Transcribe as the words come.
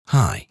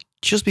Hi,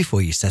 just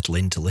before you settle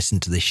in to listen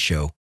to this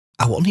show,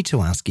 I wanted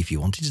to ask if you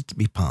wanted to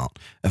be part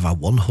of our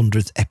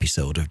 100th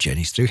episode of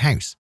Journeys Through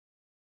House.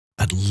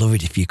 I'd love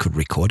it if you could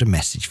record a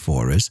message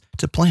for us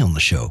to play on the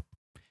show.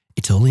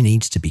 It only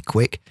needs to be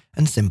quick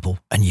and simple,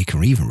 and you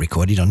can even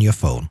record it on your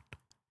phone.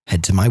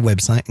 Head to my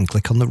website and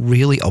click on the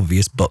really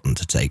obvious button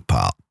to take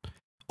part.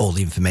 All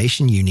the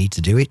information you need to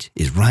do it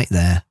is right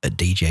there at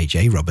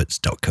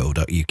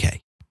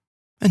djjroberts.co.uk.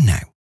 And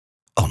now,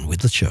 on with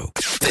the show.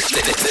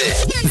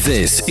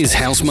 This is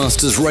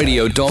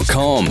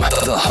housemastersradio.com,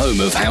 the home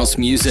of house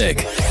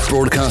music.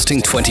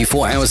 Broadcasting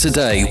 24 hours a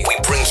day, we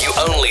bring you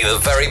only the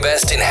very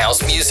best in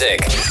house music.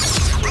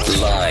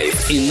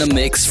 Live in the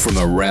mix from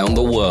around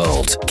the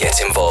world. Get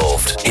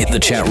involved. Hit the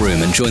chat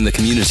room and join the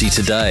community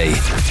today.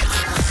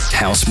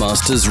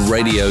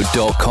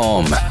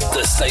 housemastersradio.com,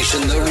 the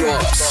station that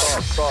rocks.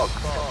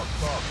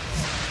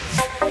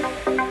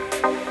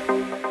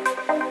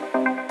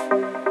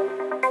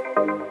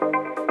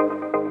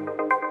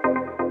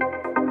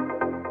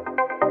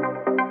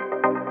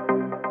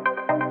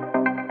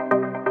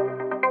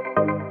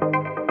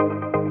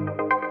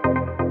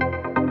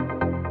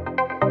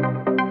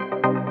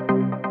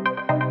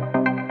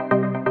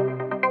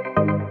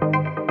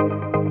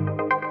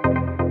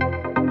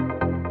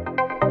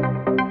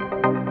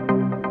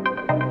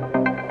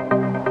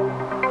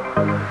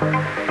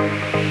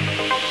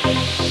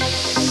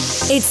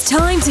 It's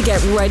time to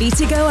get ready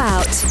to go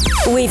out.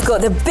 We've got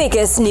the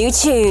biggest new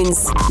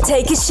tunes.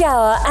 Take a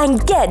shower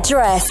and get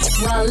dressed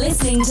while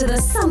listening to the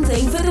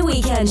Something for the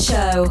Weekend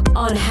show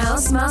on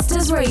House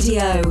Masters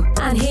Radio.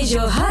 And here's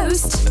your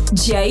host,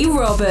 Jay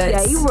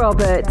Roberts.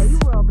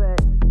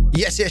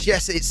 Yes,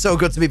 it's so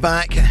good to be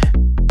back.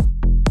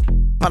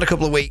 Had a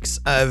couple of weeks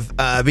of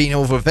being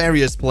over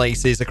various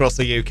places across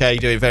the UK,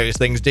 doing various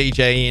things,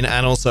 DJing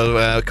and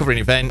also covering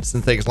events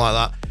and things like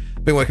that.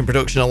 Been working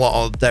production, a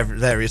lot of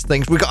various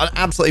things. We've got an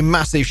absolutely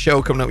massive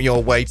show coming up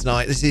your way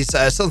tonight. This is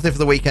Something for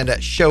the Weekend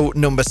at show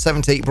number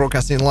 70,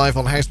 broadcasting live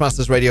on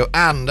Housemasters Radio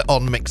and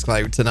on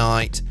Mixcloud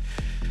tonight.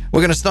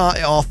 We're going to start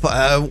it off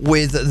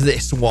with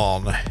this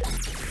one.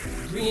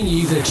 Bringing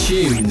you the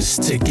tunes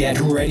to get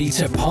ready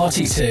to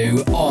party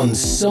to on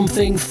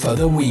Something for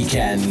the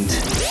Weekend.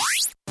 Yeah.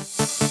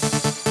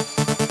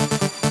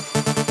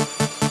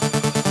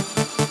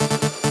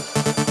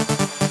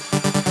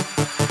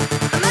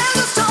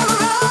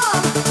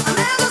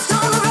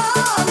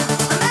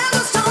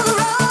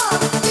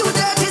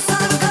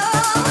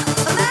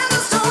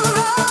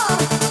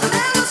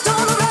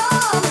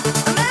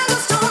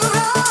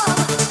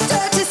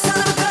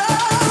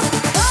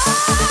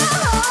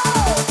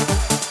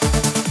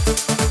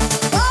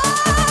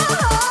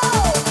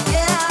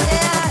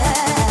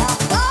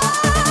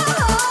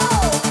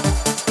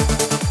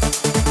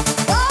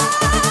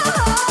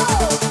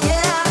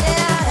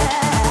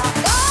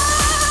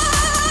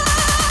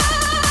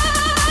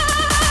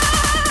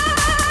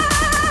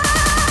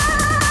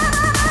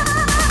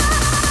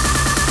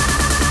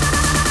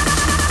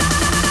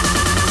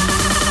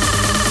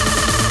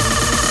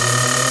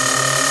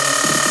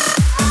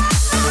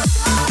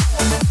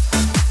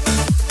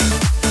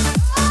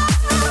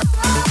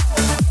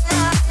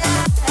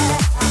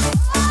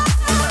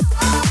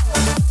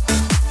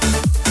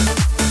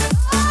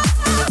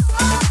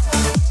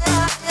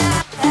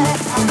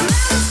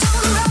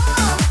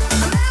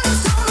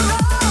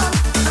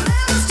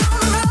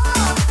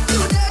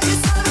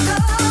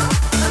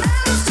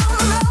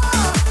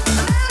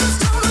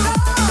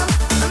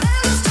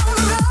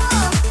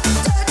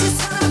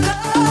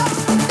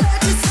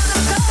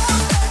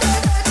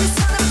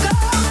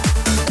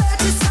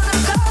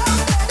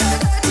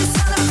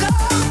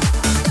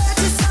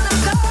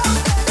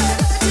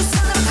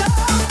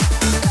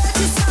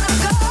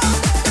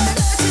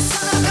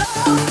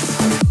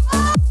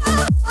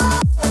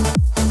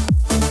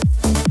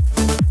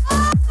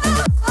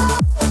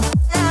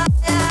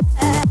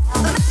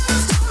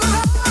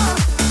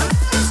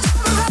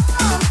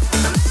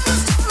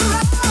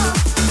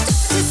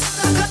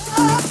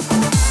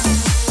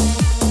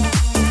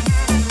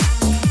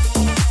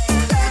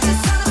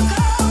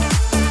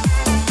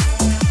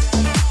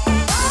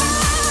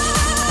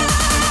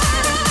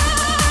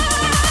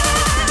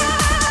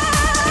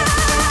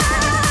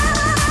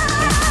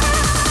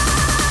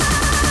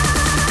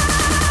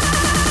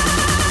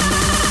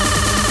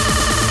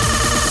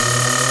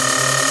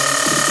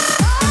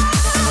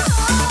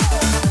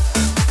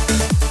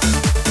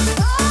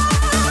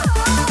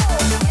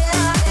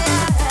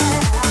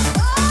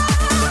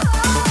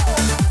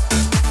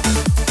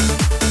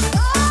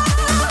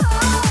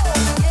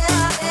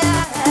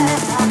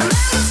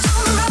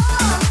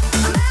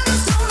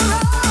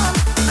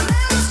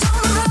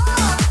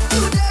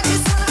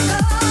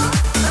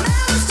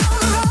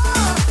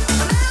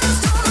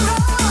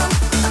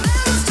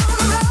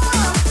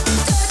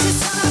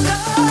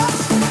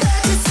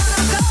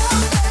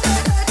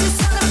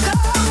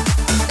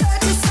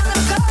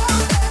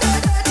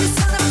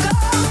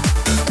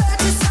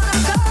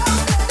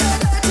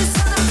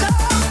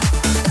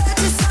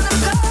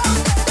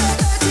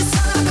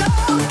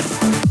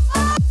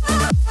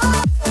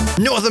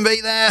 Northern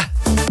Beat there.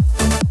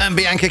 And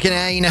Bianca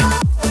Kinane.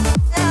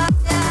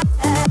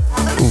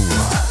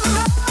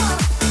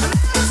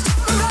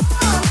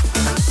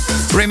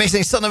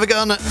 Remixing Son of a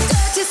Gun.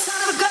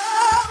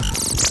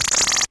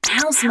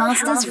 House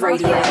Masters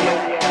Radio.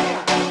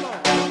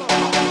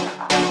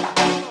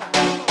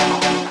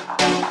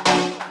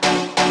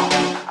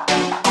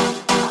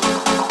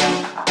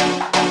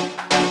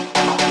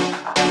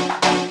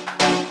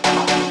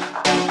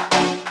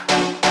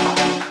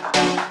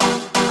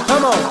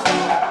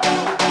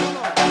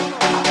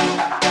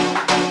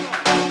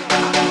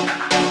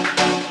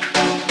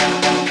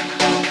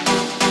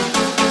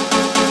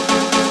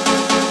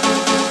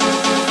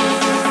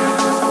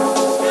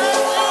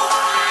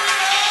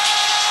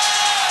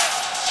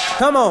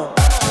 Come on.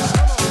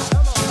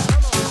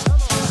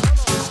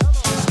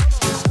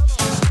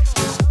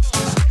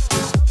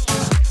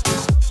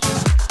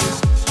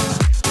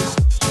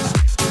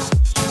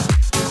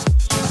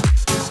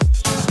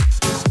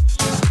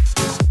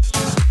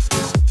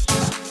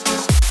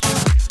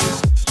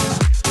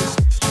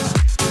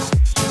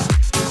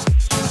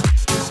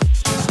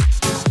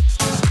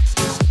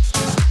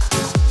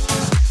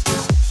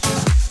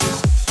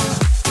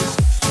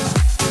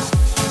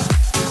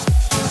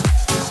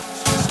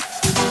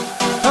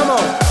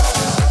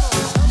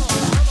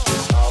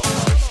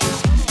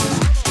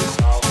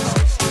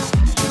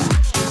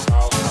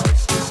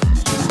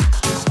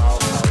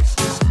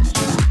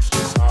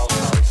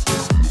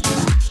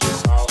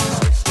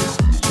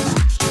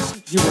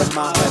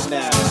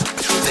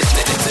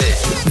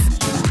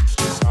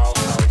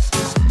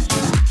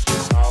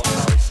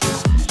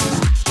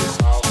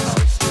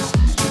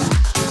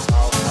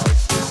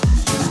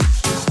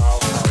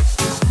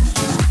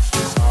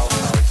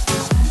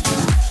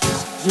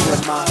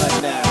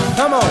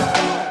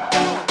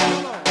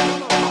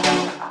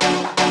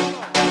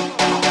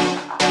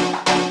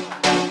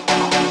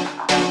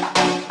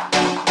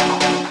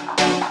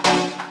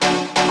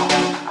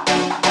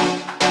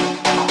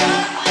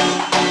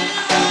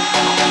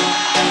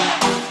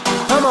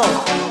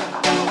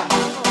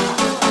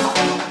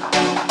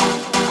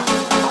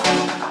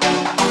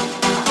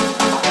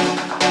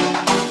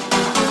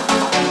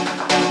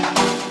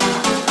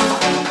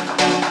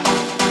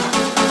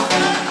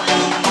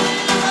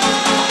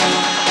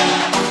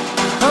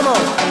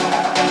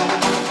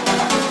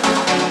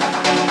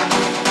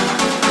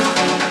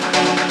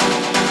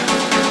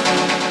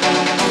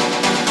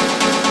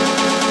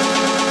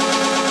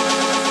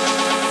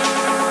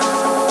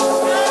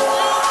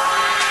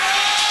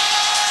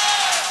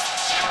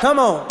 Come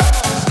on.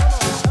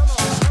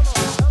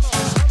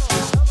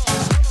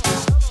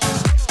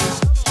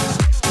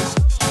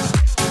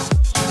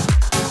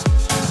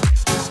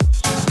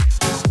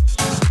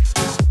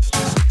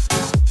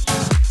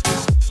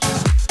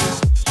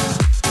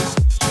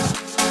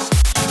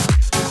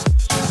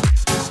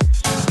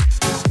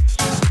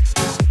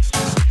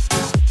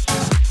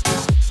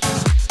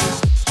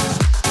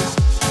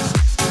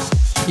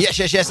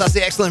 Yes, that's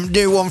the excellent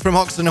new one from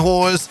Hoxton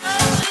Whores.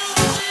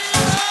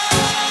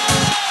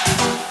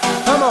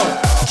 Come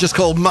on. Just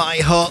called My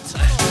Hut.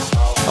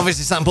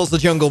 Obviously samples the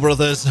Jungle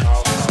Brothers.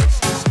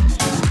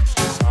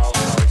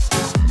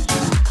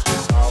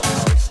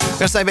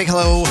 Gonna say a big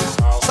hello,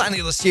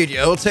 signing of the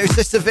studio to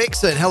Sister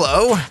Vixen.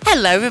 Hello.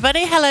 Hello,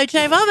 everybody. Hello,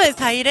 Joe Mothers.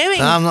 How you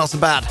doing? I'm not so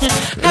bad.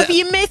 Have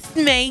you missed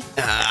me?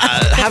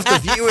 Have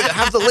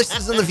the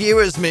listeners and the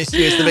viewers missed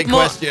you is the big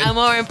question. And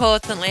more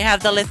importantly,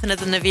 have the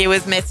listeners and the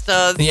viewers missed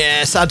us?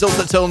 Yes, our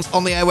dulcet tones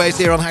on the airways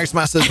here on House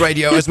Masters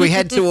Radio as we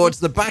head towards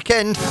the back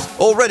end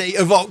already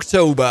of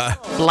October.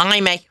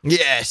 Blimey.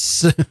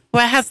 Yes.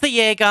 Where has the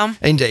year gone?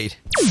 Indeed.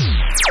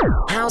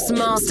 House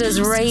Masters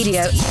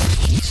Radio.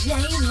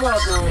 Jay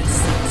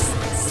Roberts.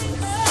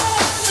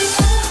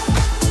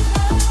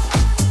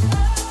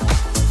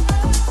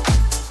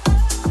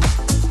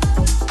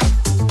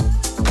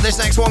 This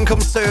next one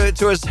comes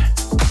to us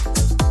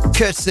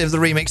courtesy of the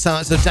remix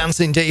sites of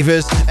Dancing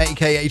Divas,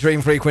 aka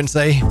Dream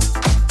Frequency.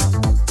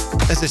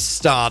 This is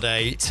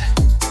Stardate.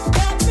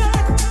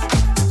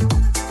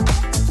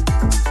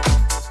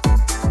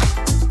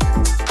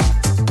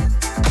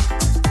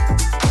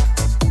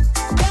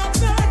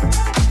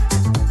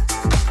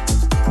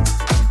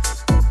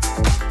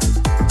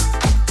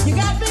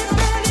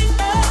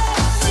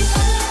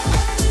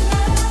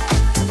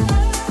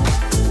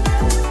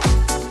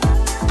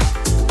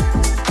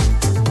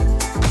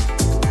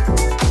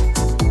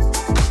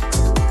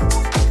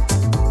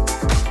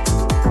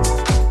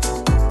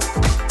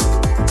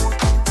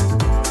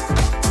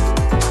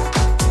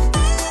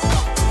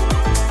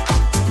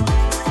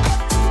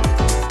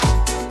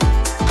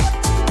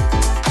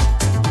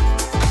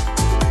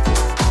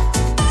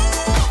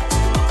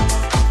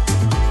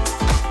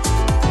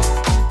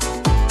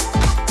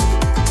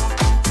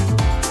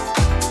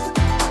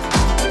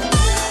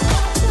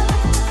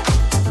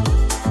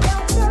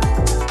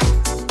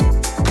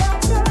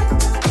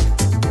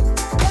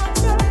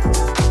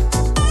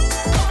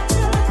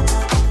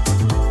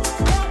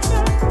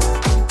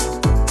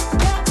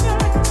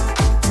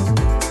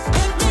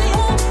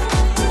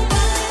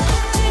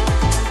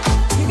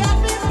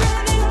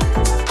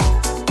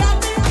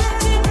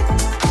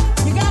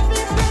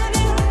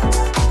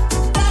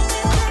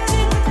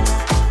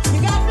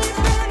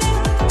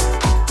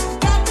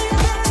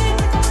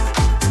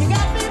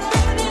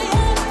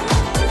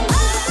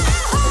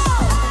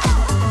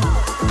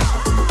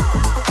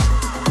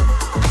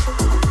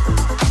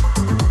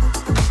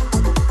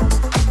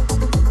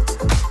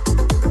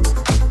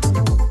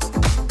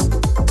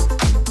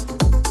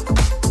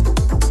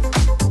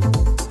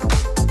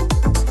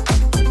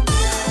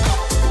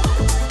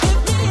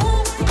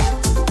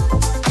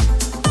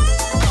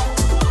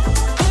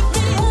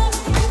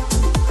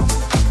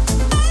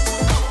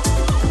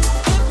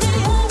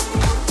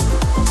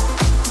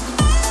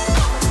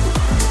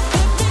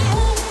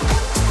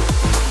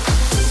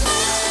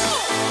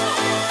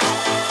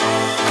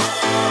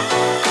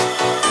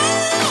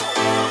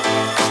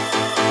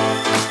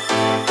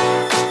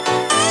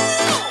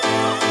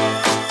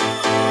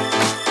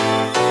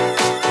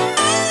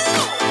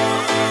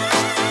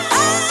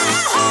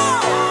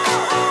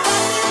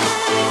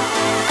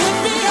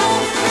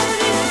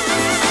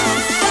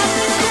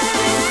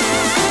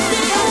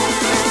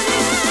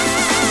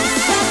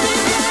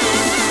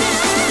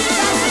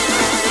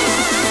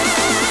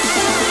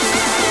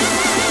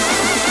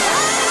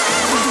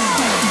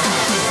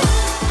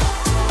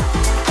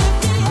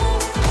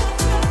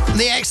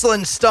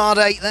 Excellent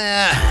Stardate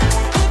there.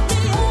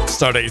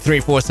 Stardate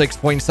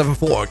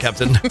 346.74,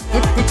 Captain.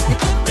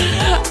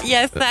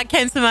 Yes, that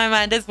came to my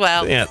mind as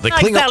well. Yeah, the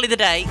Not Klingon- exactly the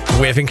day.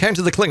 We have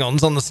encountered the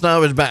Klingons on the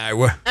starboard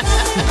bow.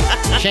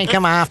 Shake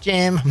 'em off,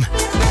 Jim.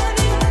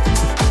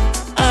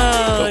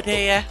 Oh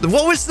dear.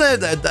 What was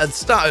the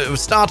Star? It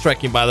was Star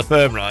Trekking by the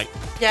firm, right?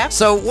 Yeah.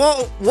 So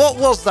what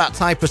was that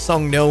type of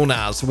song known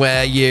as,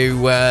 where you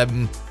where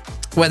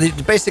they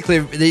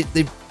basically they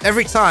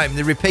every time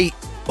they repeat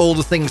all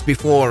the things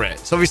before it.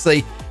 So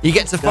obviously you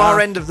get to far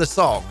end of the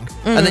song,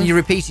 and then you're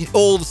repeating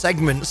all the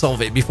segments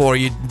of it before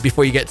you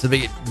get to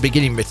the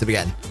beginning bit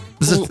again.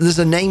 There's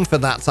a name for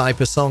that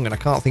type of song, and I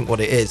can't think what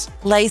it is.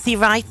 Lazy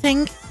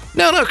writing.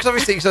 No, because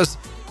obviously it says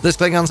there's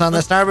Klingons on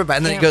the starboard bow,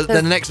 and then it goes.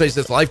 Then the next phrase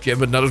says Life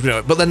Jim, and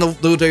but then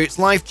they'll do it's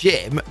Life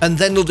Jim, and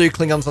then they'll do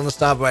Klingons on the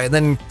starboard bow, and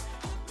then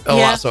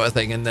that sort of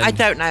thing. And then I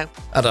don't know.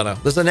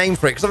 There's a name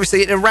for it, because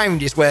obviously in a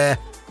round is where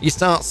you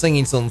start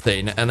singing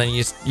something, and then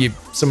you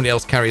somebody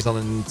else carries on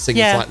and sings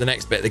like the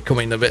next bit. They come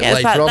in a bit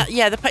later on.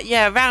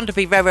 Round to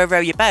be row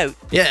your boat.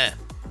 Yeah.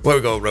 Where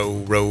we go,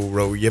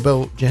 row your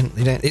boat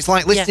gently down. It's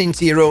like listening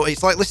to your own.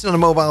 It's like listening on a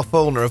mobile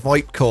phone or a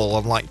VoIP call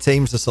on like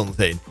Teams or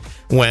something,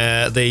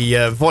 where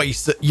the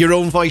voice, your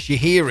own voice, you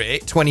hear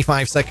it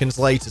 25 seconds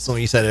later.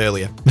 Something you said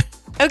earlier.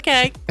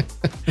 Okay.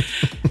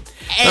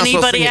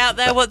 Anybody out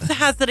there wants to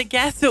hazard a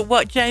guess at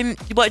what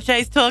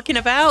Jay's talking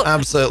about?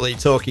 Absolutely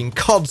talking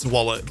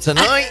Codswallop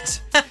tonight.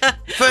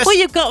 Well,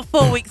 you've got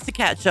 4 weeks to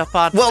catch up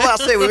on. Well,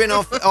 that's it. We've been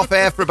off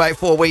air for about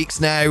 4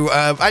 weeks now.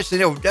 Actually,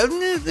 no,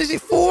 is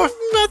it 4?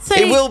 Let's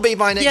see. It will be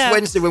by next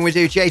Wednesday when we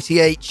do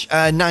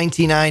JTH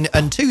 99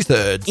 and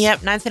 2/3.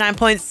 Yep,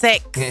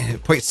 99.6.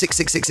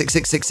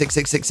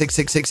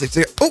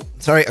 0.6666666666666. Oh,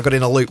 sorry, I got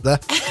in a loop there.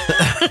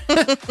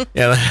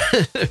 Yeah,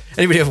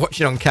 anybody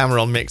watching on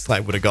camera on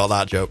Mixcloud would have got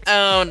that joke.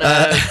 Oh no.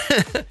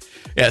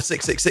 Yeah,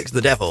 666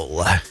 the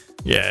devil.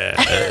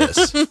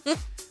 Yes.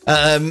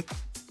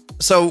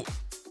 So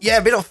yeah,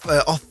 been off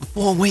for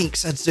 4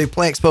 weeks. I had to do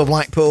Play Expo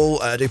Blackpool,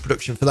 do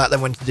production for that.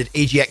 Then went and did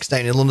EGX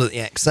down in London at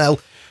the XL.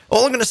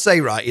 All I'm going to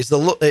say, right, is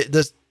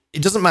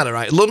it doesn't matter,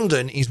 right?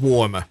 London is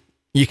warmer.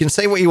 You can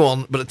say what you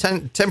want, but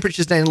the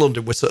temperatures down in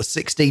London were sort of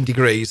 16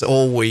 degrees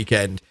all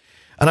weekend.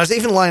 And I was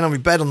even lying on my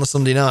bed on the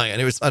Sunday night,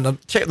 and I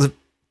checked the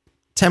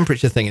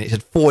temperature thing, and it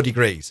said 4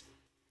 degrees.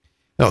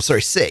 No,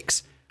 sorry,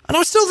 6. And I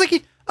was still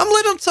thinking, I'm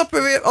laid on top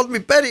of it on my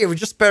bed here with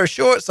just a pair of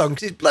shorts on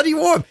because it's bloody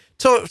warm.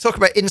 Talk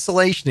about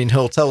insulation in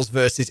hotels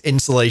versus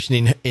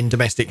insulation in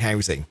domestic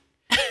housing.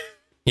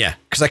 Yeah,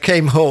 because I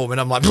came home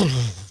and I'm like,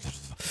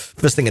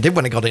 first thing I did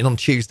when I got in on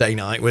Tuesday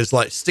night was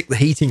like stick the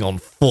heating on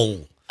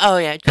full. Oh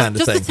yeah,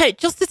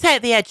 just to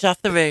take the edge off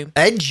the room.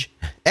 Edge.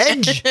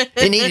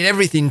 It needed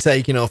everything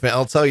taken off it.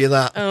 I'll tell you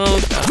that.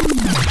 Oh God.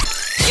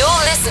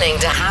 You're listening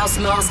to House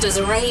Masters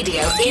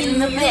Radio in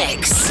the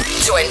mix.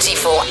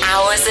 24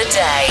 hours a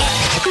day.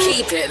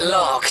 Keep it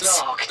locked.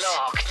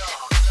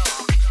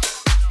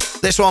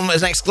 This one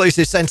is an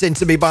exclusive sent in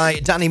to me by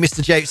Danny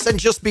Mr. J. Sent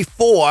just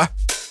before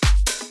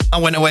I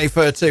went away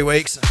for 2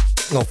 weeks.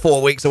 Or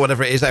 4 weeks or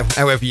whatever it is,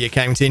 however you're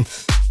counting.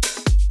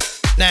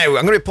 Now,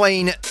 I'm going to be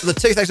playing the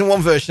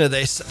 2001 version of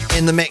this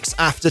in the mix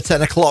after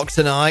 10 o'clock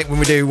tonight when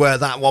we do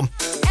that one.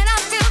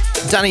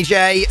 Danny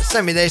J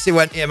sent me this. He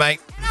went, yeah, mate.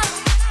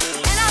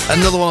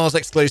 Another one of those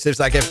exclusives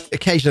that I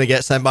occasionally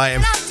get sent by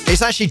him.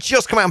 It's actually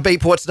just come out on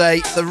Beatport today.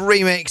 It's a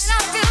remix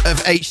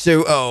of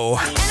H2O.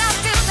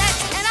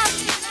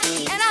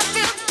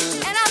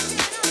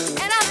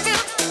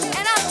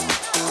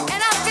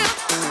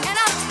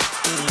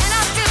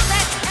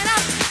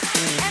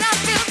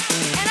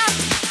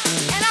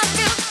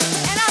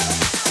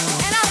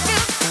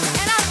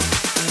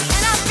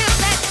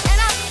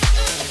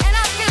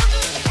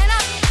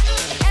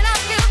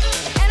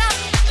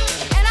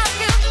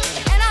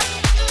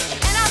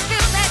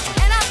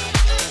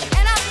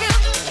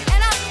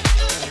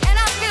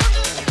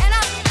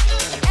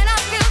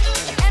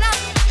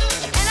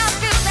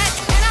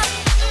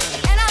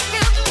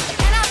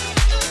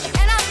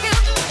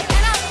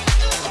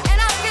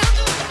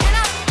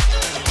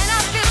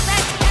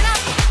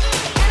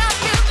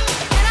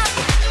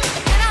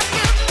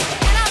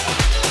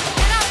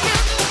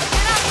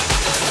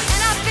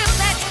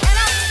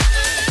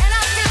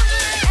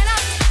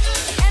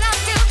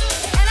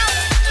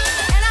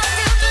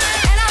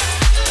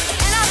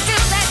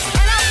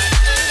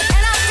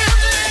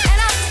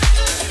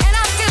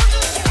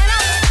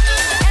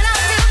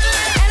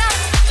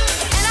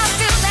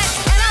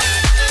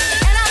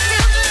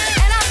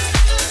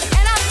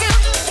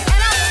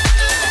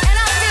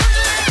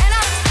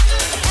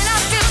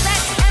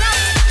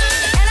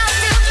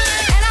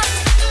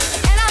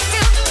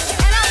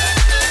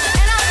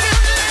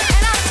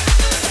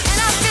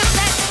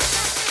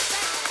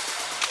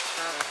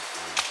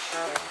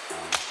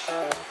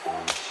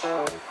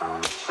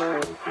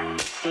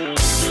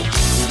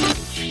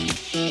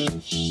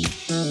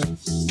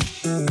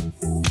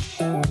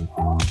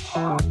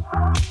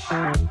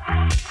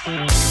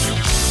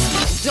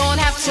 Don't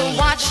have to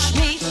watch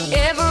me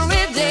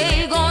every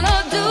day.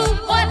 Gonna do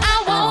what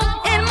I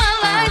want in my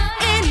life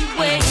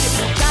anyway.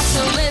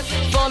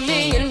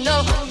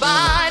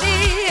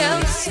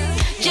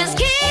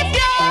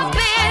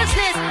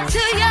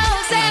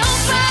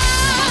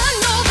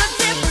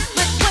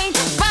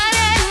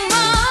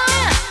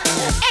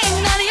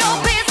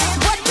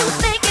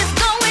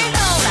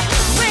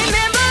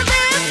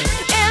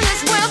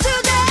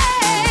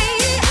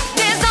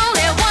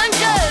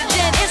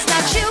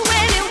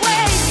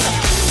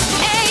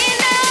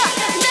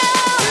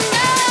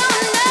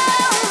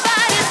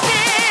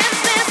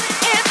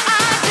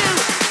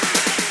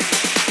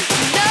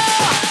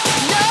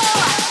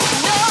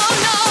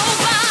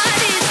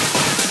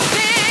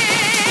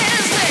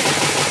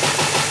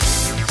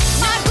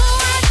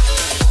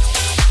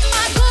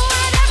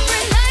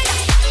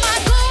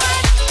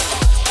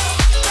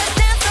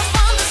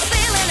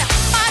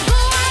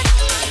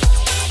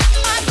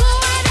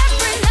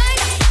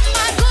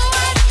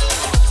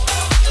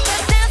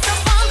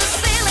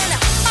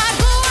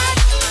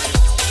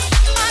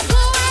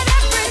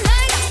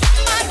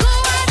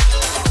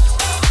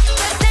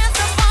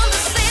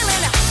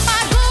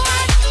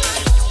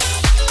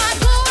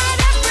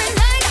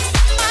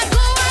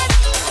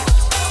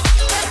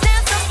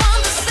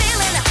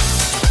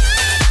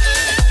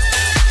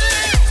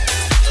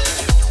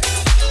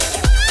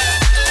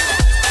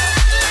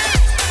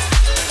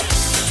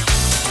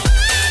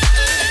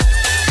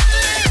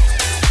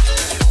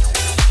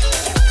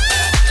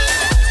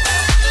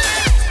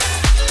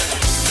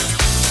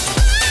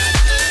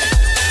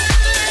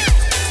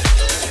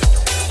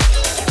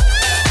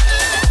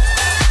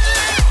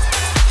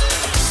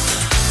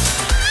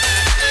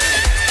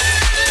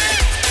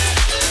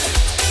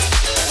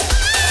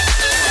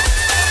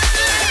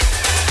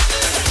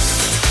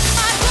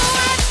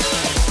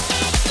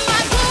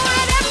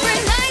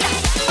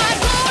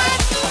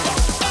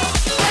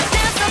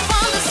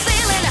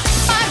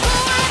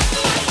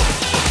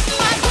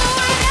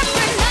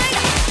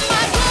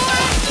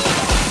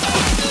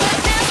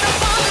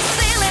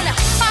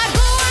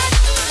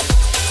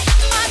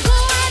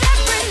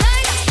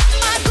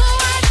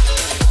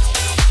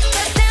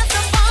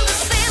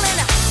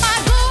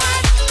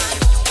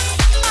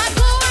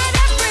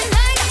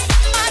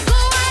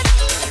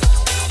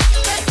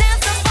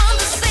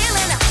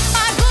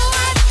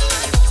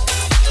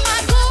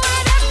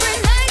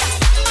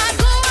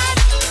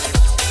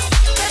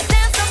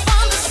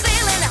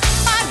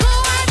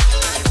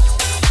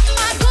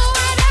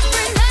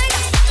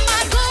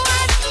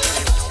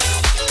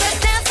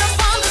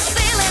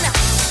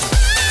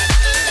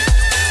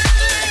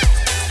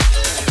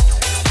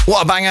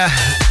 What a banger.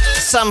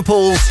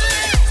 Samples.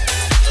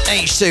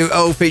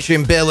 H2O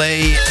featuring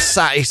Billy.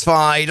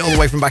 Satisfied. All the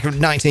way from back in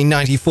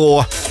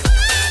 1994.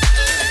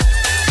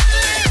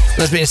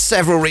 There's been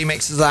several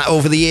remixes of that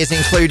over the years,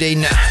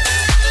 including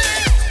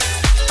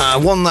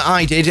one that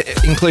I did,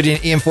 including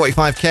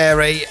EM45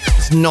 Carey.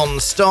 It's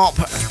Non-Stop.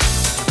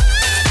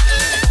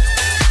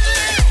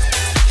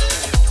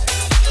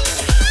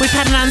 We've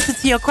had an answer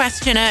to your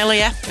question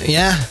earlier.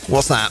 Yeah?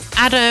 What's that?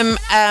 Adam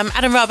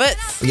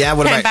Roberts. Yeah,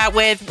 what came about? back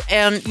with,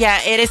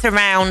 yeah, it is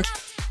around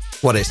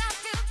What is?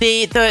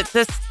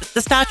 the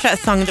Star Trek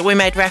song that we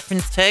made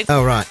reference to.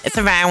 Oh, right. It's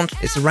around.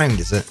 It's around,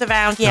 is it? It's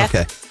around, yeah.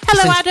 Okay.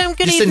 Hello, Just Adam.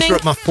 Good just evening.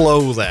 interrupt my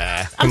flow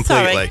there I'm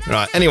completely. sorry.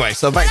 Right. Anyway,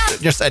 so back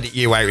to, just edit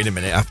you out in a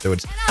minute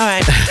afterwards. All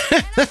right.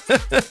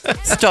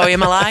 Story of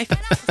my life.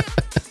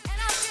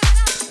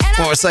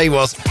 What I say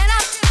was,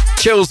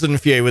 Chosen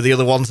Few were the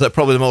other ones that are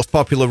probably the most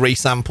popular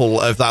resample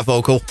of that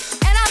vocal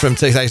from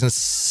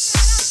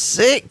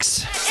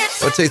 2006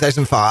 or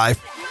 2005.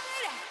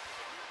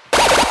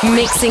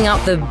 Mixing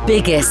up the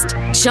biggest,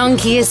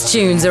 chunkiest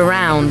tunes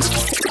around.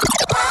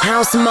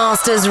 House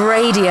Masters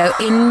Radio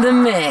in the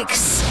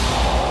mix.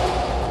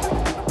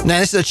 Now,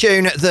 this is a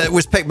tune that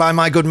was picked by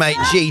my good mate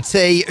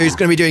GT, who's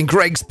going to be doing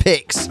Greg's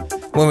picks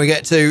when we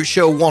get to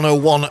show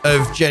 101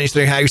 of Journeys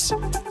Through House.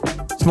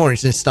 It's more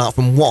interesting to start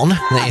from 1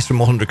 than it is from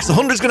 100, because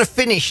 100 is going to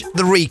finish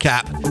the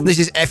recap. This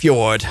is F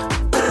Yord.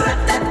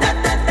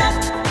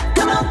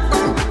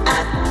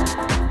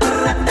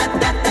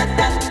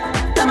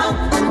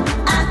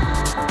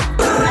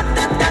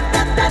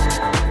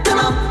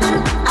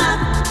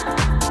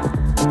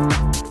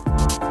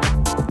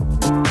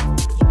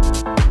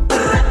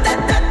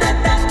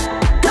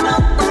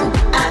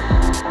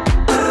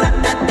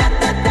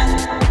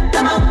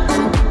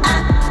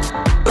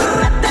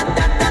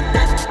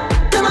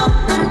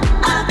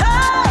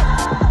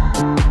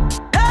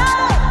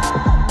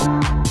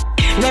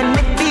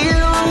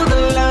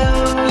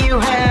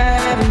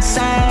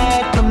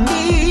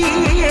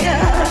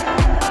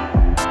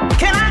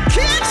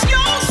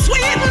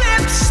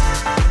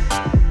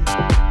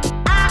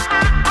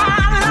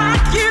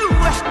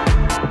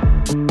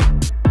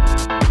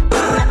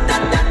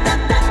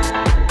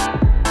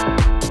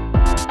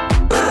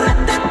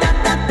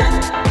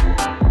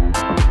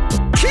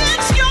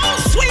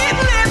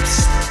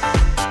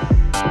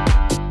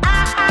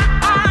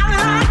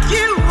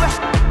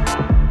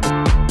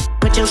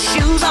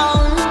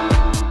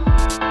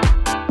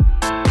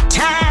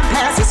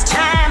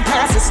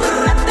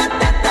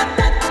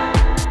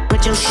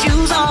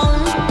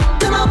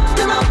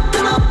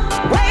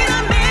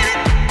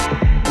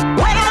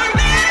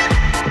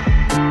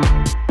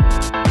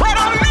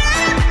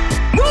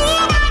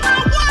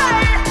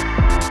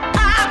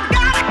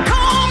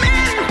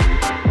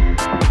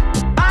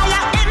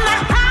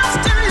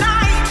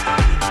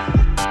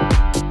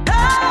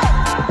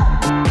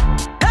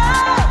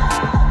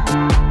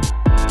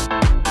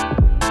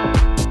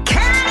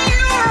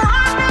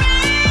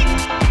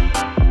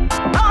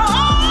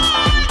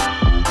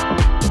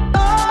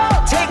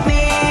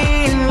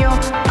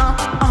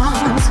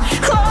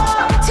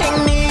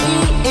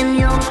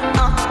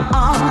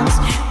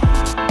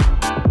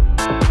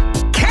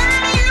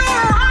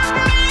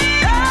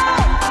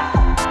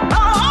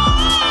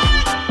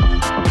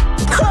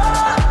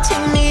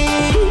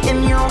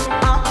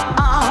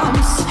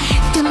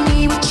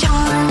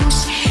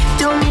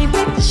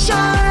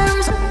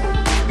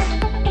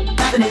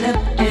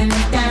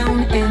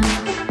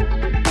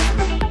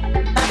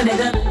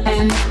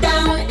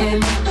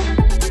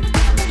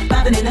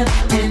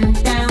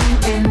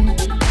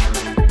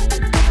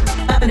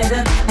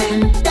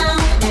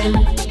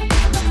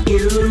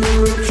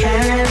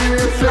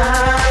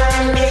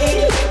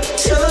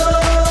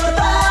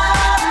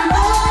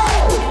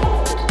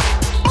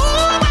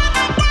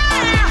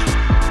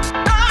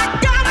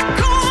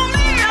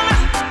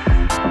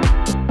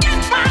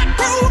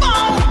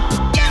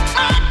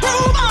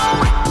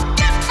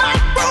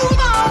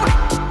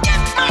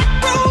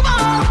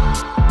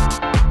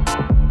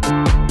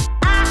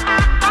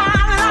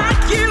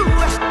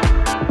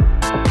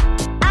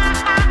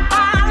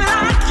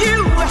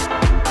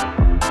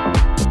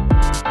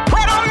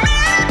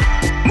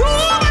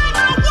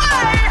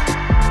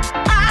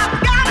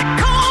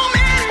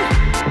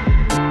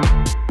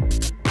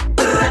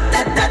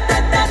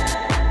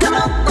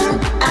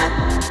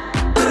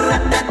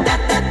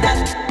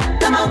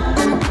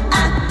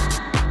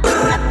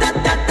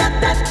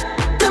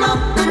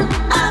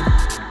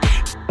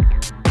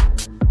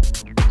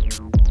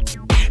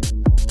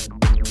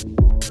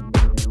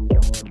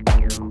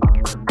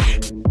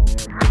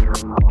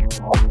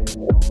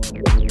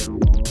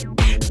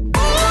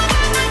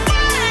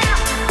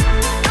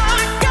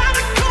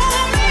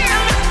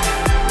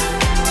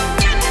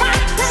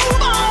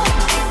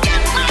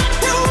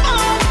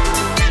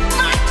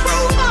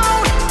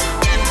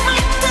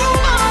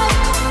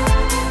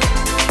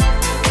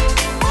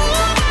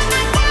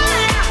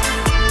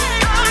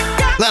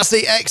 That's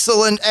the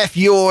excellent F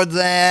Yord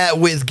there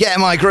with Get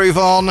My Groove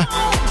On.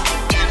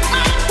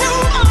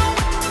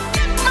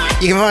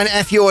 You can find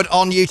F Yord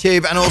on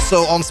YouTube and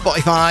also on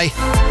Spotify.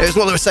 It was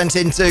one that was sent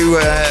in to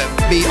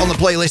be on the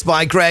playlist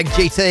by Greg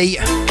GT,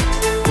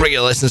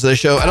 regular listeners to the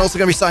show, and also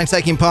going to be starting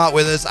taking part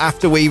with us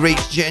after we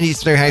reach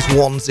Journeys Through House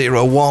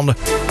 101,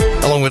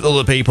 along with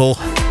other people.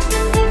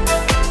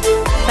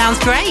 Sounds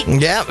great.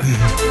 Yeah.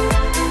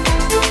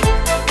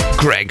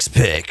 Greg's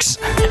picks.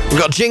 We've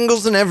got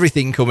jingles and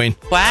everything coming.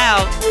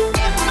 Wow.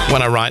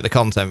 When I write the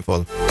content for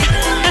them.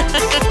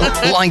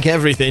 Like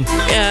everything.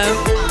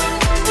 Yeah.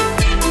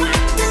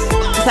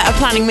 Is that a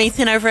planning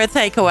meeting over a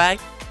takeaway?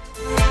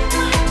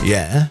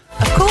 Yeah.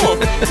 Of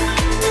course.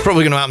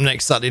 Probably going to happen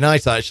next Saturday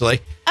night, actually.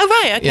 Oh,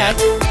 right, okay. Yeah.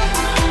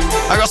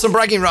 I got some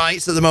bragging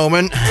rights at the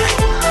moment.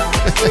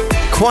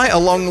 Quite a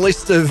long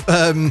list of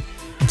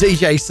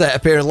DJ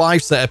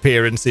live set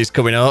appearances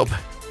coming up.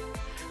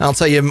 I'll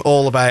tell you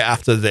all about it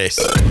after this.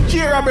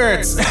 Kira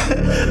Birds.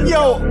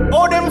 Yo,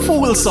 all them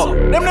fools up.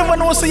 Them never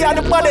know say you're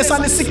the baddest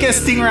and the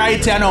sickest thing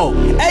right here now.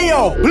 Hey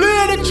yo,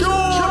 play the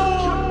tune.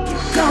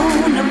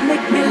 Gonna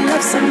make me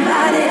love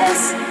somebody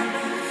else.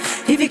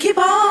 If you keep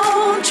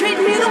on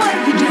treating me the way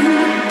you do,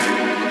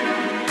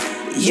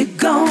 you're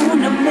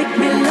gonna make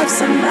me love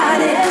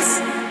somebody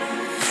else.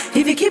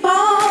 If you keep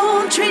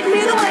on treating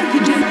me the way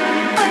you do,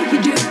 way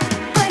you do,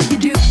 way you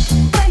do,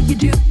 way you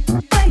do,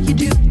 way you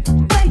do,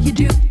 way you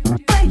do.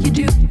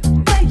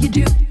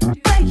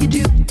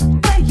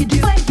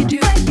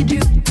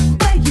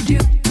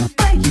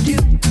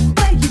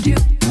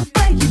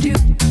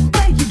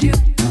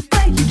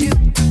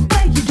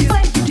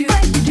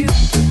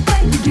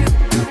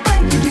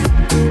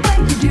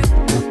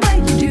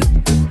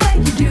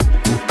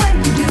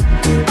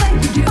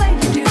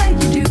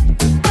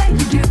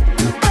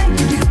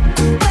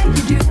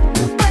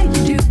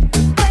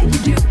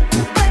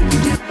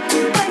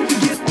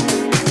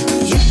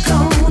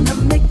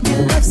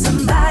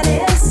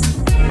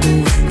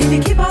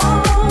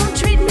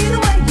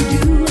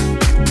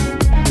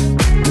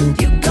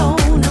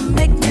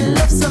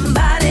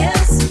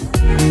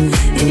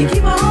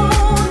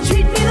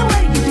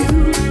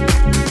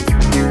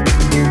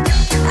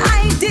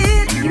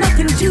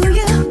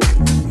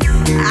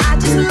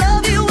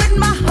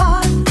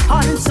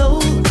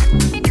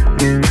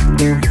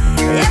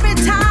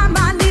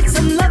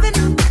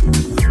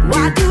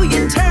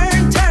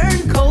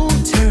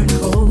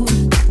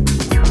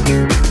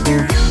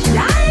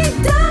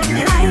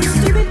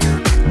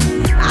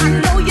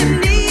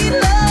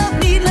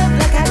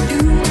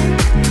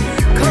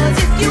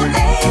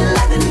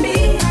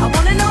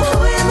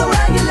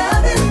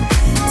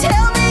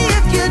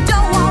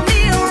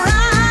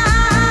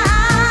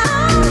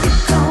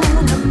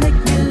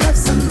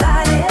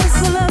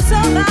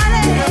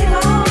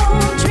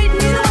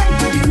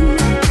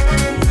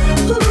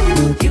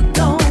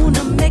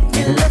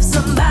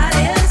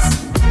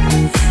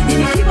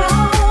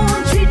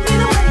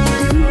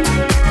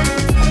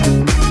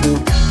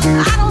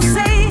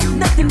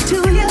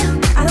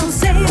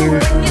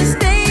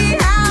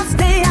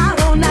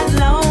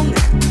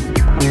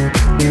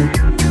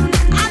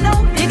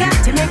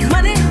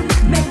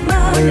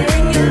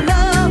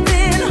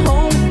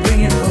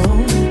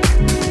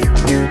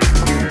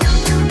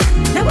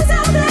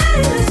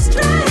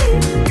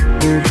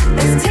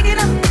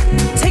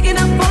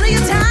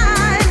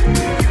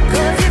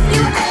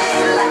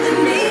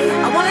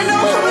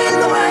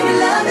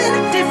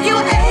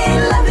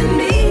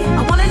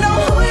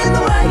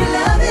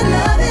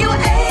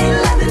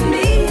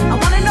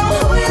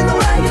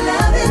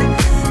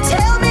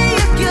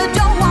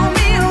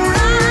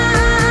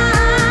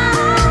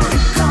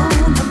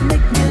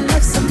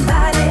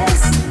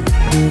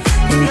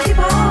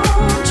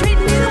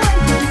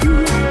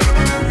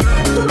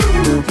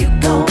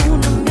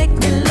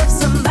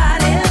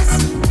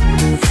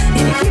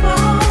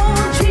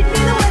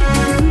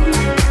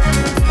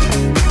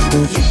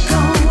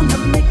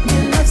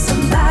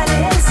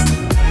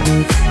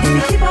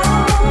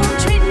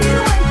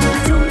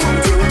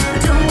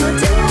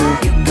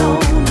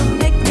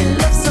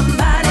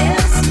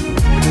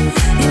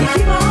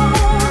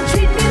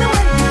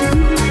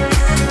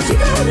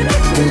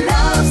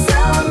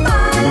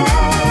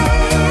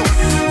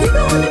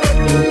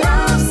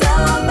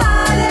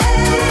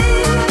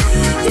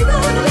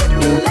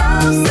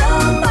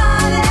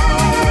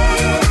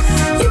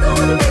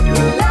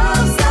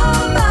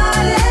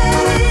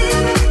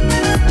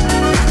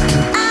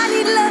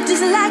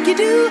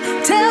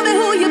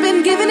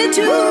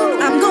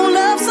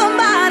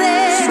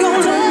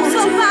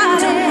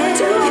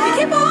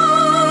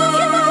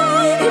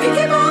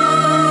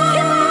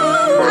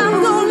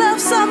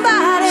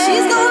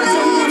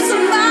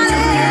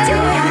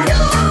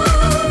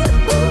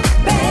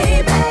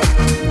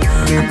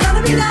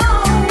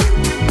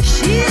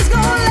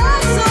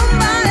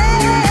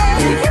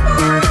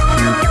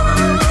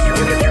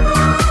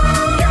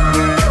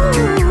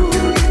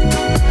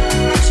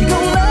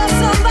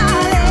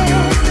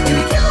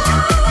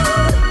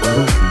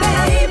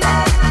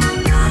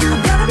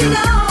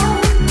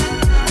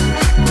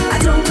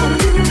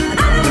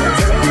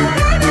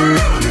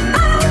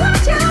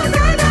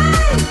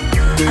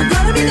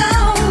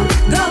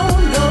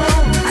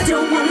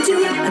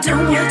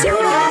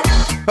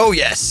 Oh,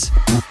 yes.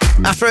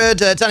 After I heard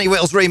Danny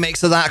Whittle's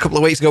remix of that a couple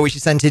of weeks ago, which he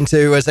sent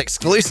into us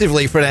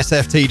exclusively for an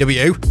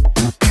SFTW.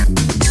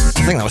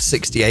 I think that was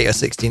 68 or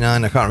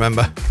 69, I can't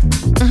remember.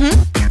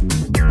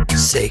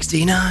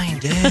 69,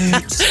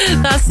 dudes.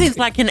 That seems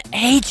like an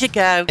age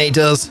ago. It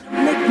does.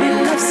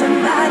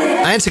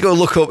 I had to go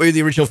look up who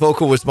the original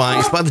vocal was by.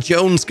 It's by the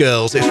Jones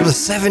Girls. It's from the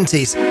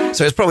 70s.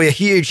 So it's probably a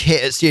huge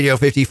hit at Studio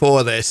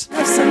 54, this.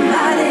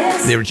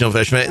 The original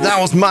version of it. That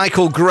was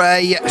Michael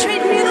Gray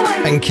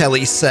and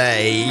Kelly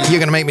Say. You're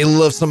going to make me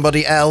love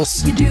somebody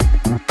else.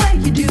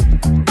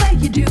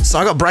 So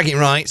I got bragging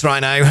rights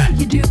right now.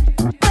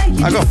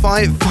 I've got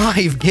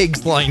five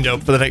gigs lined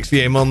up for the next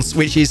few months,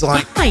 which is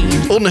like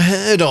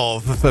unheard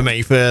of for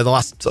me for the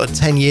last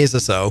 10 years or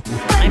so.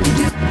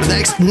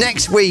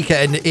 Next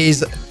weekend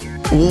is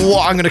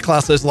what I'm going to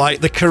class as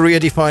like the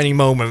career-defining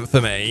moment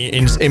for me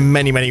in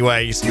many, many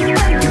ways.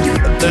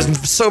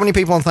 There's so many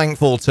people I'm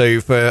thankful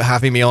to for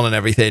having me on and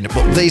everything,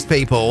 but these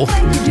people,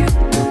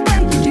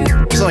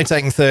 it's only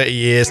taken 30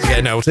 years to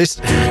get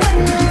noticed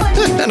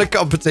and a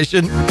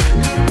competition.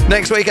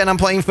 Next weekend I'm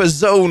playing for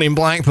Zone in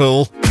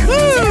Blackpool.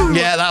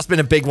 Yeah, that's been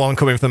a big one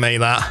coming for me,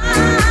 that.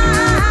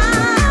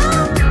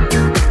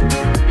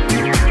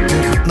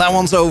 That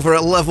one's over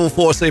at Level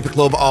 4 Super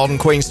Club on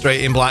Queen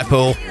Street in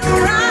Blackpool.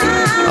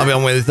 I'll be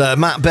on with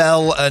Matt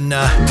Bell and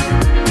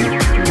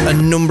a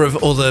number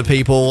of other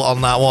people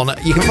on that one.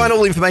 You can find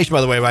all the information,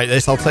 by the way, about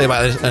this. I'll tell you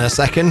about it in a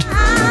second.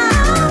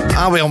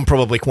 I'll be on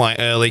probably quite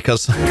early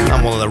because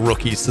I'm one of the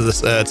rookies to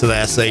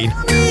their scene.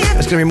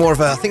 It's going to be more of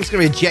a, I think it's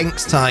going to be a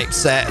Jenks type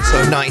set,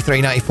 so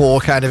 93, 94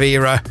 kind of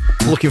era.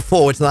 Looking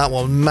forward to that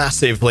one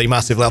massively,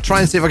 massively. I'll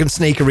try and see if I can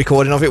sneak a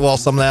recording of it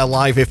whilst I'm there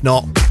live. If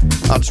not,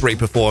 I'll just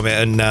re-perform it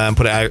and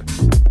put it out.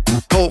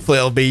 Hopefully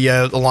it'll be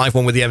a live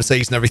one with the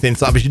MCs and everything,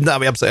 so that'll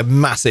be absolutely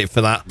massive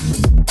for that.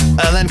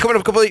 And then coming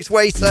up a couple of weeks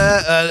later,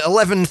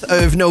 11th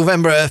of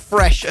November,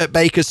 Fresh at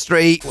Baker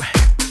Street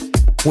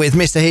with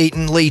Mr.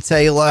 Heaton, Lee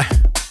Taylor,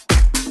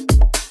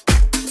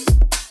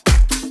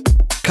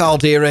 Carl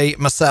Deary,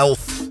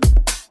 myself,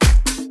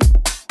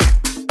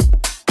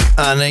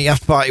 and you have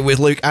to party with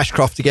Luke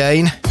Ashcroft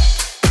again. I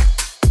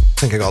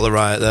think I got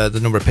the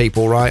number of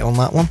people right on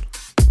that one.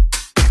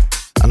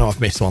 I know I've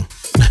missed one.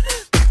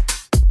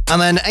 And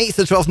then 8th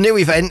to 12th, new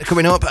event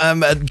coming up,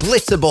 a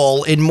Glitter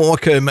Ball in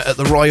Morecambe at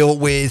the Royal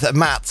with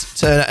Matt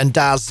Turner and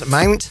Daz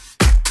Mount.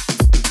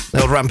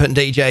 The old rampant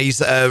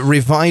DJs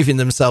reviving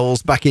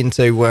themselves back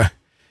into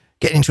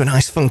getting into a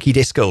nice funky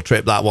disco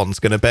trip, that one's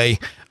going to be.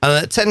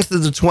 10th to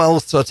the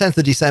 12th, so 10th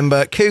of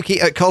December,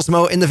 Kooky at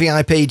Cosmo in the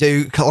VIP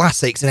do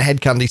classics in a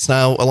Head Candy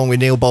style, along with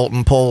Neil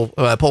Bolton, Paul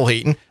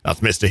Heaton,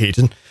 that's Mr.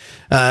 Heaton,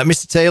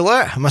 Mr.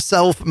 Taylor,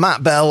 myself,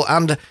 Matt Bell,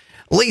 and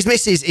Lee's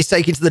Missus is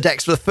taken to the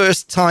decks for the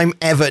first time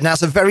ever. Now,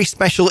 it's a very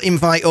special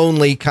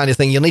invite-only kind of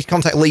thing. You'll need to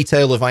contact Lee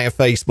Taylor via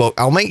Facebook.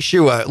 I'll make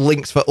sure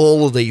links for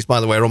all of these, by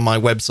the way, are on my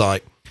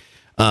website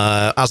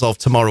as of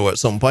tomorrow at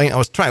some point. I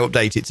was trying to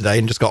update it today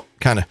and just got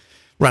kind of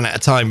ran out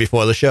of time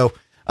before the show.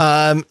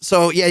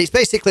 So, yeah, it's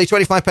basically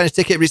 £25 a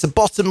ticket, but it's a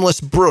bottomless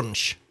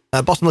brunch,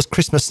 a bottomless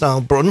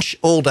Christmas-style brunch,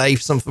 all day,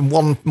 from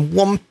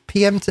 1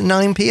 p.m. to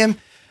 9 p.m.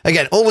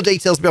 Again, all the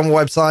details will be on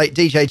my website,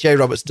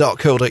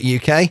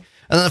 djjroberts.co.uk.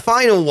 And then the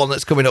final one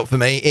that's coming up for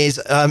me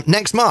is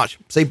next March.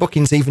 Say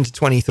bookings even to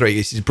 23.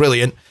 This is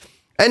brilliant.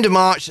 End of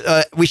March,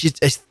 which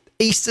is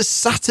Easter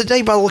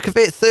Saturday by the look of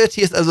it.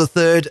 30th of the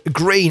 3rd,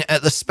 Green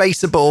at the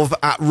Space Above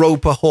at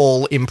Roper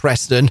Hall in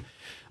Preston.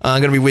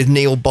 I'm going to be with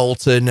Neil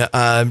Bolton,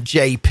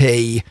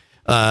 JP,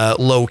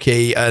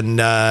 Loki, and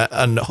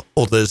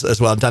others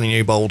as well. Danny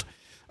Newbold.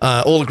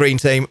 All the Green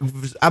team.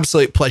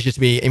 Absolute pleasure to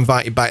be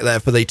invited back there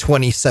for the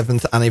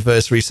 27th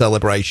anniversary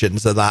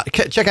celebrations of that.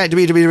 Check out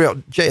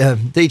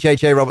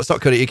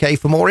www.djjroberts.co.uk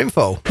for more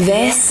info.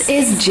 This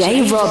is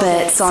Jay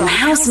Roberts on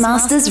House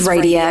Masters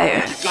Radio.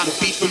 Got a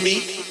beat for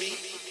me?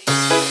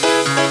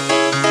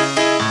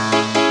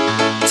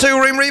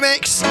 2-Room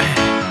Remix.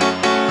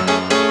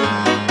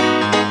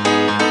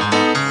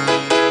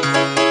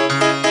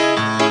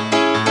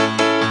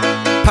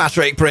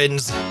 Patrick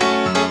Prince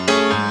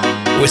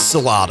with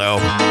Salado.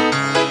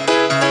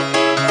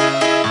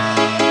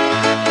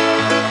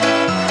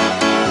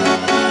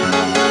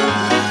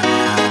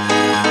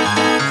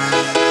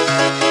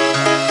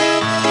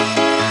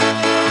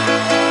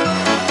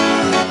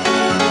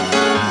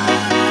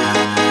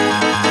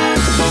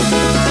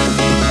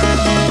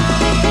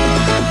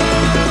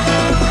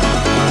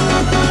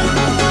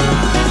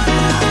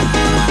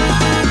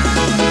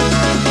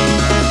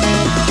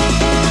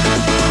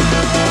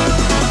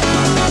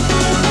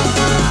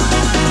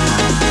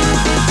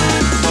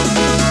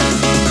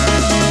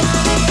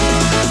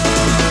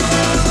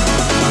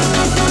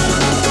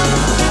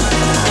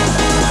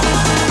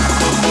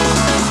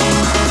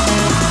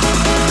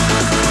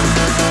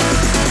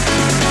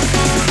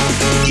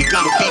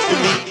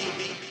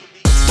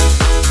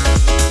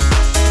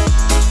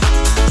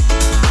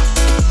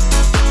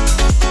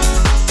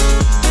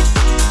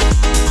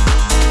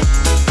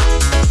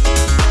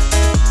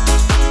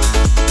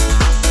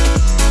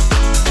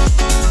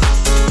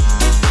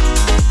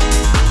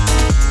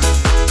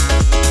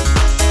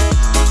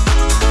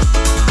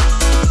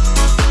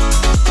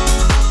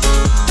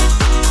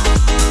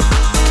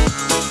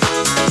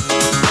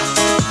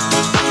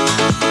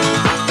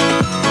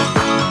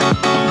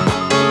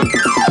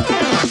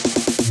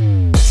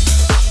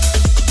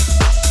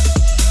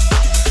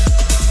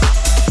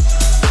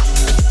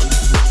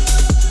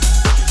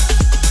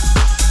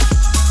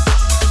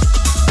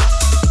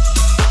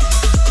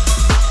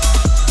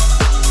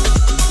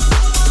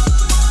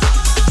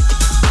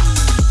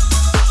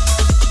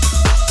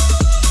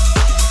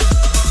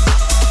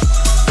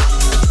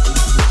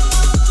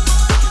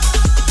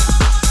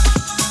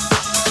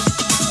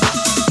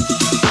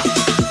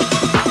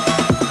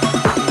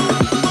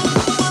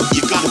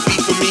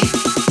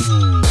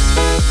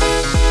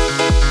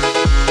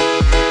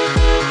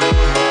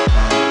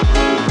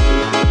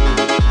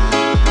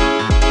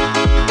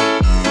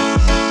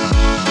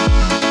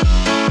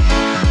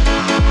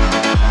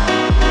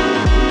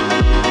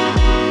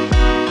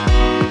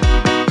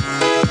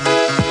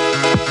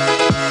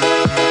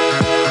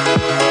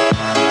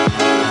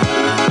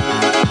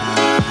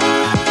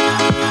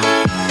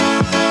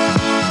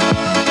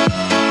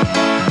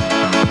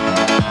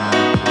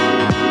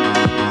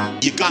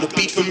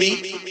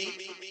 me.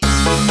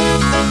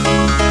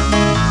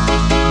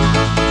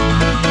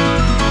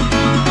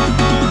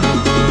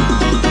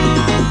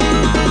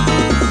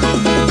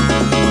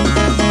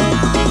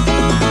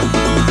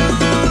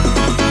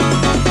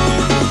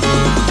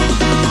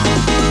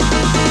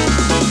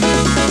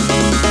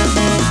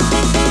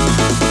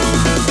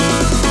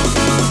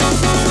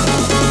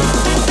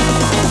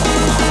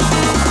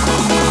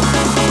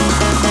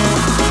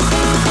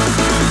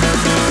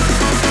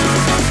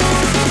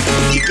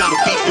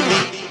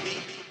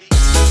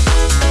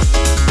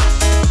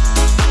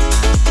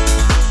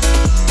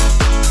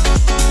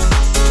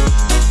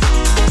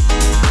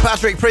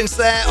 Patrick Prince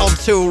there on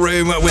Tool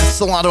Room with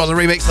Solado on the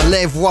remix of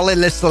Live Wally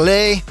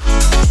Listily.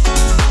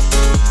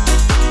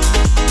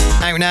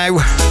 Out now.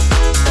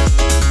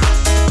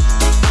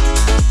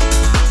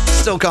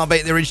 Still can't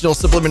beat the original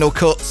Subliminal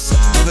Cuts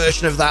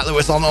version of that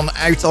was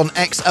out on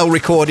XL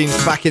Recordings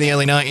back in the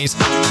early 90s.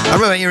 I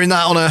remember hearing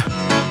that on a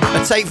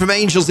tape from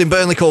Angels in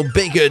Burnley called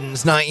Big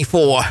Uns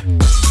 94.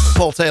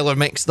 Paul Taylor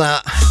mixed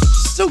that.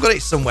 Still got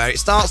it somewhere. It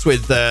starts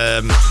with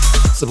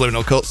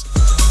Subliminal Cuts.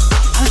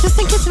 I was just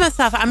thinking to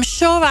myself, I'm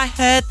sure I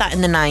heard that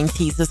in the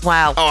 90s as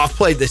well. Oh, I've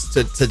played this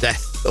to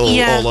death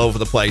all over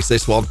the place,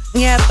 this one.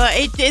 Yeah, but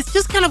it's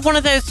just kind of one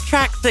of those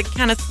tracks that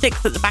kind of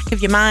sticks at the back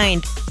of your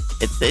mind.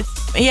 It's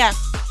yeah.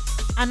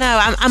 I know.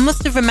 I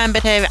must have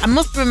remembered it. I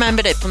must have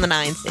remembered it from the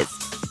 90s.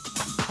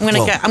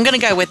 I'm gonna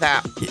go with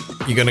that.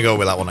 You're gonna go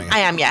with that one, are you?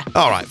 I am, yeah.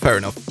 All right, fair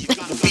enough.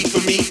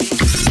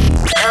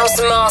 House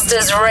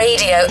Masters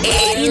Radio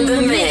in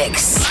the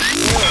mix.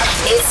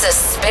 It's a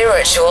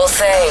spiritual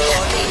thing,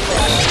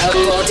 a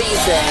body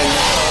thing,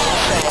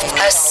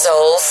 a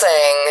soul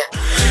thing.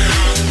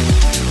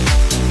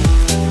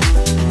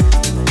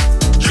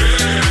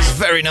 It's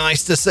very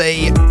nice to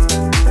see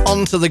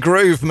Onto the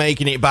Groove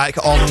making it back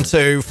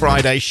onto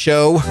Friday's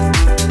show.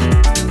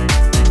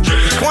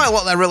 Quite a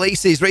lot of their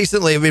releases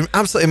recently have been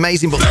absolutely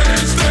amazing, but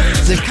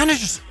they've kind of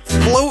just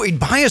floated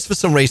by us for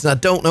some reason. I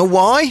don't know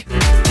why.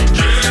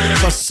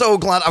 So I'm so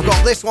glad I've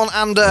got this one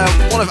and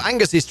one of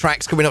Angus's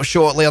tracks coming up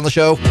shortly on the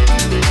show.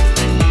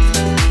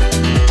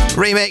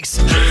 Remix.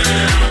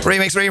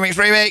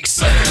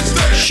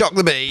 Shock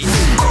the beat.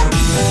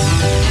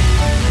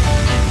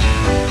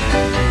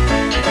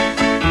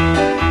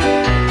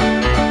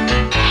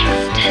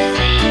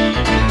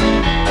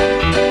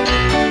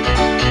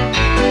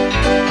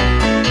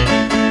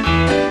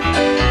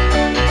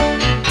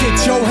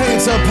 Get your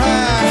hands up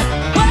high.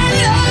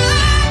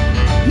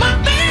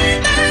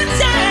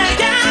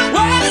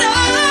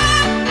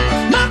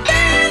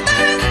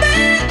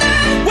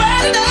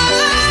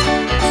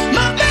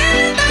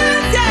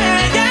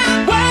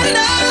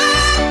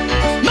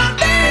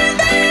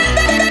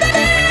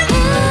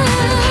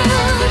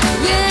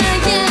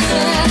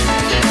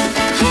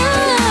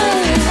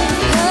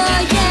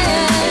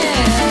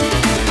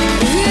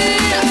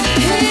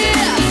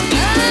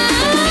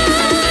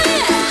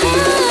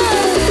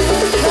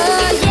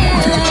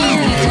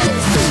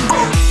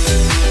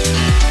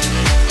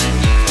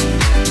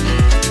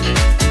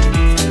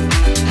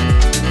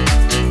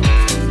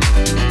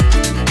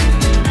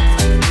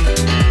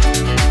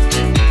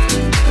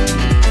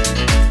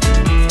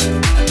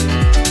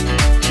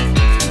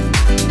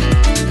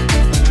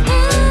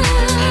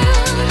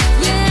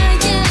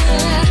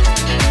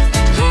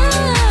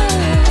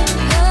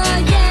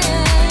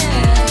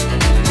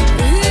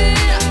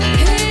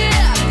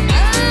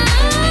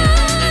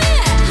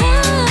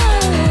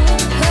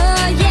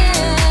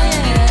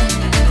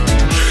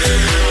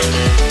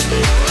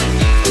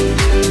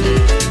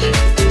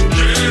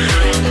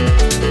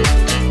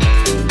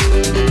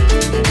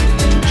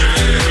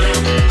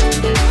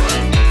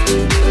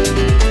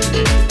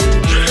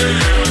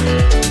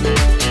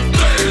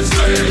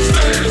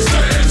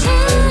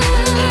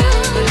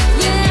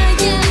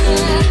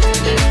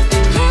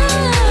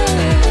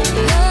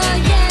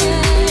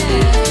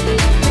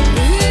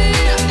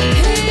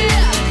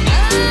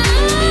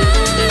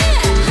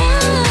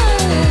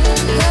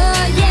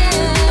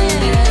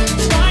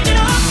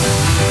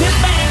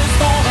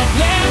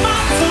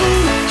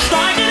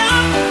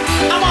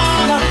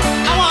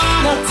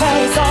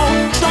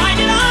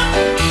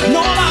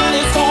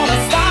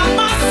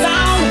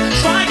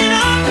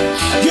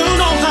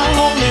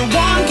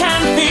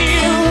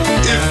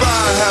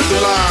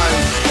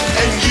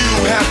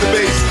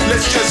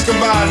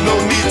 No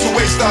need to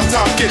waste our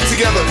time, get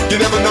together. You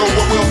never know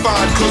what we'll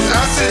find. Cause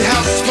acid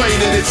house is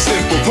plain and it's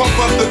simple. Pump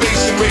up the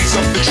bass and raise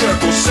up the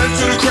treble. Send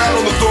to the crowd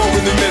on the floor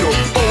in the middle.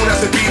 Oh,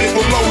 that's a beat, it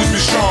will always be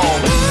strong.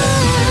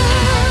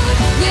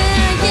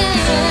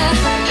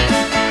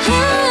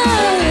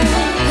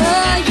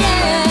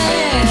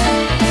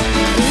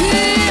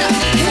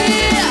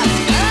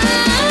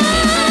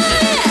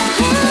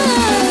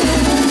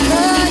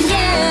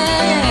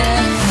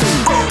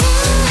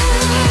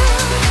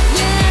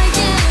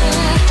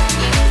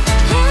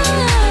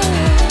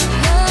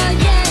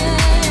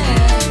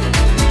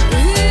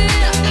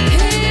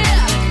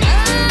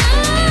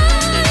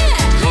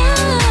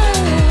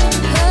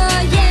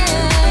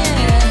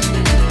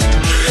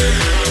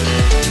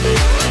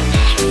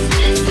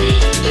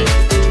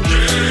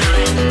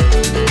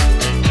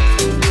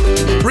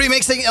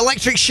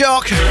 Electric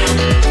Shock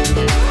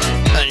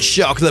and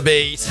Shock the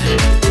Beat.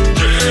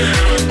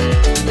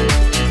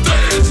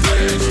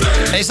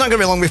 It's not going to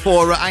be long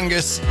before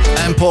Angus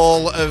and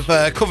Paul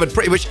have covered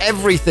pretty much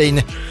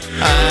everything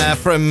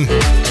from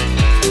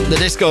the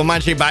Disco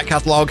Magic back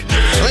catalogue.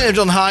 I think they've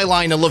done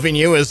Highliner Loving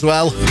You as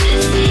well.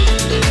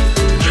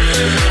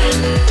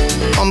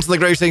 On to the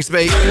Groove Things to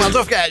Be. Well,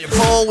 don't forget,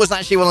 Paul was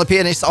actually one of the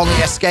pianists on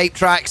the Escape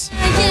tracks.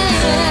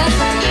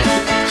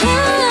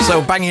 So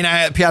banging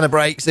out piano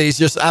breaks is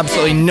just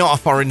absolutely not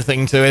a foreign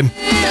thing to him.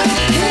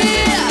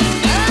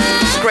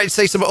 It's great to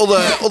see some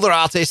other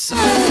artists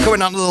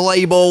coming onto the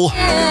label.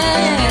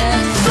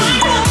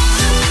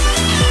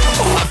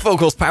 That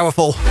vocal's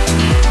powerful.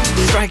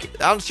 Strike it.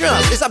 I'm sure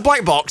is that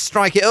Black Box?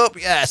 Strike It Up?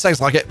 Yeah,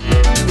 sounds like it.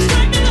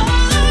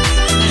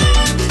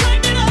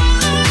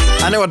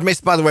 I know I'd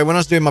missed, by the way, when I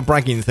was doing my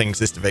bragging thing,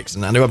 Sister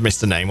Vixen, I knew I'd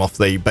missed a name off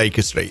the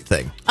Baker Street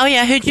thing. Oh,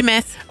 yeah, who'd you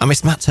miss? I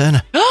missed Matt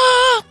Turner.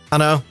 I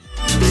know.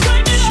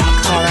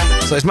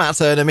 So it's Matt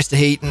Turner, Mr.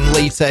 Heaton,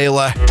 Lee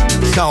Taylor,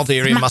 Carl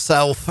Deary and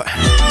myself.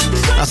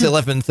 That's the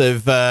 11th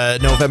of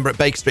November at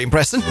Baker Street in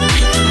Preston.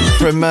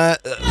 From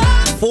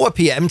 4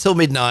 p.m. till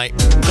midnight.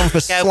 Gone for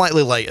a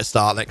slightly later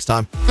start next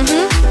time.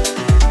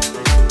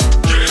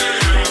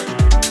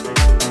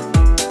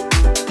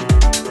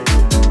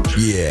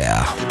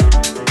 Yeah.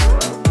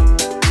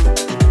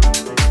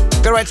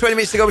 Got around 20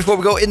 minutes to go before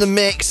we go in the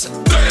mix.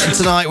 And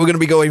tonight we're going to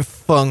be going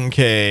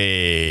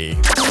funky.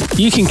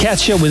 You can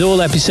catch up with all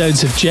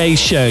episodes of Jay's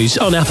shows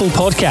on Apple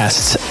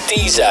Podcasts,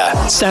 Deezer,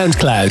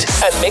 SoundCloud,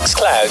 and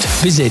Mixcloud.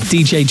 Visit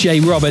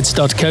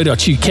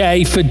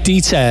djjroberts.co.uk for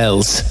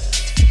details.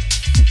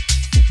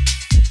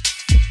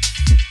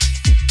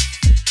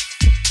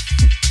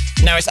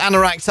 Now it's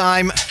Anorak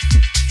time.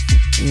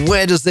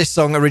 Where does this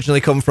song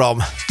originally come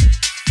from?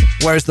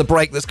 Where's the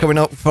break that's coming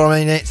up from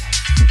in it?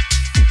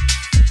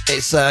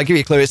 It's, I'll give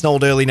you a clue, it's an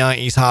old early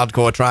 90s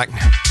hardcore track.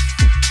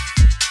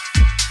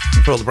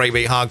 For all the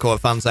breakbeat hardcore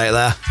fans out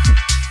there.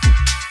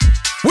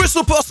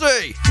 Whistle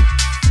Posse!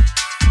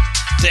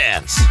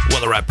 Dance while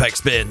the rat pack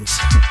spins.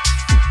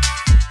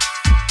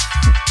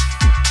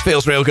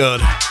 Feels real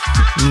good.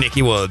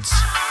 Nicky Woods.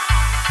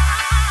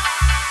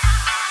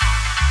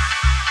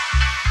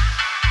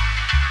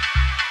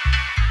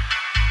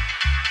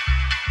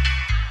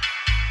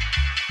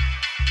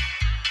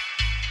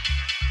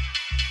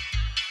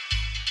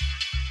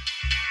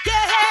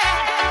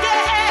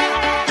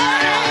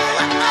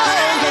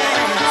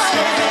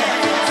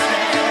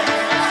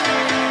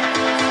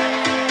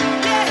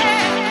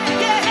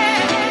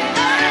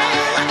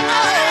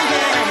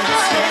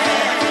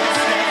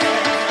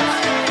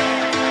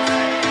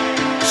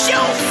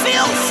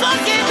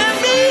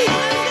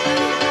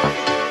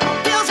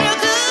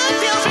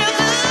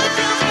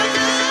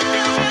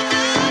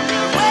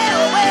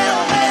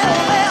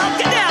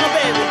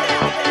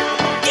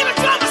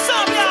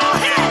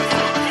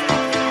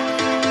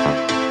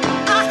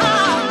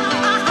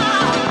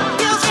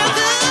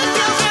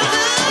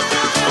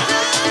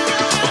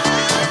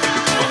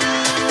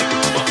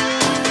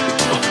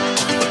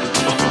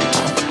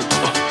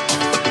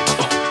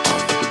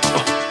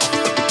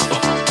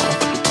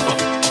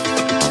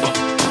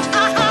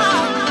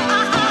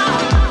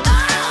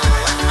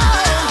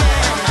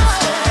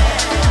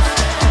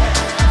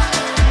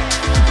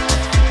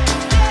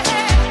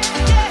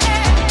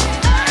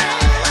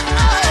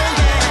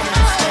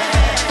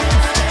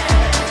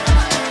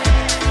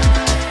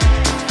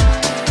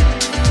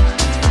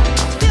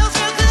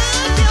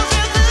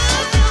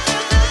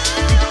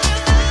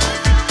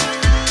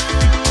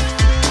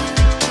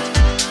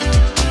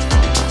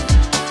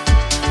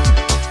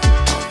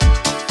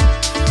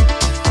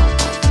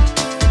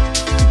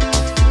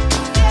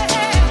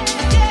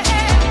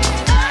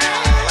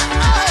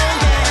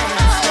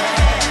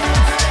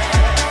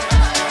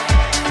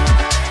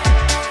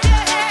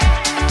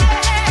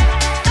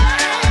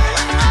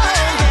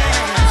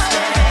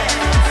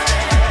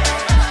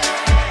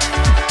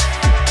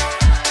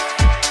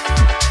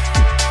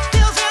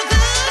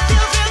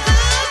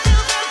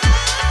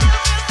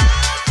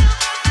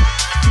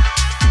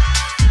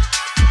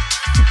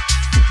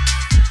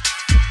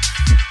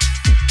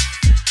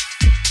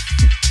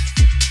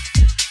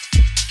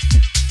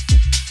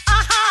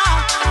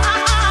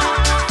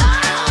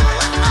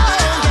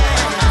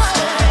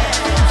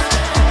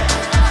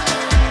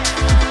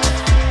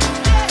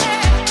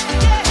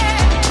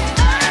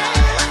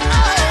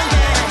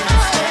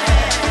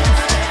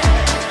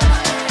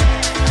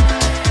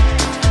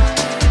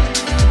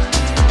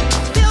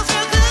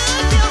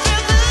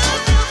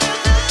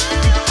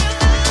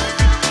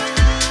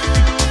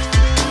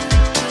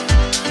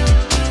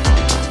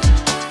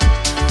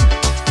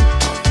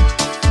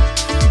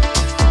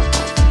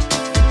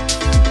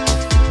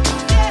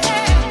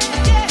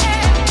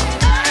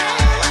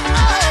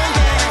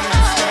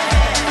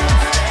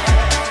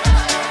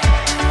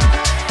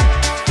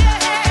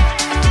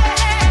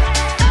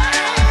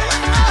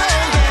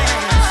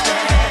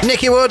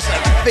 Nicky Woods,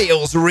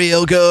 feels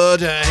real good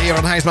here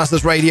on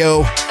Housemasters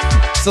Radio.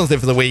 Something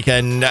for the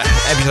Weekend,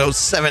 episode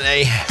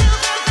 70.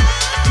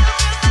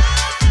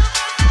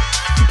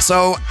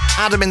 So,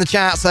 Adam in the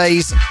chat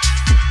says,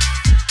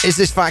 is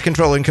this Fat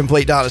Control in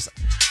Complete Darkness?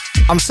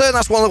 I'm certain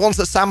that's one of the ones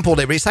that sampled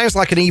it, but it sounds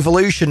like an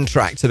Evolution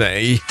track to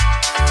me.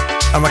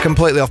 Am I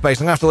completely off base?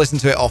 I'm going to have to listen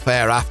to it off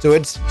air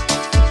afterwards.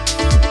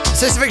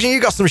 Sister Fiction, you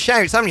got some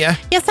shouts, haven't you?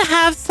 Yes, I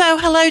have. So,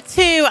 hello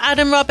to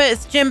Adam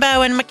Roberts,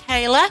 Jimbo, and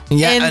Michaela in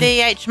the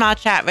HMR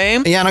chat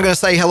room. Yeah, and I'm going to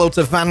say hello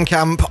to Van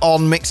Camp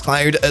on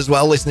Mixcloud as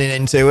well, listening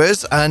in to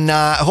us. And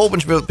a whole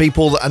bunch of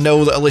people that I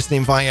know that are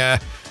listening via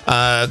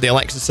the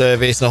Alexa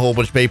service, and a whole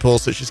bunch of people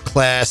such as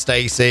Claire,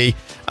 Stacey.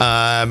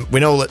 We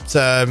know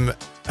that...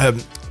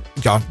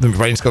 God, the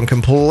brain's gone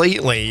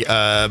completely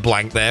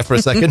blank there for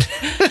a second.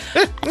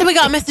 And we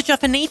got a message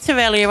off Anita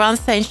earlier on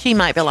saying she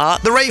might be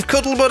locked. The Rave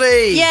Cuddle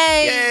Buddy!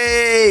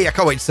 Yay! I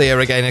can't wait to see her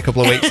again in a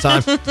couple of weeks'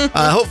 time.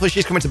 Hopefully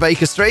she's coming to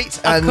Baker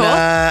Street. And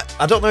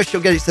I don't know if she'll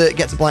get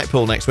to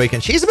Blackpool next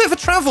weekend. She's a bit of a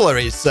traveller,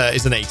 is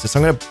Anita,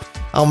 so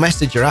I'll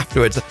message her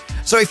afterwards.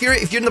 So if you're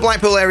in the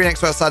Blackpool area next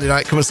Saturday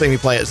night, come and see me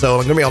play at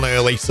Zone. I'm going to be on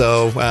early,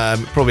 so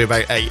probably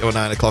about 8 or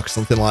 9 o'clock or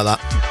something like that.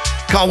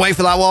 Can't wait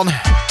for that one.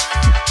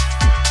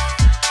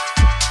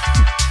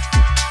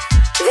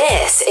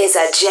 This is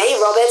a J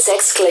Roberts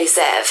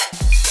exclusive.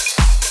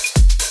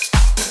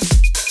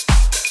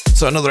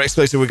 So another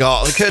exclusive we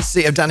got, the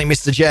courtesy of Danny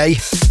Mr. J.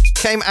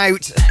 Came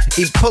out,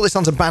 he put this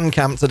onto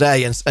Bandcamp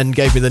today and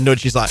gave me the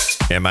nudge. He's like,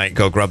 "Here, mate,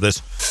 go grab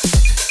this."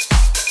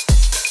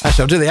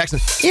 Actually, I'll do the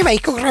accent. "Here,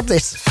 mate, go grab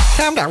this.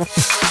 Calm down."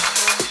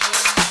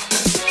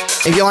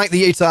 If you like the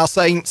Utah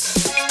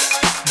Saints.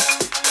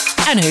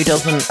 And who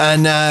doesn't?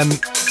 And,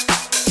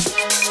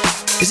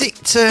 is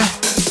it...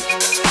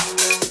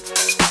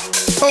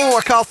 Oh,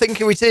 I can't think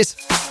who it is.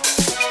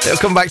 It'll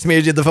come back to me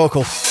who did the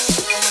vocal.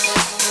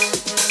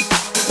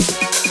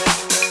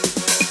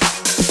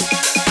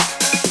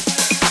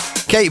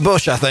 Kate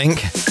Bush, I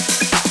think.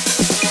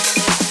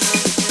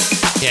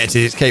 Yeah, it is.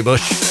 It's Kate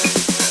Bush.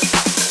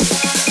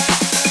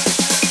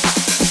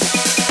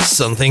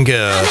 Something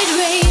good.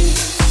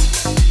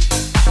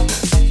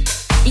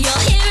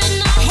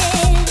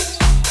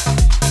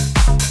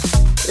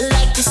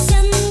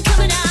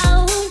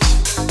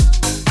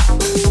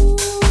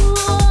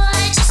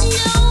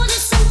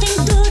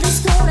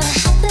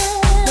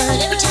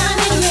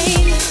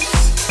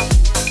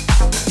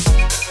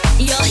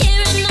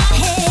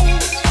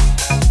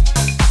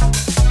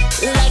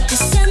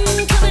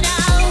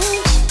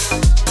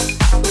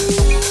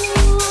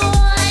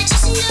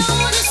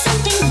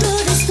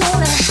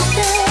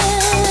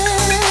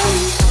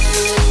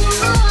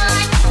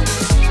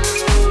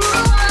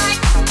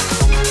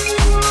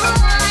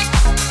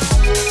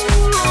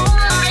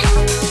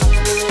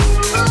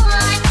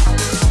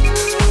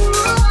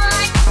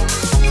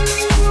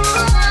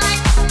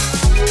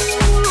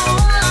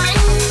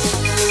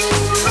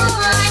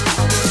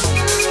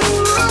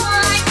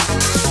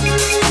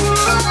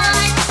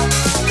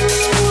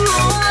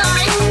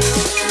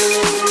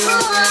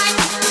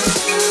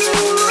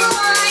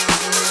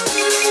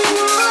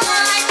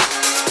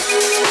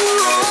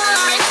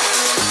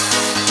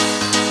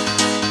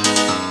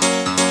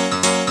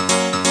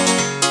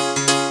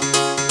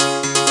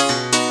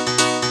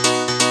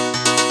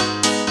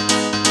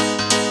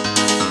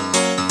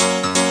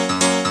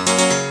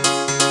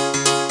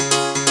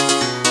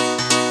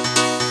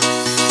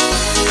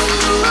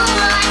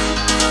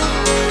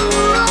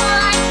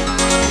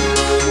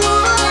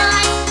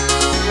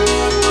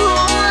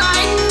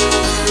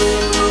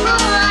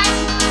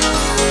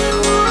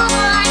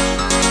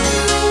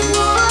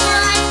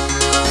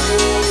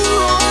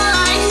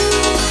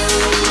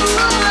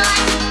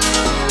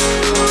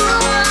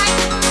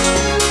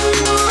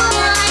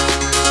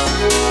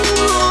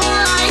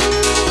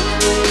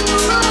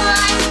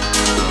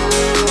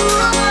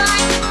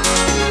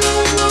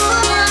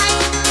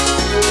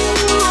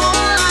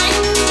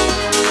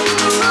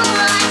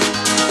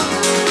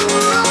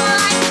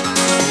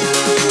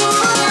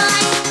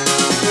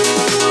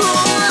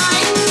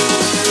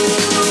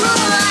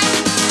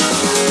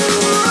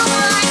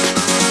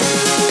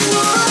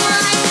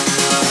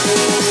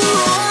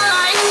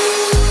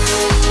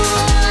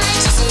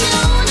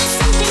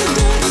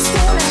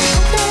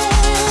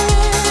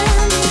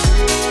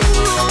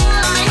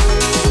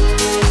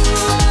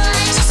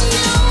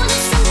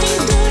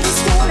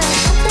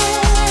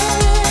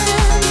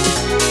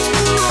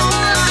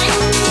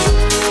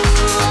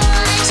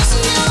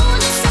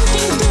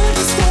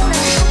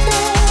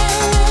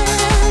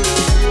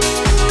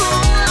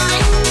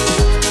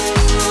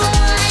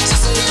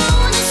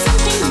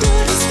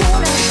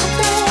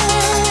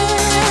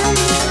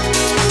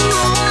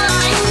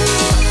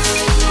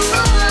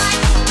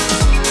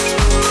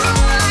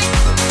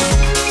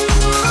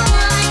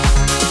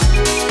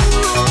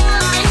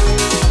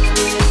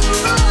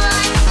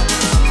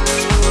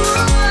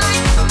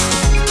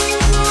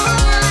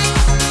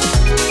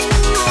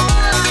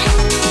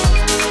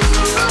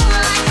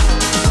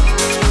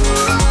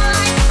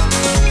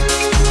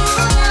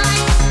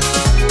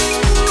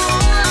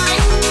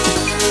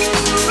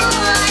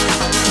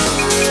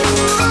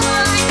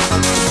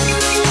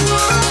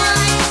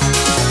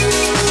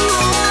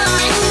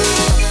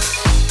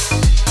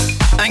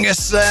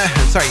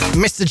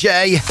 Mr.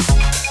 J.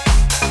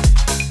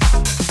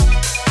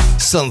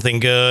 Something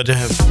Good,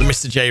 the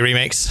Mr. J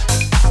remix.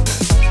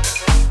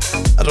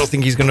 I don't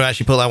think he's going to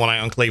actually put that one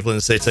out on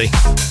Cleveland City.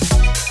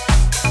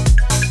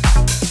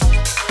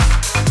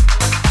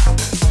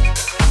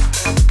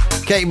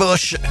 Kate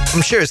Bush.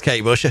 I'm sure it's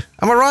Kate Bush. Am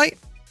I right?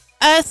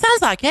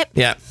 Sounds like it.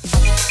 Yeah.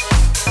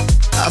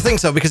 I think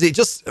so, because it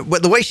just,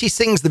 the way she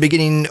sings the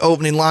beginning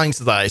opening lines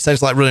of that, it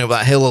sounds like running up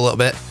that hill a little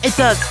bit. It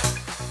does.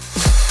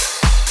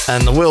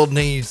 And the world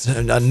needs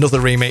another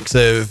remix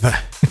of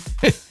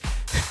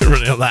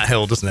running up that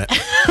hill, doesn't it?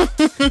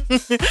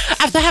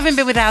 After having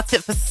been without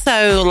it for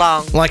so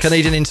long. Like I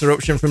need an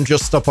interruption from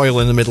Just Stop Oil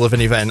in the middle of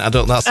an event.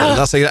 That's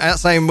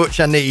how much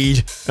I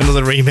need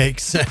another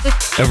remix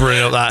of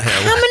running up that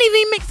hill. How many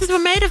remixes were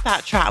made of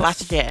that track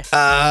last year?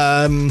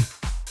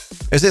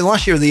 Is it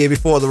last year or the year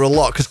before? There were a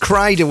lot, because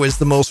Crider was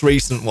the most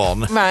recent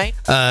one. Right.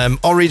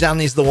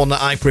 Oridan is the one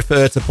that I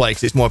prefer to play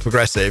because it's more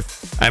progressive.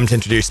 I haven't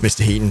introduced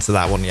Mr. Heaton to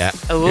that one yet.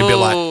 Ooh. He'd be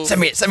like,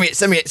 send me it.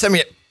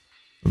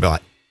 I'd be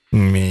like,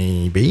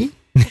 maybe.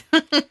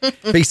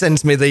 If he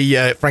sends me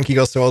the Frankie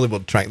Goes to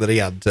Hollywood track that he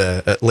had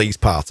at Lee's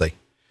party,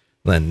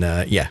 then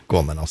go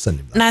on then, I'll send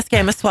him that. Nice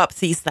game of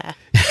swapsies there.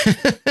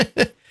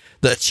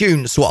 The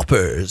Tune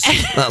Swappers.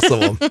 That's the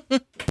one.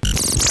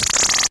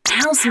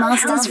 House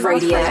Masters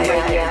Radio.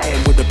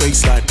 With the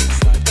bassline.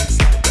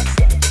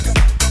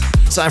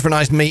 Time for a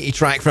nice meaty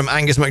track from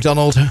Angus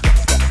MacDonald.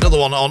 Another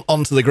one on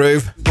Onto the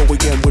Groove. Go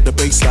again with the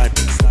bassline.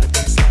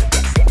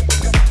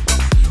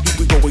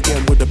 We go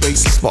again with the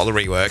bass. Spot the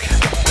rework.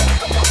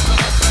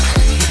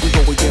 We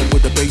go again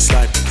with the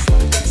bassline.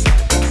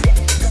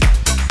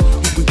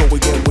 We go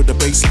again with the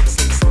bass.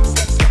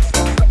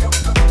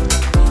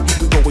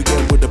 We go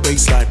again with the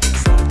bassline.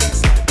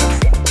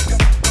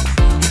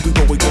 We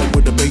go again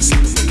with the bass.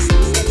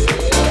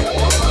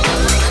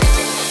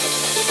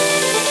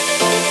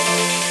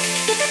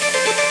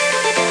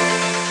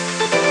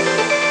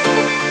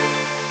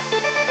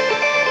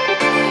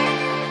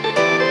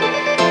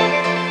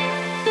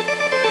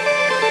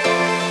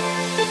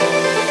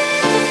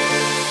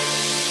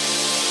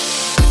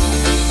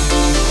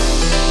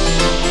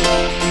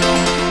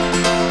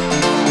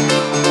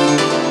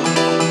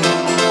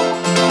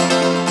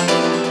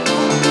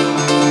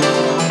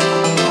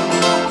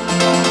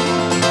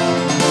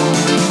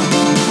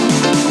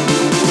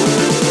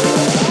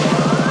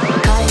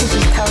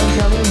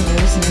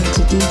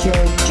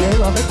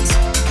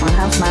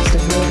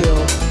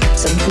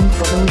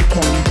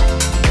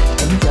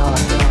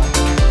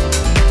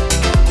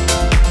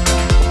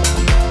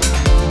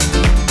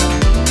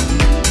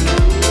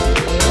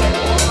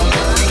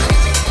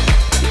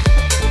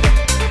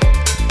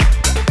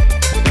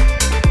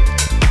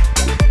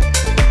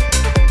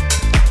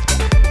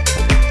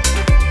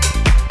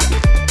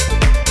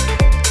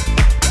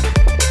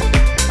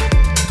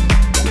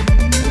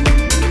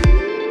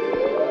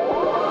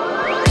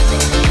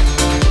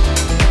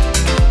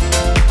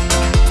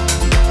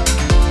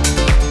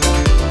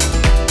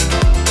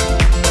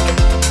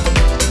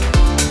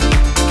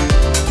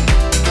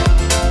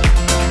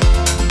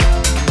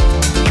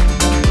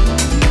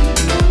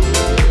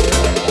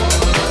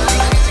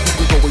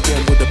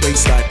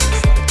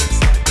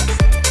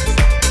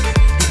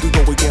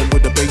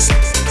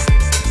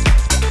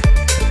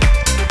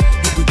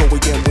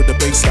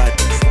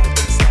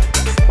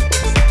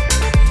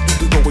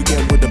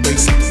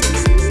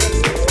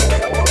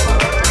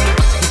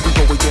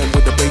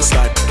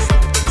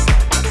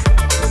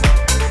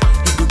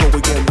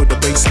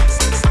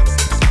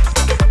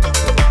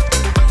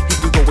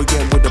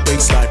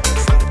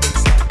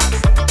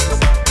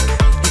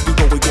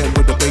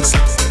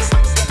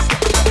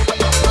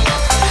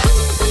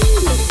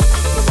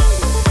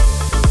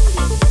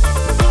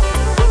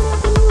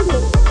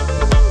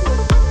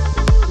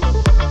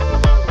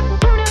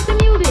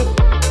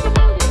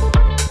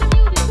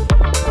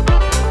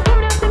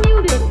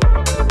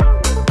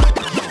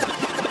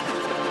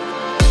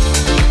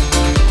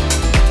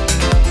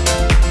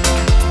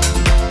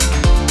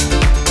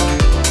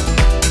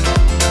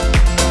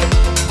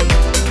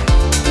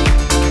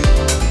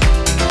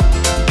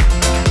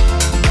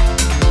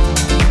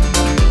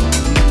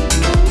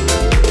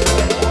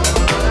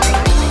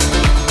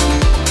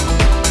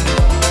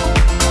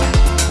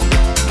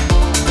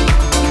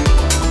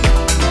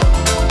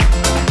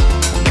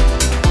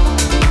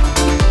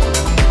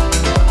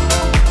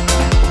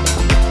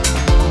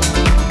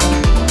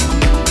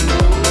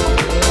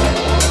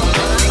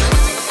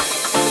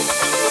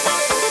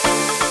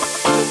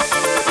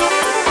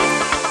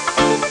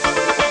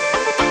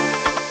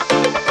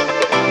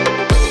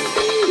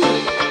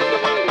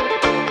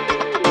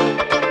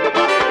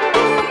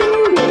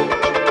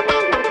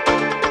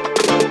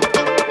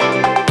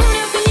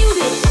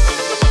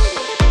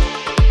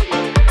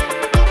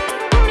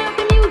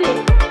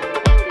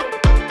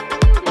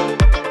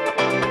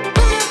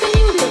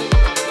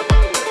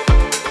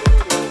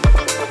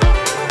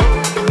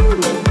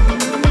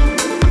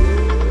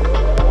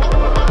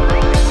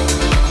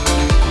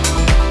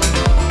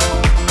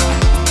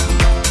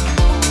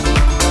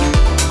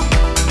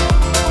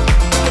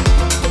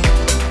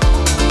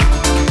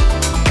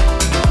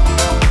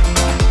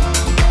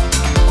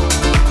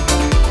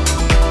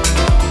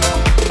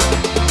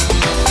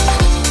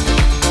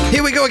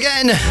 Here we go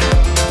again.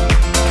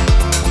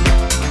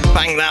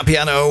 Bang that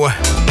piano.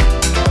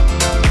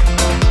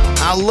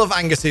 I love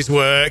Angus's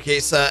work.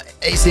 It's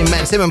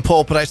immense. Him and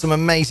Paul put out some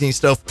amazing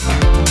stuff.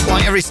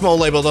 Like every small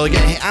label, they'll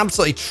get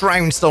absolutely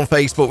trounced on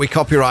Facebook with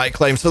copyright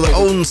claims for their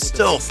own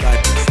stuff.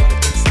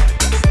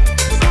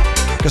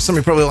 Because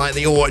somebody probably like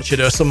The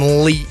Orchard or some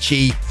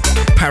leechy,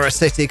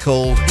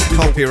 parasitical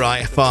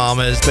copyright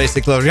farmers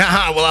basically,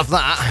 yeah, we'll have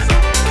that.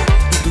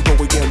 Here we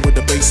go again with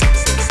the bass.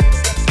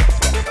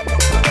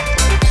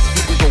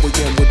 Here we go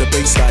again with the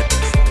bass line.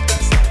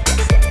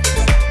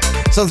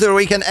 Something for a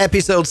Weekend,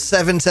 episode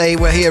 70.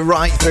 We're here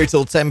right through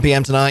till 10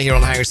 p.m. tonight here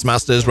on House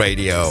Masters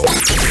Radio.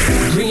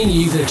 Bringing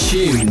you the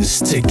tunes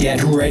to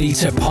get ready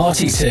to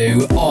party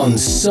to on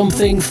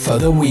Something for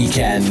the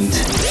Weekend.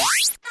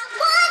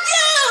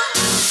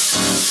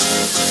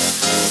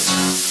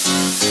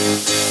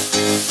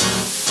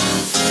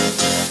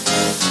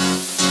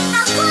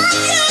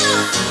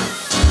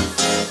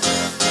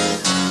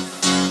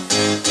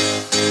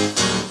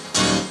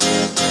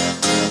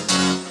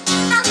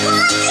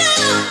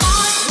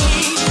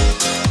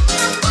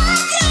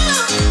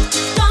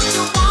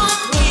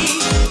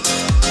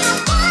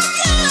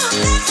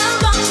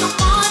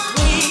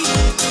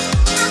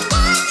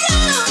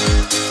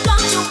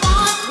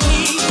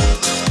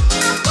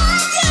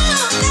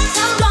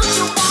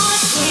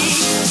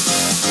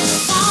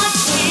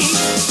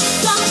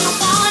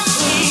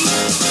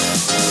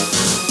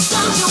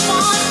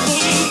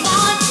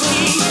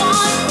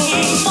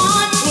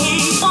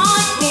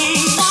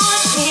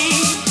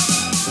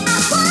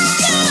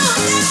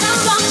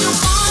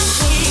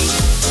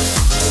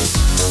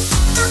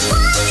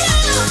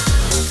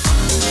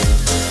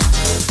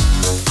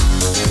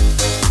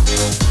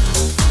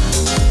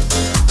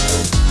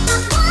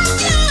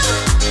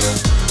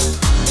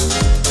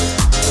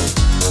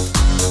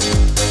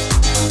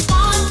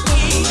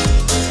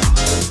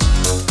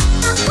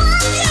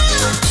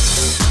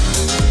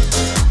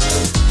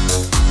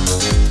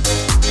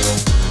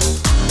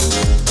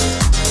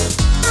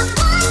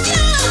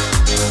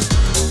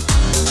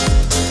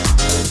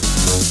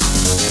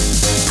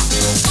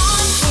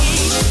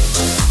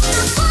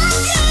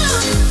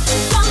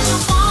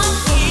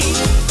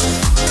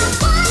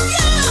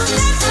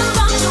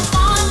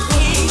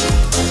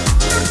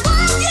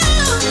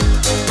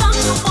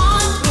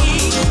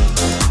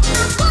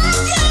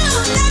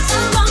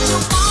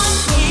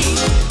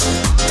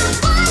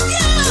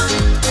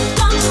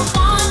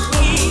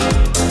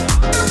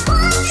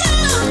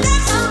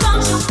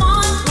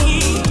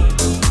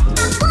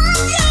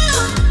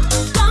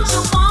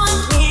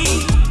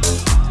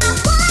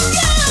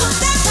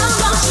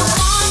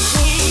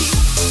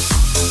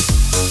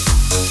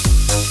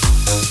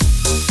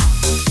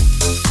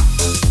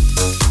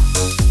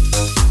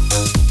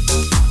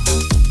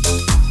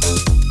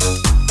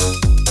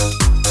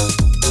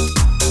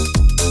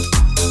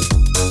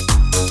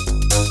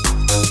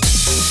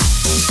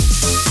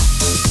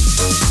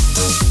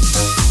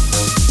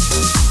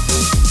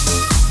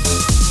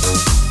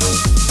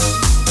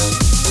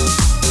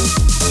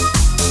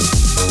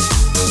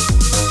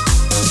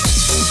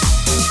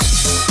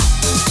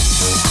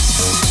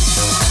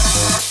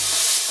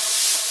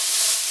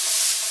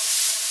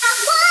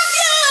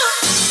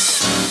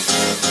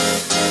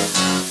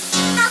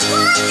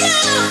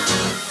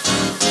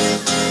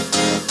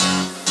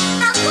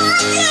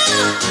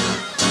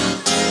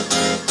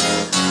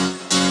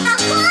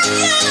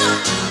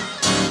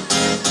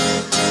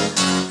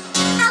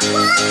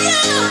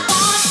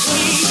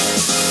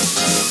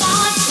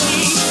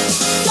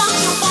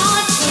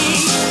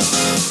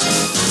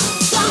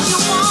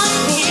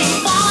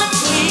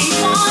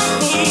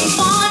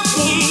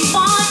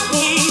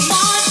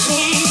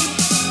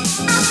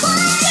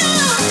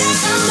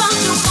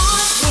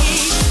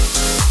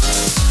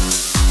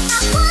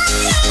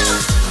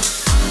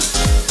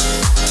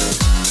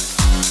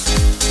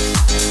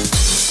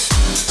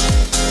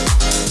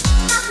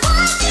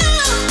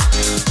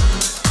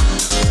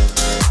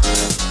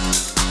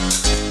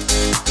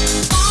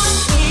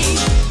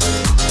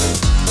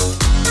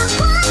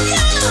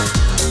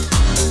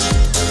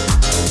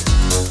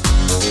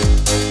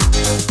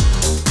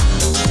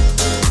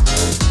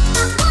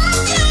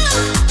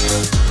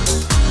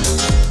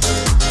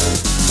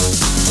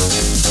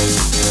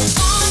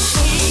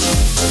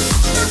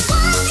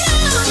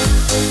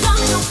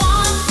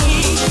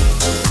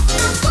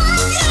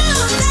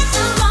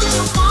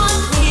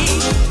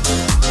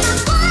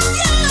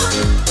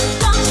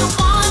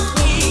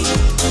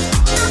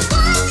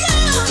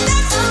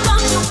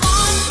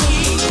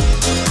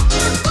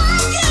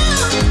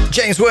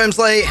 James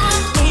Wormsley,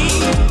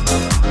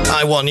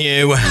 I Want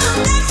You.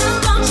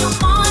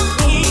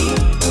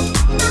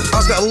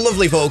 That's got a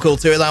lovely vocal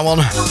to it, that one.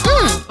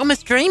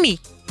 Almost dreamy.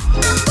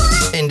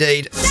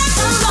 Indeed.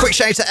 Quick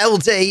shout to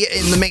LD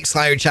in the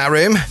Mixcloud chat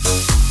room.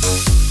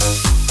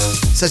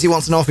 Says he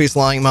wants an office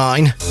like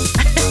mine.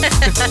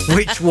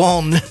 Which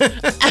one?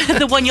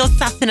 The one you're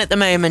sat in at the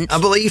moment. I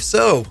believe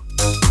so.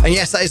 And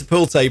yes, that is a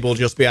pool table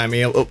just behind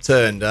me,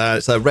 upturned.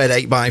 It's a red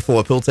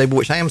 8x4 pool table,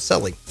 which I am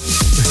selling.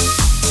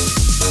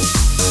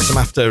 I'm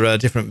after a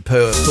different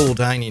pool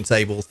dining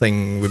table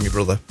thing with my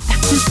brother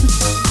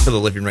for the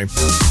living room.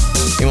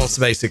 He wants to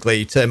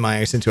basically turn my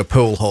house into a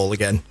pool hall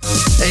again.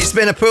 It's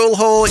been a pool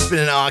hall, it's been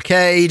an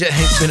arcade,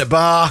 it's been a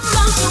bar,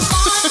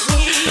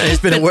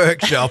 it's been a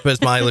workshop as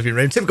my living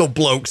room. Typical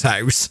bloke's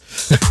house.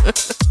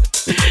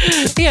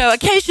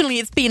 Occasionally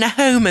it's been a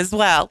home as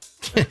well.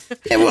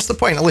 Yeah, what's the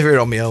point? I live here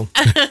on my own.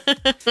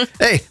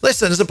 Hey,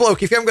 listen, as a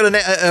bloke, if you haven't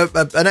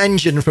got an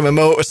engine from a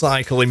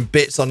motorcycle in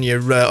bits on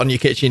your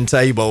kitchen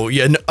table,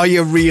 are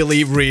you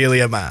really, really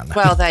a man?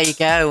 Well, there you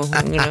go.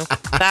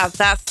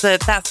 That's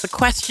the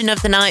question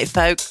of the night,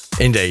 folks.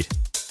 Indeed.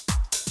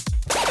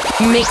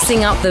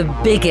 Mixing up the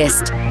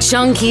biggest,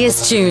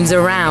 chunkiest tunes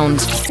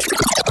around.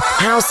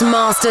 House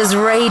Masters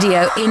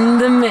Radio in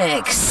the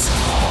mix.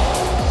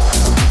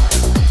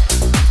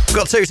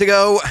 Got 2 to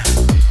go.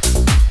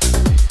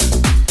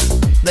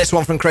 This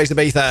one from Crazy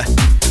Ibiza.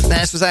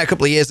 This was out a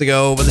couple of years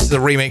ago, but this is a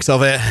remix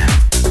of it.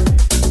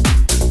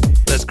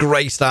 That's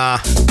Greystar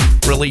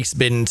release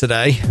bin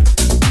today.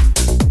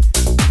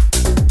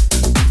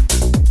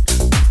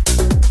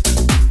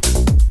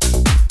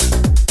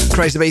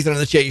 Crazy Ibiza and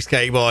the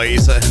Cheesecake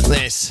Boys.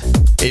 This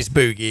is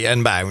Boogie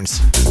and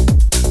Bounce.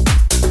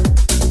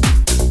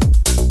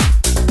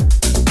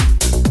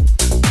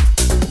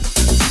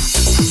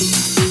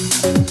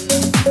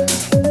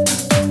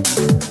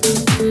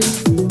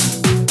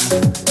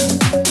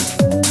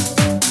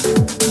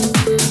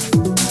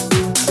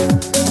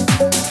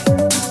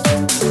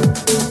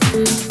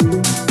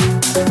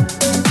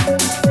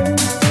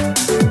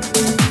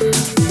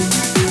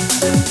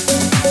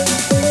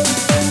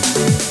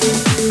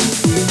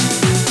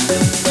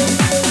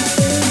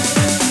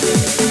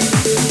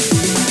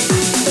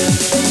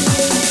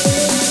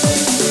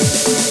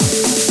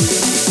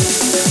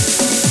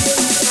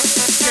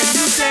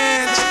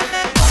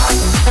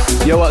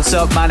 Yo, what's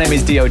up? My name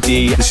is DOD.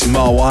 This is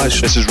Mark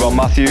Wise. This is Ron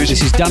Matthews.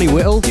 This is Danny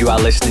Whittle. You are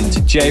listening to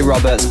Jay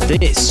Roberts.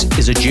 This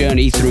is a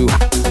journey through...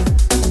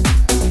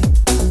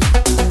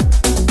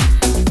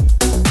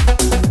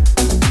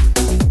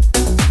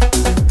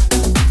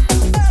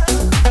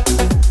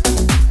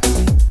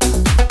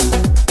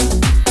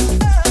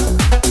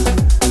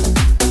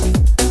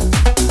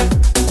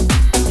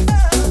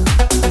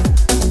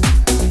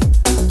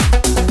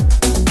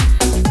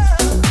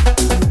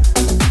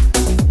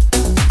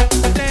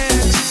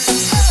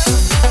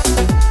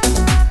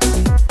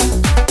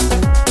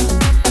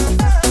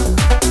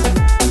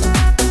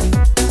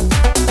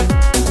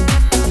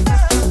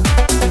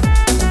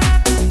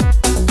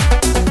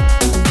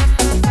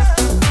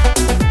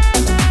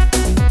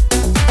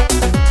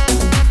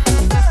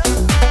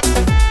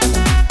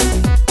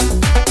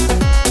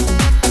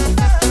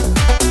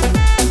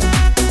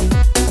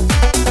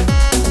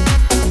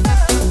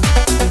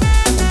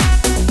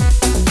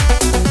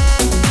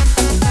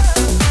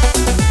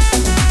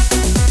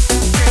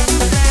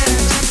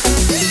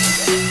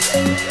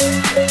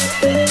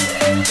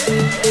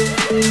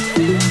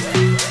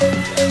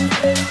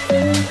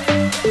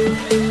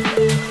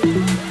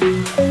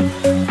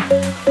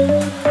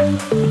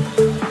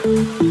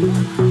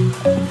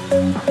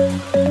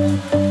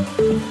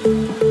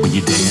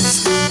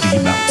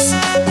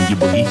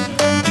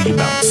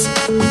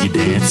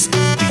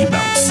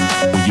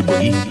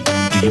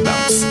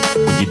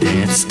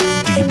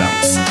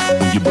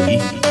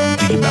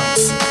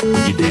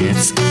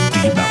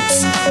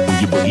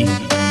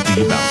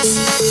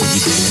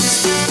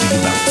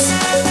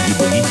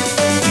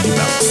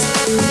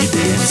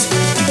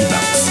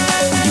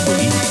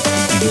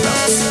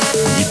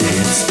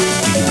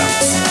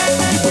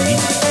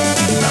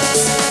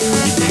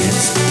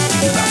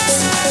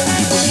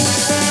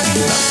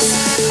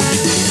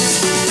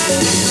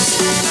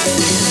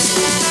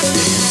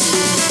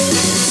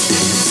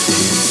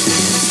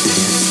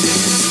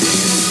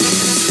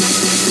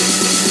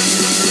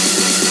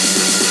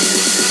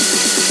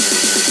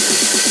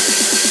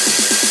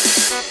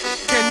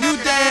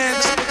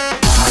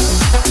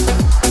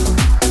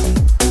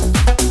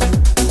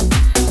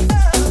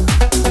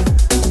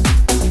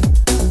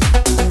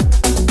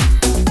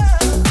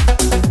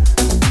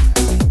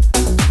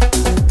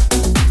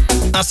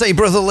 Say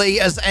Brother Lee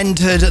has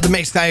entered the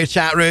Mixcloud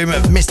chat room.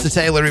 Mr.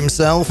 Taylor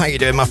himself. How you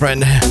doing, my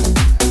friend?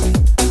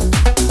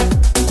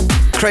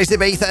 Crazy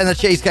Ibiza and the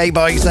Cheesecake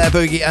Boys there,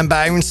 Boogie and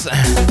Bounce.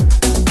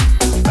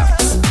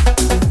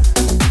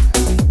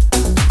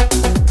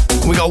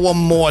 We got one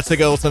more to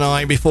go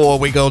tonight before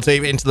we go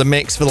deep into the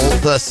mix for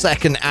the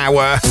second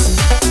hour,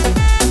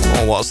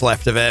 or what's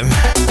left of it.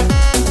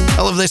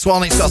 I love this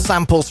one. It's got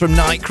samples from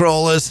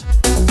Nightcrawlers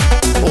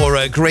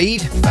or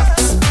Greed.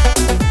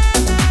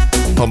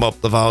 Pump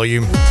up the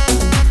volume.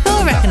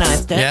 Oh, I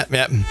recognised it.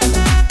 Yeah.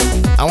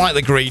 I like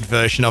the Greed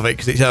version of it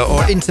because it's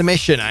or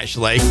Intermission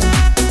actually,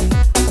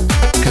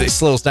 because it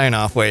slows down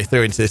halfway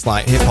through into this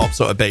like hip hop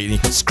sort of beat, and you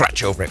can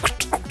scratch over it.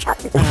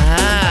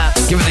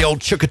 Give it the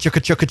old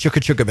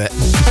chugga bit.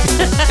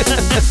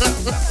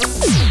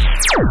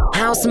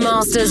 House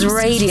Masters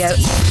Radio.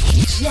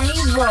 Jay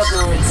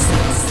Roberts.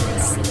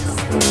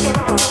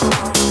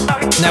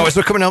 Now, as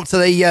we're coming up to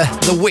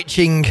the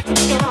witching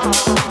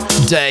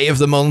day of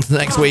the month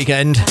next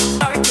weekend,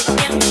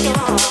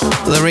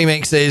 the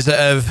remixes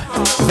of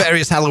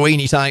various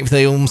Halloween-y type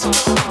films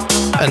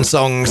and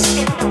songs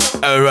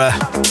are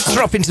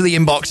dropping to the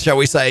inbox, shall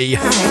we say,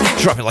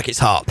 dropping like it's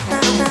hot.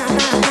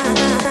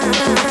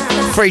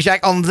 Free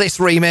Jack on this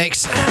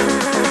remix.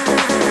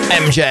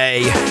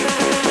 MJ.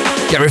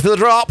 Get ready for the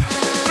drop.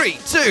 3,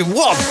 2,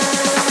 1.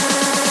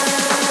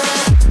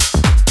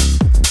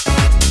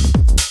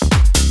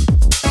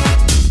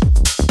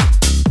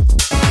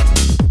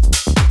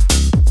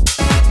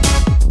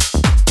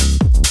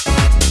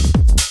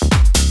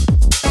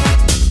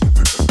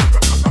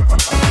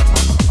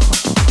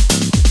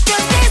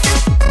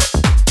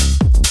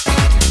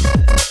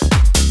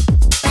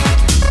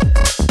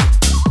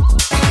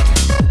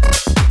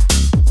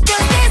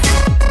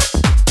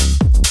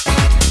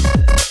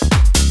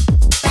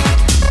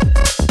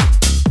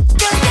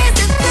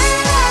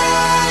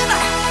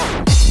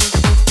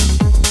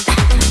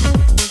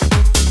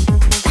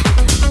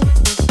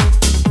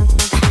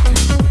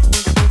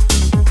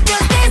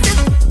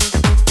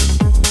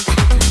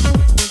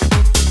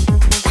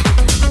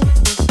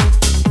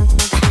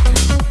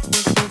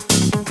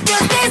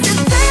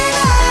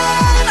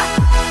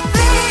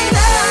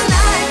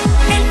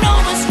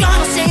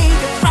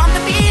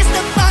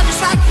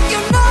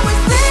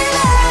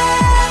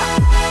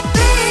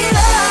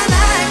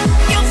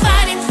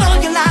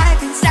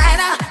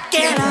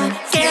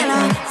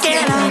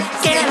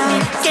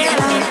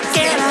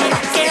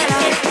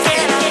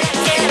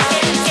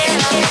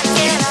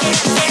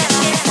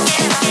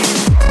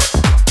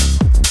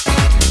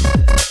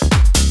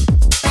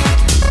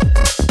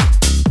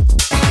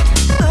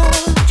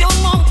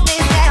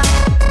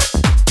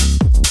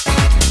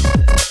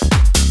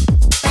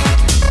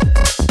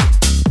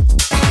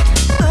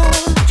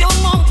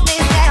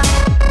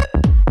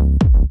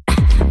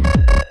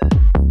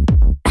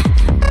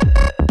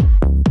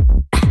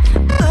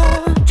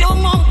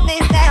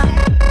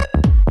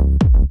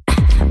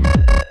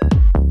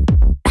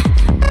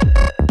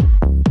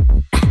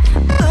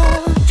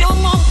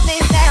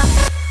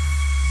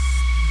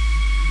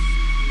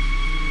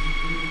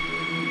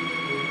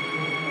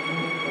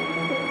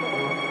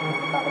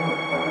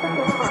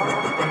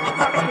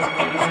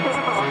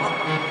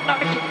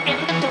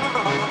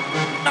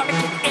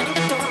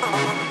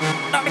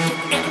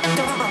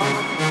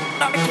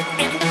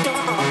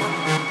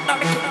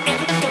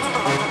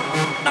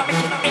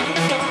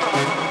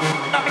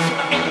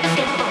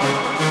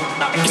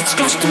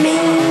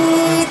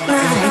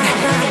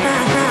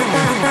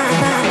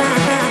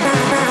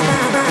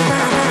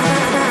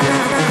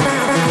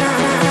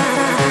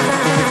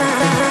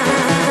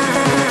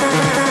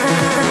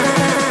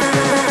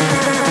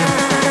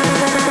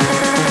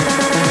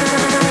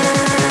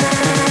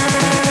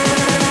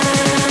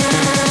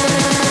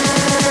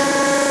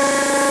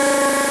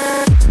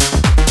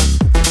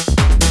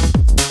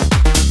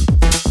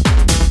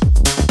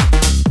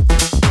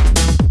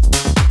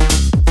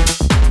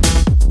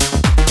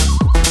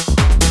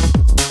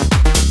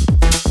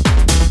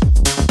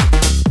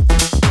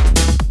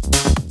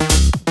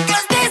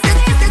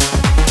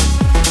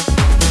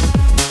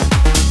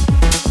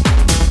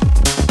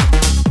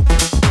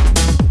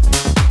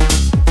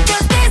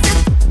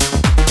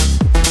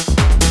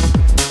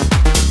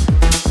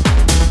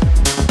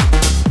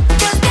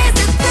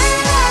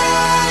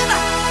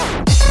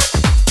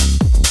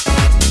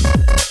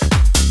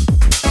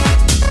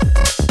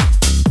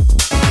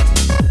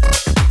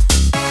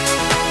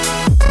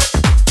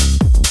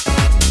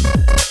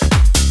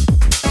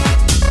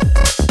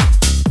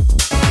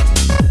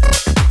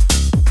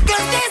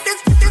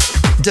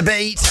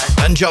 Debate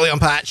and Jolly on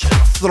Patch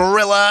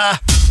Thriller.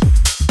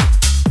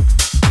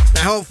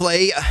 Now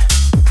hopefully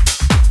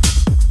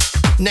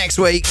next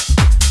week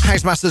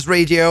Housemasters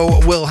Radio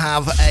will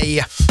have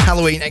a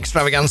Halloween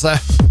extravaganza.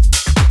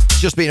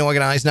 It's just being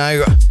organised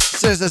now. As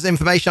soon as there's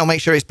information, I'll make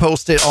sure it's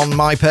posted on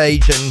my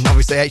page, and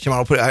obviously HMR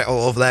will put it out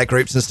all over their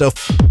groups and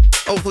stuff.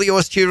 Hopefully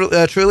yours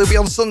truly will be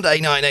on Sunday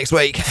night next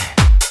week.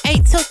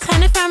 8 till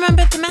 10 if I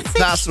remember the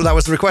message. That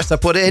was the request I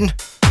put in.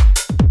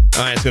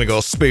 Alright, it's going to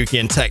go spooky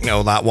and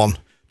techno, that one.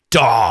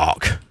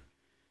 Dark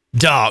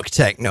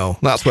techno.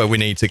 That's where we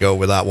need to go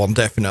with that one,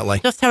 definitely.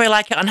 Just how we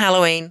like it on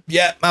Halloween.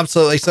 Yeah,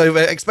 absolutely. So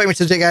expect me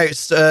to dig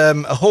out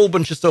a whole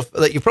bunch of stuff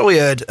that you've probably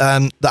heard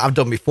that I've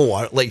done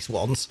before, at least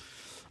once.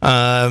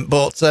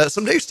 But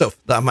some new stuff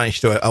that I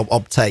managed to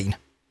obtain.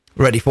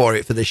 Ready for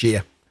it for this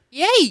year.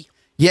 Yay!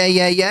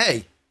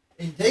 Yay.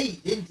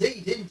 Indeed.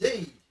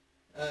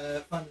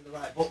 Finding the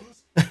right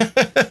buttons.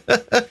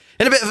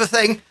 In a bit of a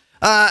thing,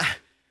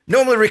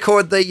 normally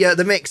record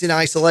the mix in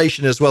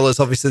isolation as well as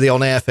obviously the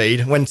on-air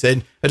feed. Went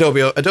in,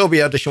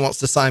 Adobe Audition wants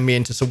to sign me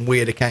into some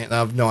weird account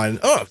that I've no idea.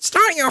 Oh,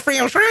 start your free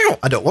trial.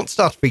 I don't want to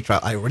start a free trial.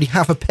 I already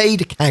have a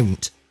paid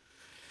account.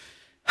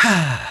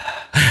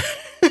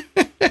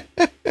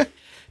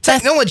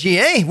 Technology,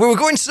 eh? We were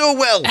going so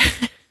well.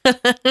 And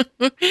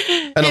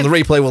on the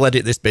replay, we'll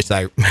edit this bit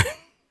out.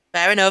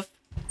 Fair enough.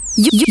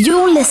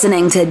 You're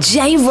listening to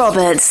Jay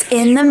Roberts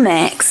in the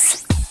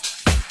mix.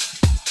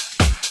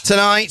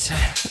 Tonight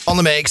on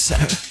the mix,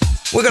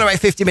 we've got about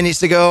 50 minutes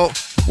to go.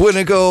 We're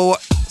going to go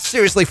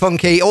seriously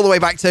funky all the way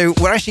back to,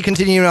 we're actually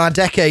continuing our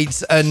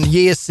decades and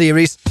years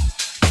series.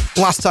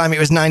 Last time it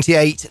was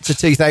 98 to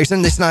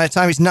 2000. This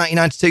time it's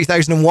 99 to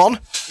 2001.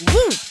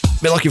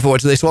 Been looking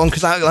forward to this one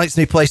because that lets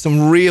me play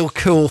some real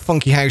cool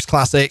funky house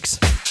classics.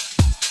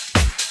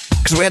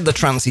 Because we had the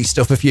trancey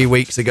stuff a few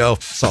weeks ago.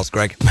 Soz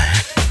Greg.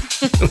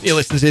 You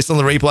listen to this on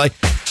the replay.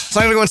 So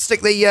I'm going to go and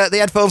stick the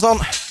headphones on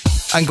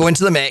and go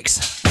into the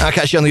mix. I'll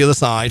catch you on the other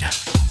side.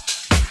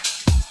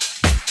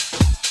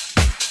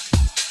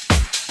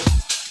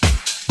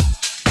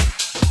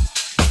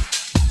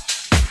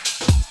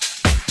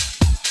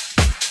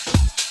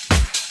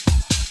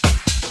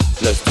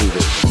 Let's do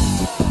this.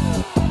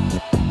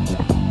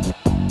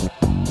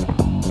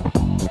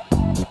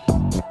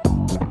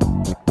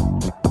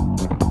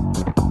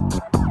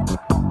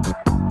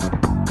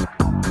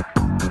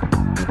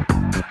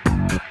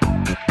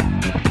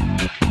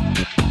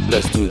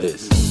 Let's do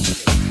this.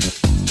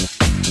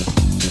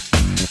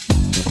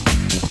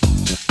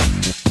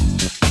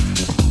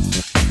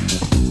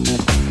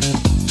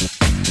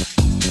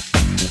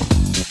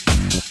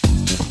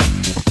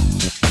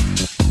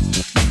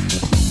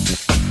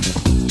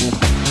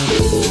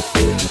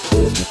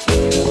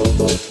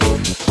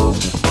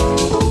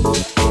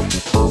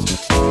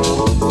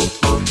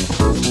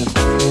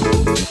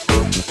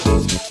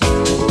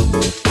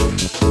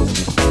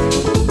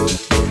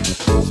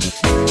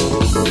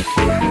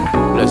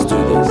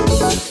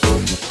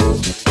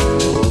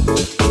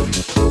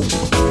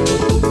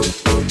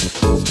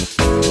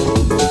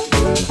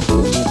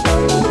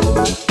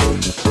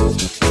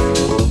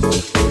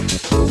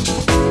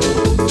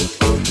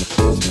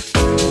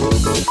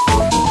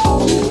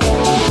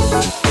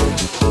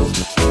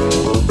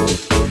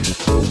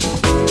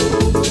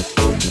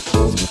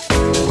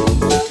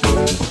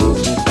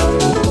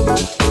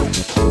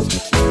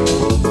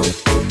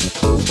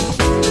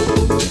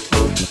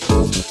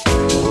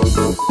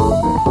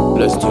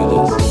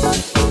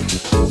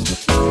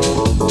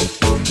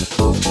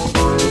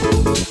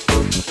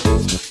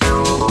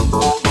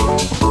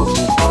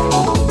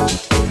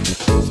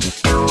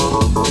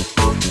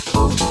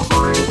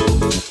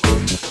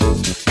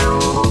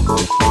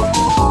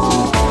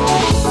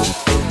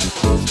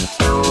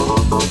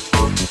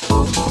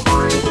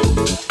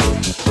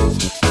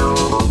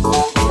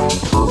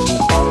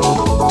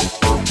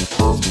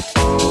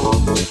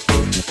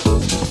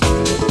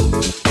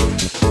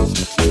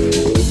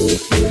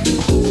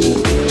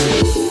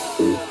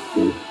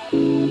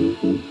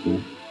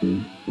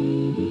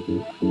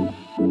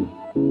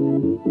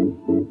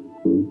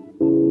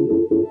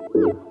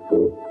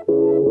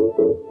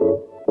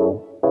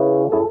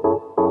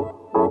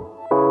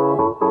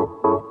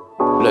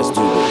 Let's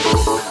do this.